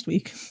about last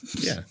week.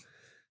 Yeah.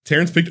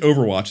 Terrence picked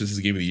Overwatch as his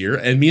game of the year,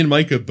 and me and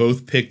Micah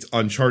both picked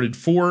Uncharted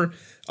 4.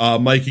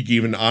 Micah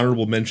gave an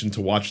honorable mention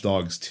to Watch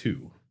Dogs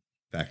 2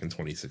 back in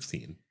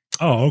 2016.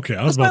 Oh, okay.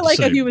 I was about to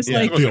say. He was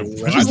like,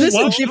 was this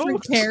a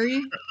different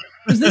Carrie?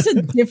 Was this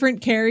a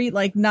different Carrie?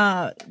 Like,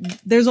 nah,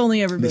 there's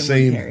only ever been the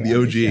same, one Carrie. The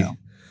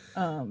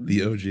OG.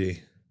 The OG.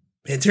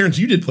 Man, Terrence,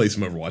 you did play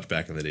some Overwatch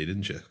back in the day,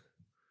 didn't you?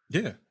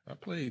 Yeah, I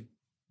played.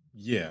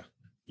 Yeah,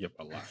 yep,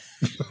 a lot.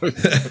 A lot of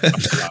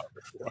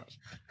Overwatch.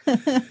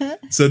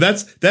 So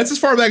that's as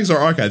far back as our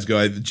archives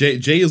go.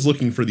 Jay is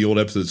looking for the old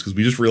episodes because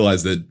we just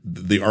realized that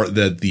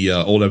the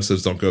old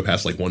episodes don't go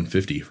past like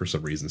 150 for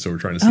some reason. So we're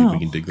trying to see if we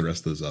can dig the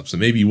rest of those up. So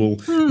maybe we'll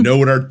know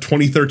what our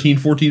 2013,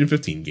 14, and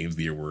 15 games of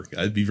the year were.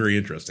 That'd be very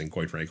interesting,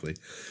 quite frankly.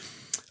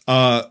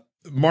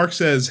 Mark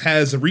says,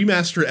 has a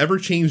remaster ever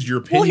changed your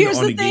opinion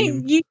on a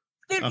game?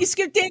 You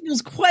skipped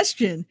Daniel's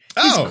question.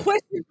 His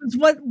question was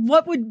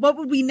what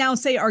would we now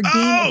say our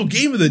game?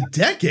 Game of the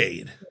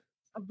decade.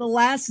 of the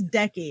last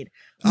decade.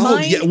 Oh,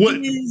 Mine yeah, what-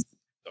 is,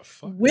 The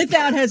fuck?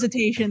 without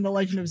hesitation, The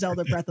Legend of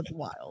Zelda Breath of the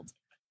Wild.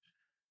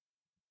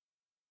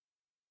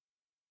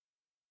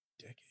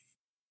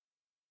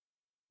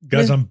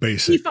 Guys, Yeah. I'm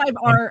basic.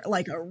 P5R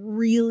like a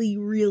really,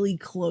 really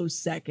close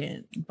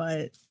second,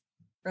 but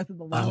Breath of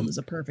the Wild is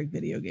a perfect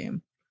video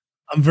game.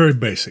 I'm very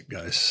basic,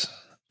 guys.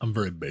 I'm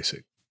very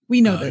basic.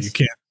 We know this.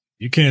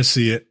 You can't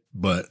see it,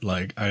 but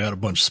like I got a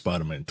bunch of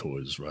Spider-Man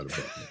toys right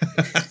above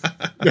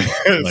me.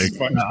 Like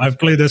I've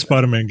played that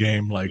Spider-Man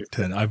game like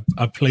 10.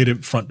 I've played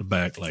it front to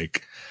back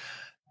like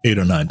 8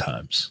 or 9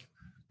 times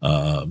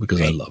because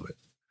I love it.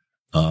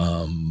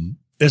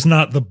 It's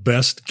not the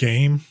best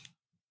game,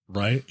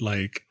 right?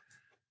 Like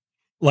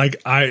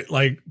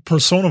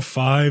Persona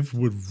 5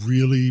 would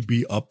really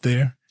be up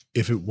there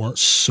if it weren't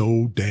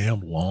so damn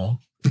long.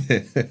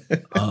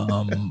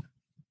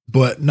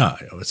 But nah,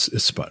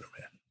 it's Spider-Man.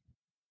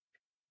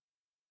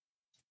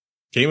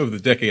 Game of the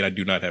decade, I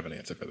do not have an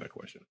answer for that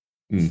question.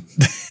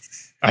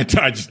 I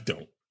just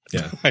don't.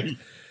 Yeah.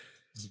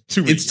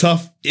 Too many It's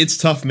tough. It's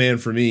tough, man,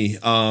 for me.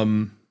 It's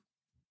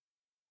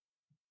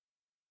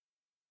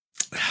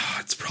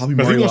probably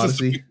Mario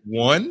Odyssey.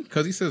 One,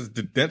 because he says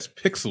the Dense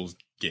Pixels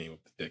game of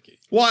the decade.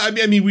 Well, I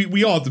mean,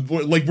 we all have to,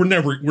 like we're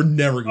never going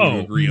to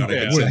agree on a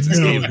yeah, consensus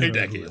we're game of never the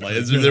gonna decade. agree. Like,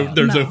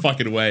 there's no No.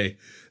 fucking way.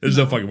 There's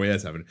no fucking way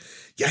that's happening.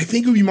 Yeah, I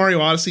think it would be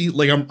Mario Odyssey.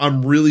 Like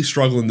I'm really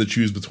struggling to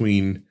choose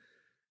between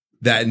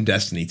that and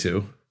Destiny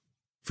 2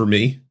 for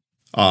me.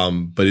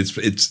 But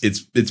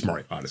it's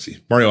Mario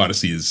Odyssey. Mario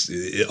Odyssey is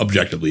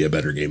objectively a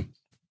better game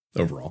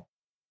overall.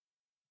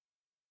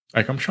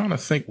 Like I'm trying to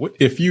think, what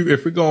if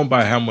we're going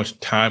by how much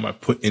time I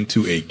put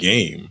into a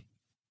game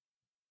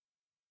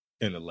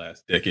in the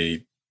last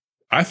decade,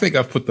 I think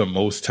I've put the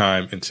most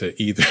time into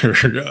either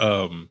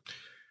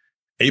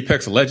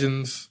Apex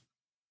Legends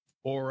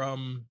or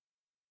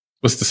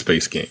what's the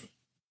space game?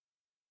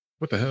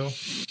 What the hell?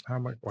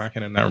 Why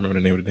can I not remember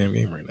the name of the damn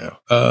game right now?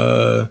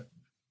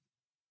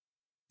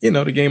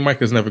 The game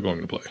Mike is never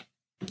going to play.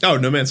 Oh,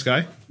 No Man's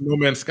Sky. No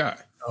Man's Sky.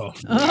 Oh,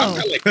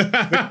 holy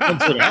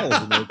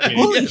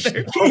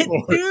shit,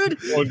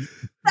 dude!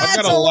 I've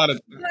got a lot of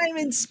time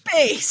in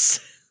space.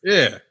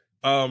 yeah.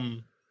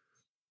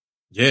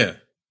 Yeah.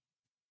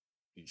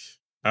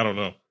 I don't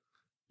know.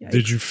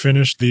 Did you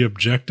finish the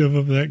objective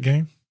of that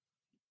game?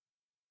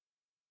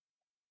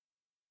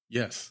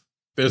 Yes.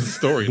 There's a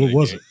story. What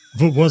was it?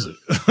 What was it?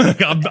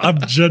 I'm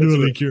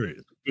genuinely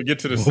curious. To get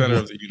to the center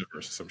of the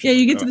universe or some shit. Yeah,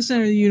 you get to the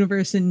center of the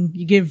universe and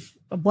you give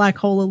a black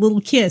hole a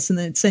little kiss and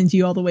then it sends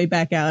you all the way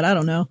back out. I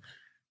don't know.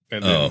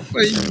 And then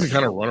you can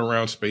kind of run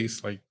around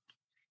space. Like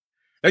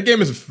that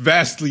game is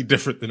vastly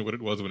different than what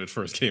it was when it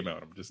first came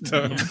out. I'm just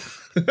telling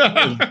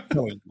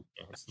you.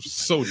 It's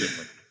so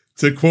different.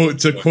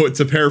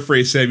 To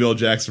paraphrase Samuel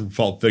Jackson from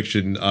Pulp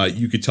Fiction,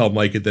 you could tell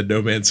Mike that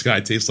No Man's Sky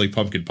tastes like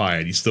pumpkin pie,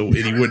 and he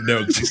wouldn't know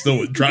because he still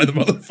wouldn't try the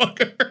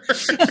motherfucker.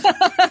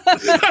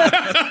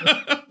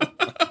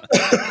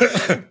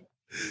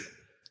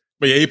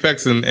 But yeah,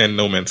 Apex and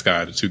No Man's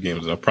Sky are the two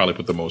games that I've probably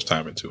put the most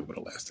time into over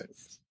the last 10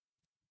 years,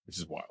 which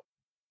is wild.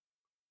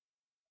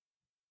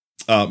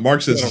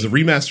 Mark says, has a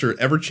remaster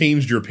ever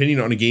changed your opinion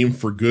on a game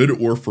for good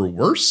or for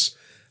worse?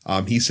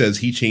 He says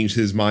he changed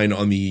his mind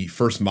on the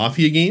first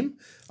Mafia game.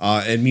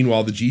 And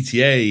meanwhile, the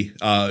GTA,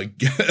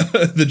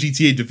 the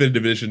GTA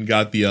Definitive Edition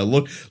got the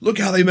look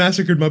how they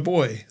massacred my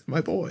boy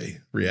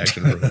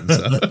reaction from him.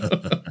 So.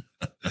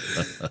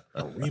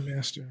 A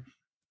remaster.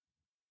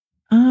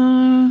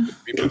 I'm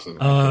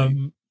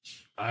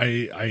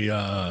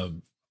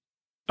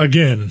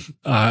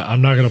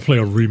not going to play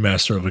a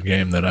remaster of a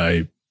game that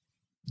I,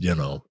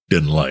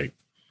 didn't like.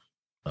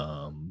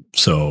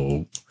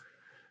 So,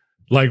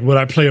 like, would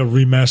I play a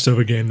remaster of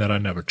a game that I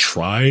never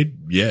tried?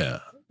 Yeah.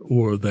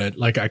 Or that,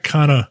 like, I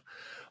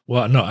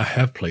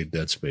have played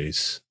Dead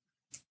Space,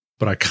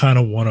 but I kind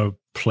of want to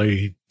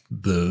play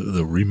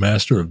the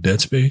remaster of Dead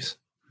Space.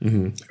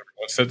 Mm-hmm.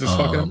 Set this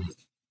fuck up.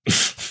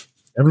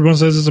 Everyone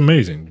says it's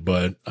amazing,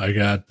 but I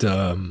got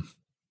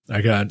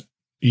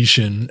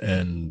Ishin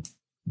and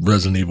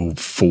Resident Evil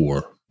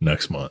 4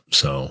 next month,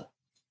 so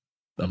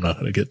I'm not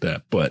going to get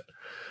that. But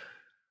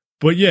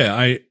yeah,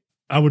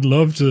 I would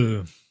love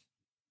to.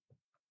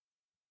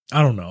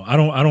 I don't know. I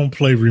don't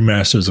play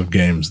remasters of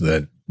games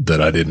that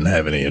I didn't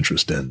have any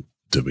interest in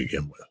to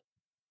begin with.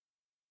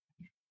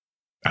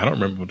 I don't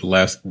remember the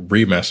last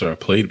remaster I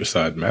played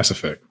besides Mass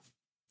Effect.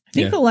 I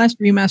think the last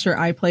remaster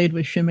I played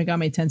was Shin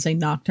Megami Tensei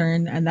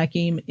Nocturne, and that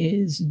game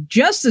is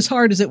just as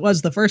hard as it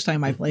was the first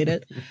time I played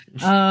it.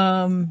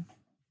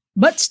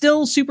 But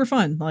still super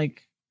fun.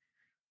 Like,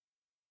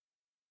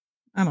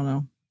 I don't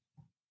know.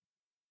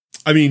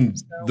 I mean,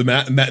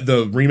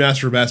 the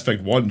remaster of Mass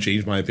Effect 1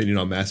 changed my opinion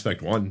on Mass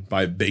Effect 1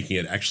 by making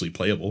it actually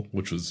playable,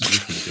 which was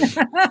good.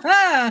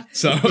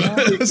 So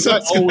it's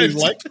always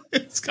liked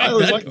it.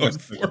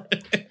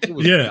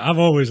 Yeah, I've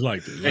always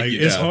liked it. Like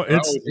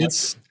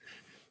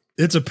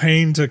it's a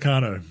pain to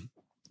kind of,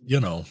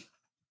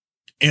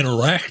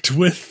 interact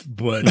with,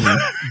 but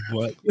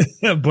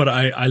but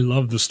I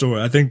love the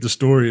story. I think the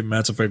story of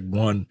Mass Effect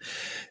 1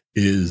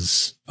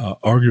 is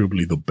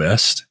arguably the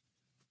best,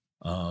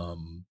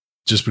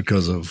 just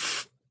because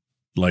of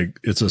like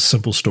it's a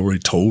simple story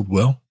told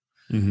well,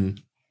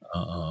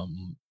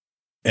 Mm-hmm.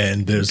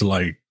 and there's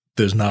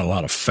not a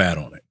lot of fat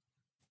on it.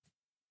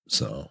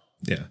 So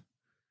yeah.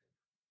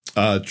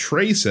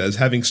 Trey says,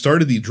 having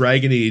started the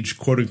Dragon Age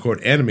quote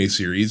unquote anime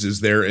series,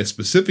 is there a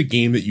specific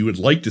game that you would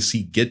like to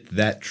see get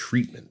that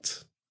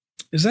treatment?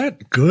 Is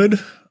that good?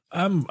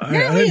 I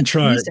didn't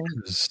try it.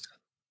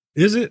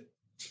 Is it?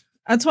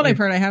 That's what I've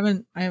heard. I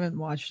haven't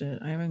watched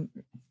it.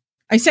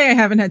 I say I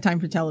haven't had time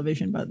for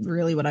television, but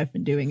really what I've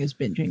been doing is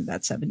binging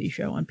that 70s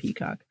show on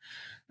Peacock.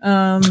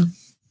 I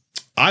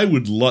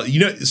would love,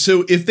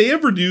 so if they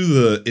ever do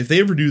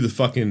the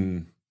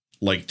fucking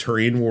like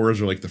Turian Wars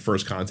or like the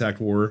First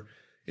Contact War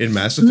in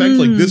Mass Effect,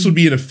 like this would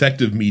be an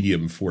effective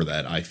medium for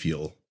that, I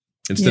feel.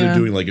 Instead of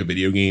doing like a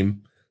video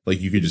game, like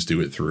you could just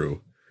do it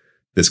through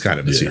this kind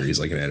of a series,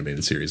 like an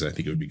animated series. I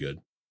think it would be good.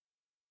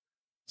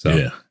 So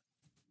yeah,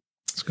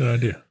 it's a good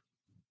idea.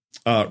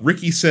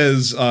 Ricky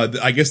says,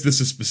 I guess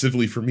this is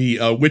specifically for me,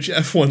 which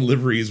F1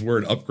 liveries were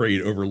an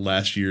upgrade over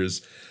last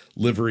year's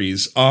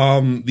liveries?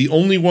 The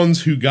only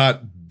ones who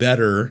got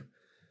better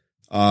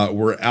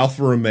were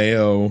Alfa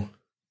Romeo,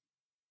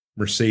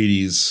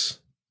 Mercedes,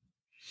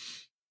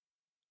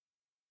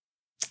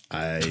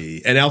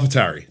 and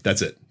AlphaTauri.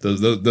 That's it.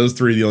 Those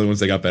three are the only ones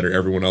that got better.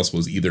 Everyone else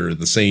was either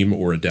the same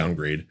or a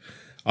downgrade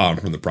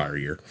from the prior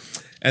year.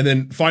 And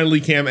then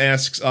finally, Cam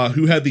asks,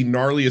 who had the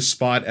gnarliest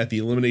spot at the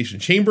Elimination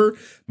Chamber?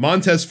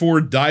 Montez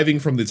Ford diving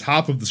from the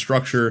top of the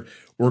structure,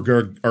 or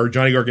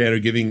Johnny Gargano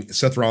giving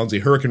Seth Rollins a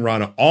Hurricane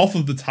Rana off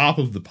of the top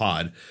of the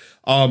pod.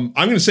 I'm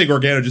going to say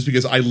Gargano just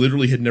because I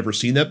literally had never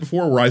seen that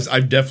before, whereas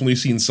I've definitely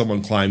seen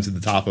someone climb to the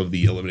top of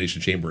the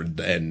Elimination Chamber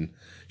and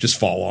just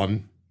fall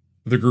on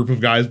the group of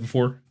guys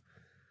before.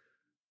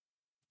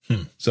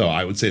 So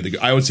I would say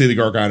the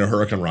Gargano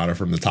Hurricane Rana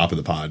from the top of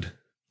the pod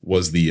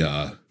was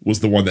the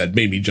one that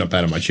made me jump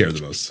out of my chair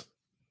the most.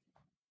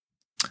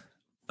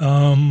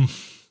 So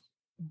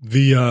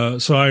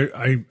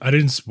I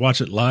didn't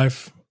watch it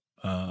live,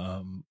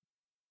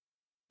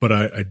 but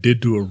I did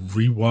do a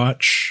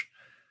rewatch,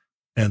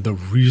 and the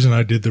reason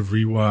I did the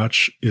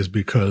rewatch is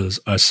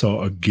because I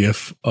saw a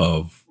GIF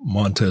of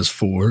Montez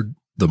Ford,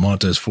 the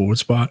Montez Ford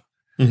spot.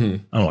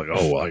 Mm-hmm. I'm like,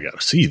 oh, well, I got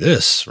to see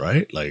this,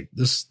 right? Like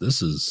this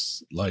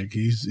is like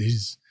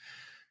he's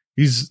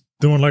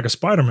doing like a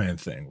Spider-Man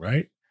thing,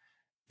 right?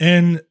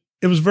 And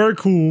it was very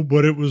cool,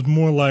 but it was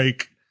more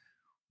like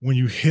when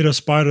you hit a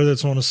spider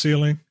that's on the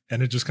ceiling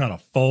and it just kind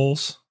of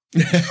falls.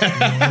 Like,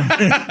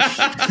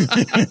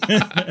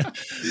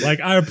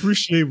 I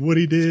appreciate what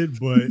he did,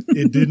 but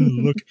it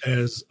didn't look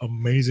as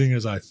amazing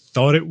as I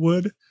thought it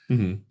would.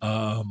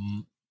 Mm-hmm.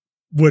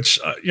 Which,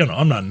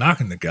 I'm not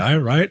knocking the guy,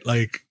 right?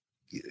 Like,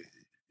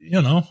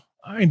 I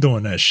ain't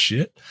doing that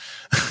shit.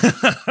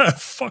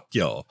 Fuck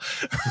y'all.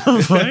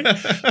 Right?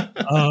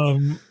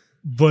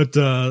 But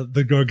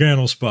the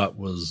Gargano spot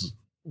was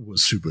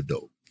super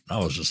dope. I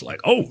was just like,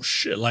 oh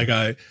shit. Like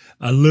I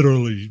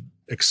literally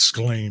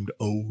exclaimed,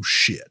 oh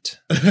shit.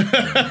 On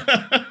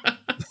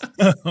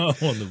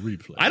the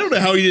replay. I don't know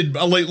how he did.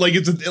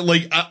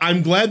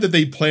 I'm glad that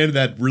they planned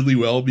that really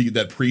well.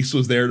 That Priest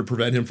was there to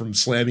prevent him from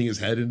slamming his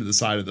head into the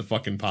side of the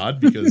fucking pod,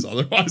 because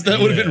otherwise that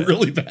would have been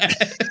really bad.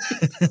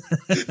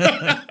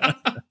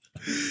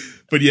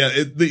 But yeah,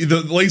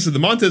 like I said, the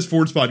Montez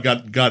Ford spot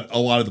got a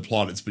lot of the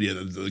plaudits. But yeah,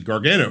 the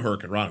Gargano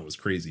Hurricane Rana was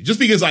crazy. Just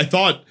because I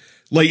thought,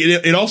 like,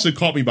 it also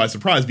caught me by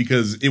surprise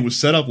because it was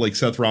set up like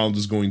Seth Rollins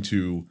was going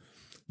to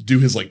do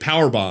his like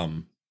power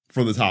bomb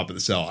from the top of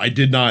the cell. I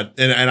did not,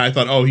 and I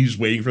thought, oh, he's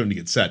waiting for him to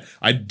get set.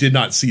 I did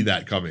not see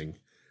that coming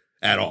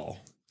at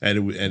all,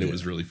 and it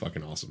was really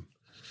fucking awesome.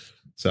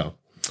 So,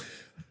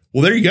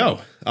 well, there you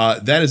go.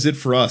 That is it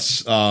for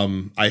us.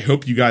 I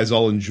hope you guys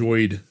all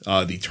enjoyed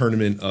the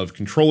tournament of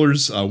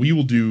controllers. We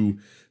will do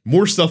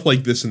more stuff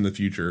like this in the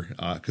future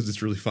because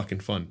it's really fucking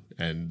fun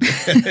and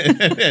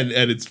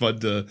and it's fun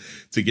to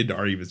get into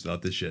arguments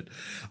about this shit.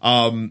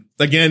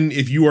 Again,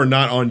 if you are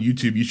not on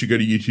YouTube, you should go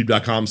to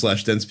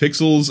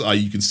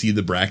youtube.com/densepixels. You can see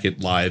the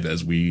bracket live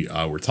as we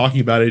were talking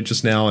about it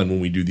just now, and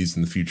when we do these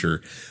in the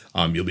future,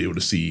 you'll be able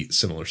to see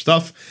similar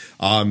stuff.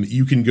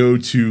 You can go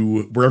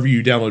to wherever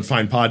you download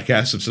fine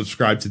podcasts and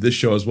subscribe to this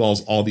show as well as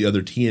all the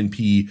other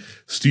TNP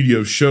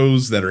studio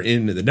shows that are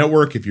in the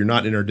network. If you're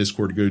not in our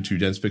Discord, go to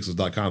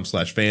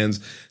densepixels.com/fans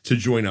to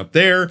join up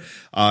there.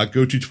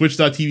 Go to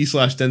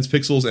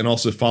twitch.tv/densepixels and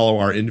also follow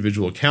our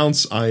individual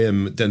accounts. I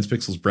am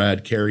densepixels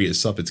Brad, Carrie is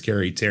Sup, it's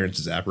Carrie, Terrence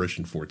is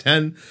Apparition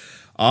 410.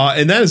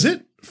 And that is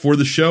it for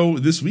the show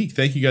this week.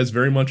 Thank you guys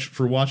very much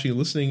for watching and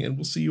listening, and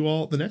we'll see you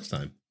all the next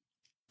time.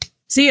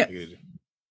 See ya.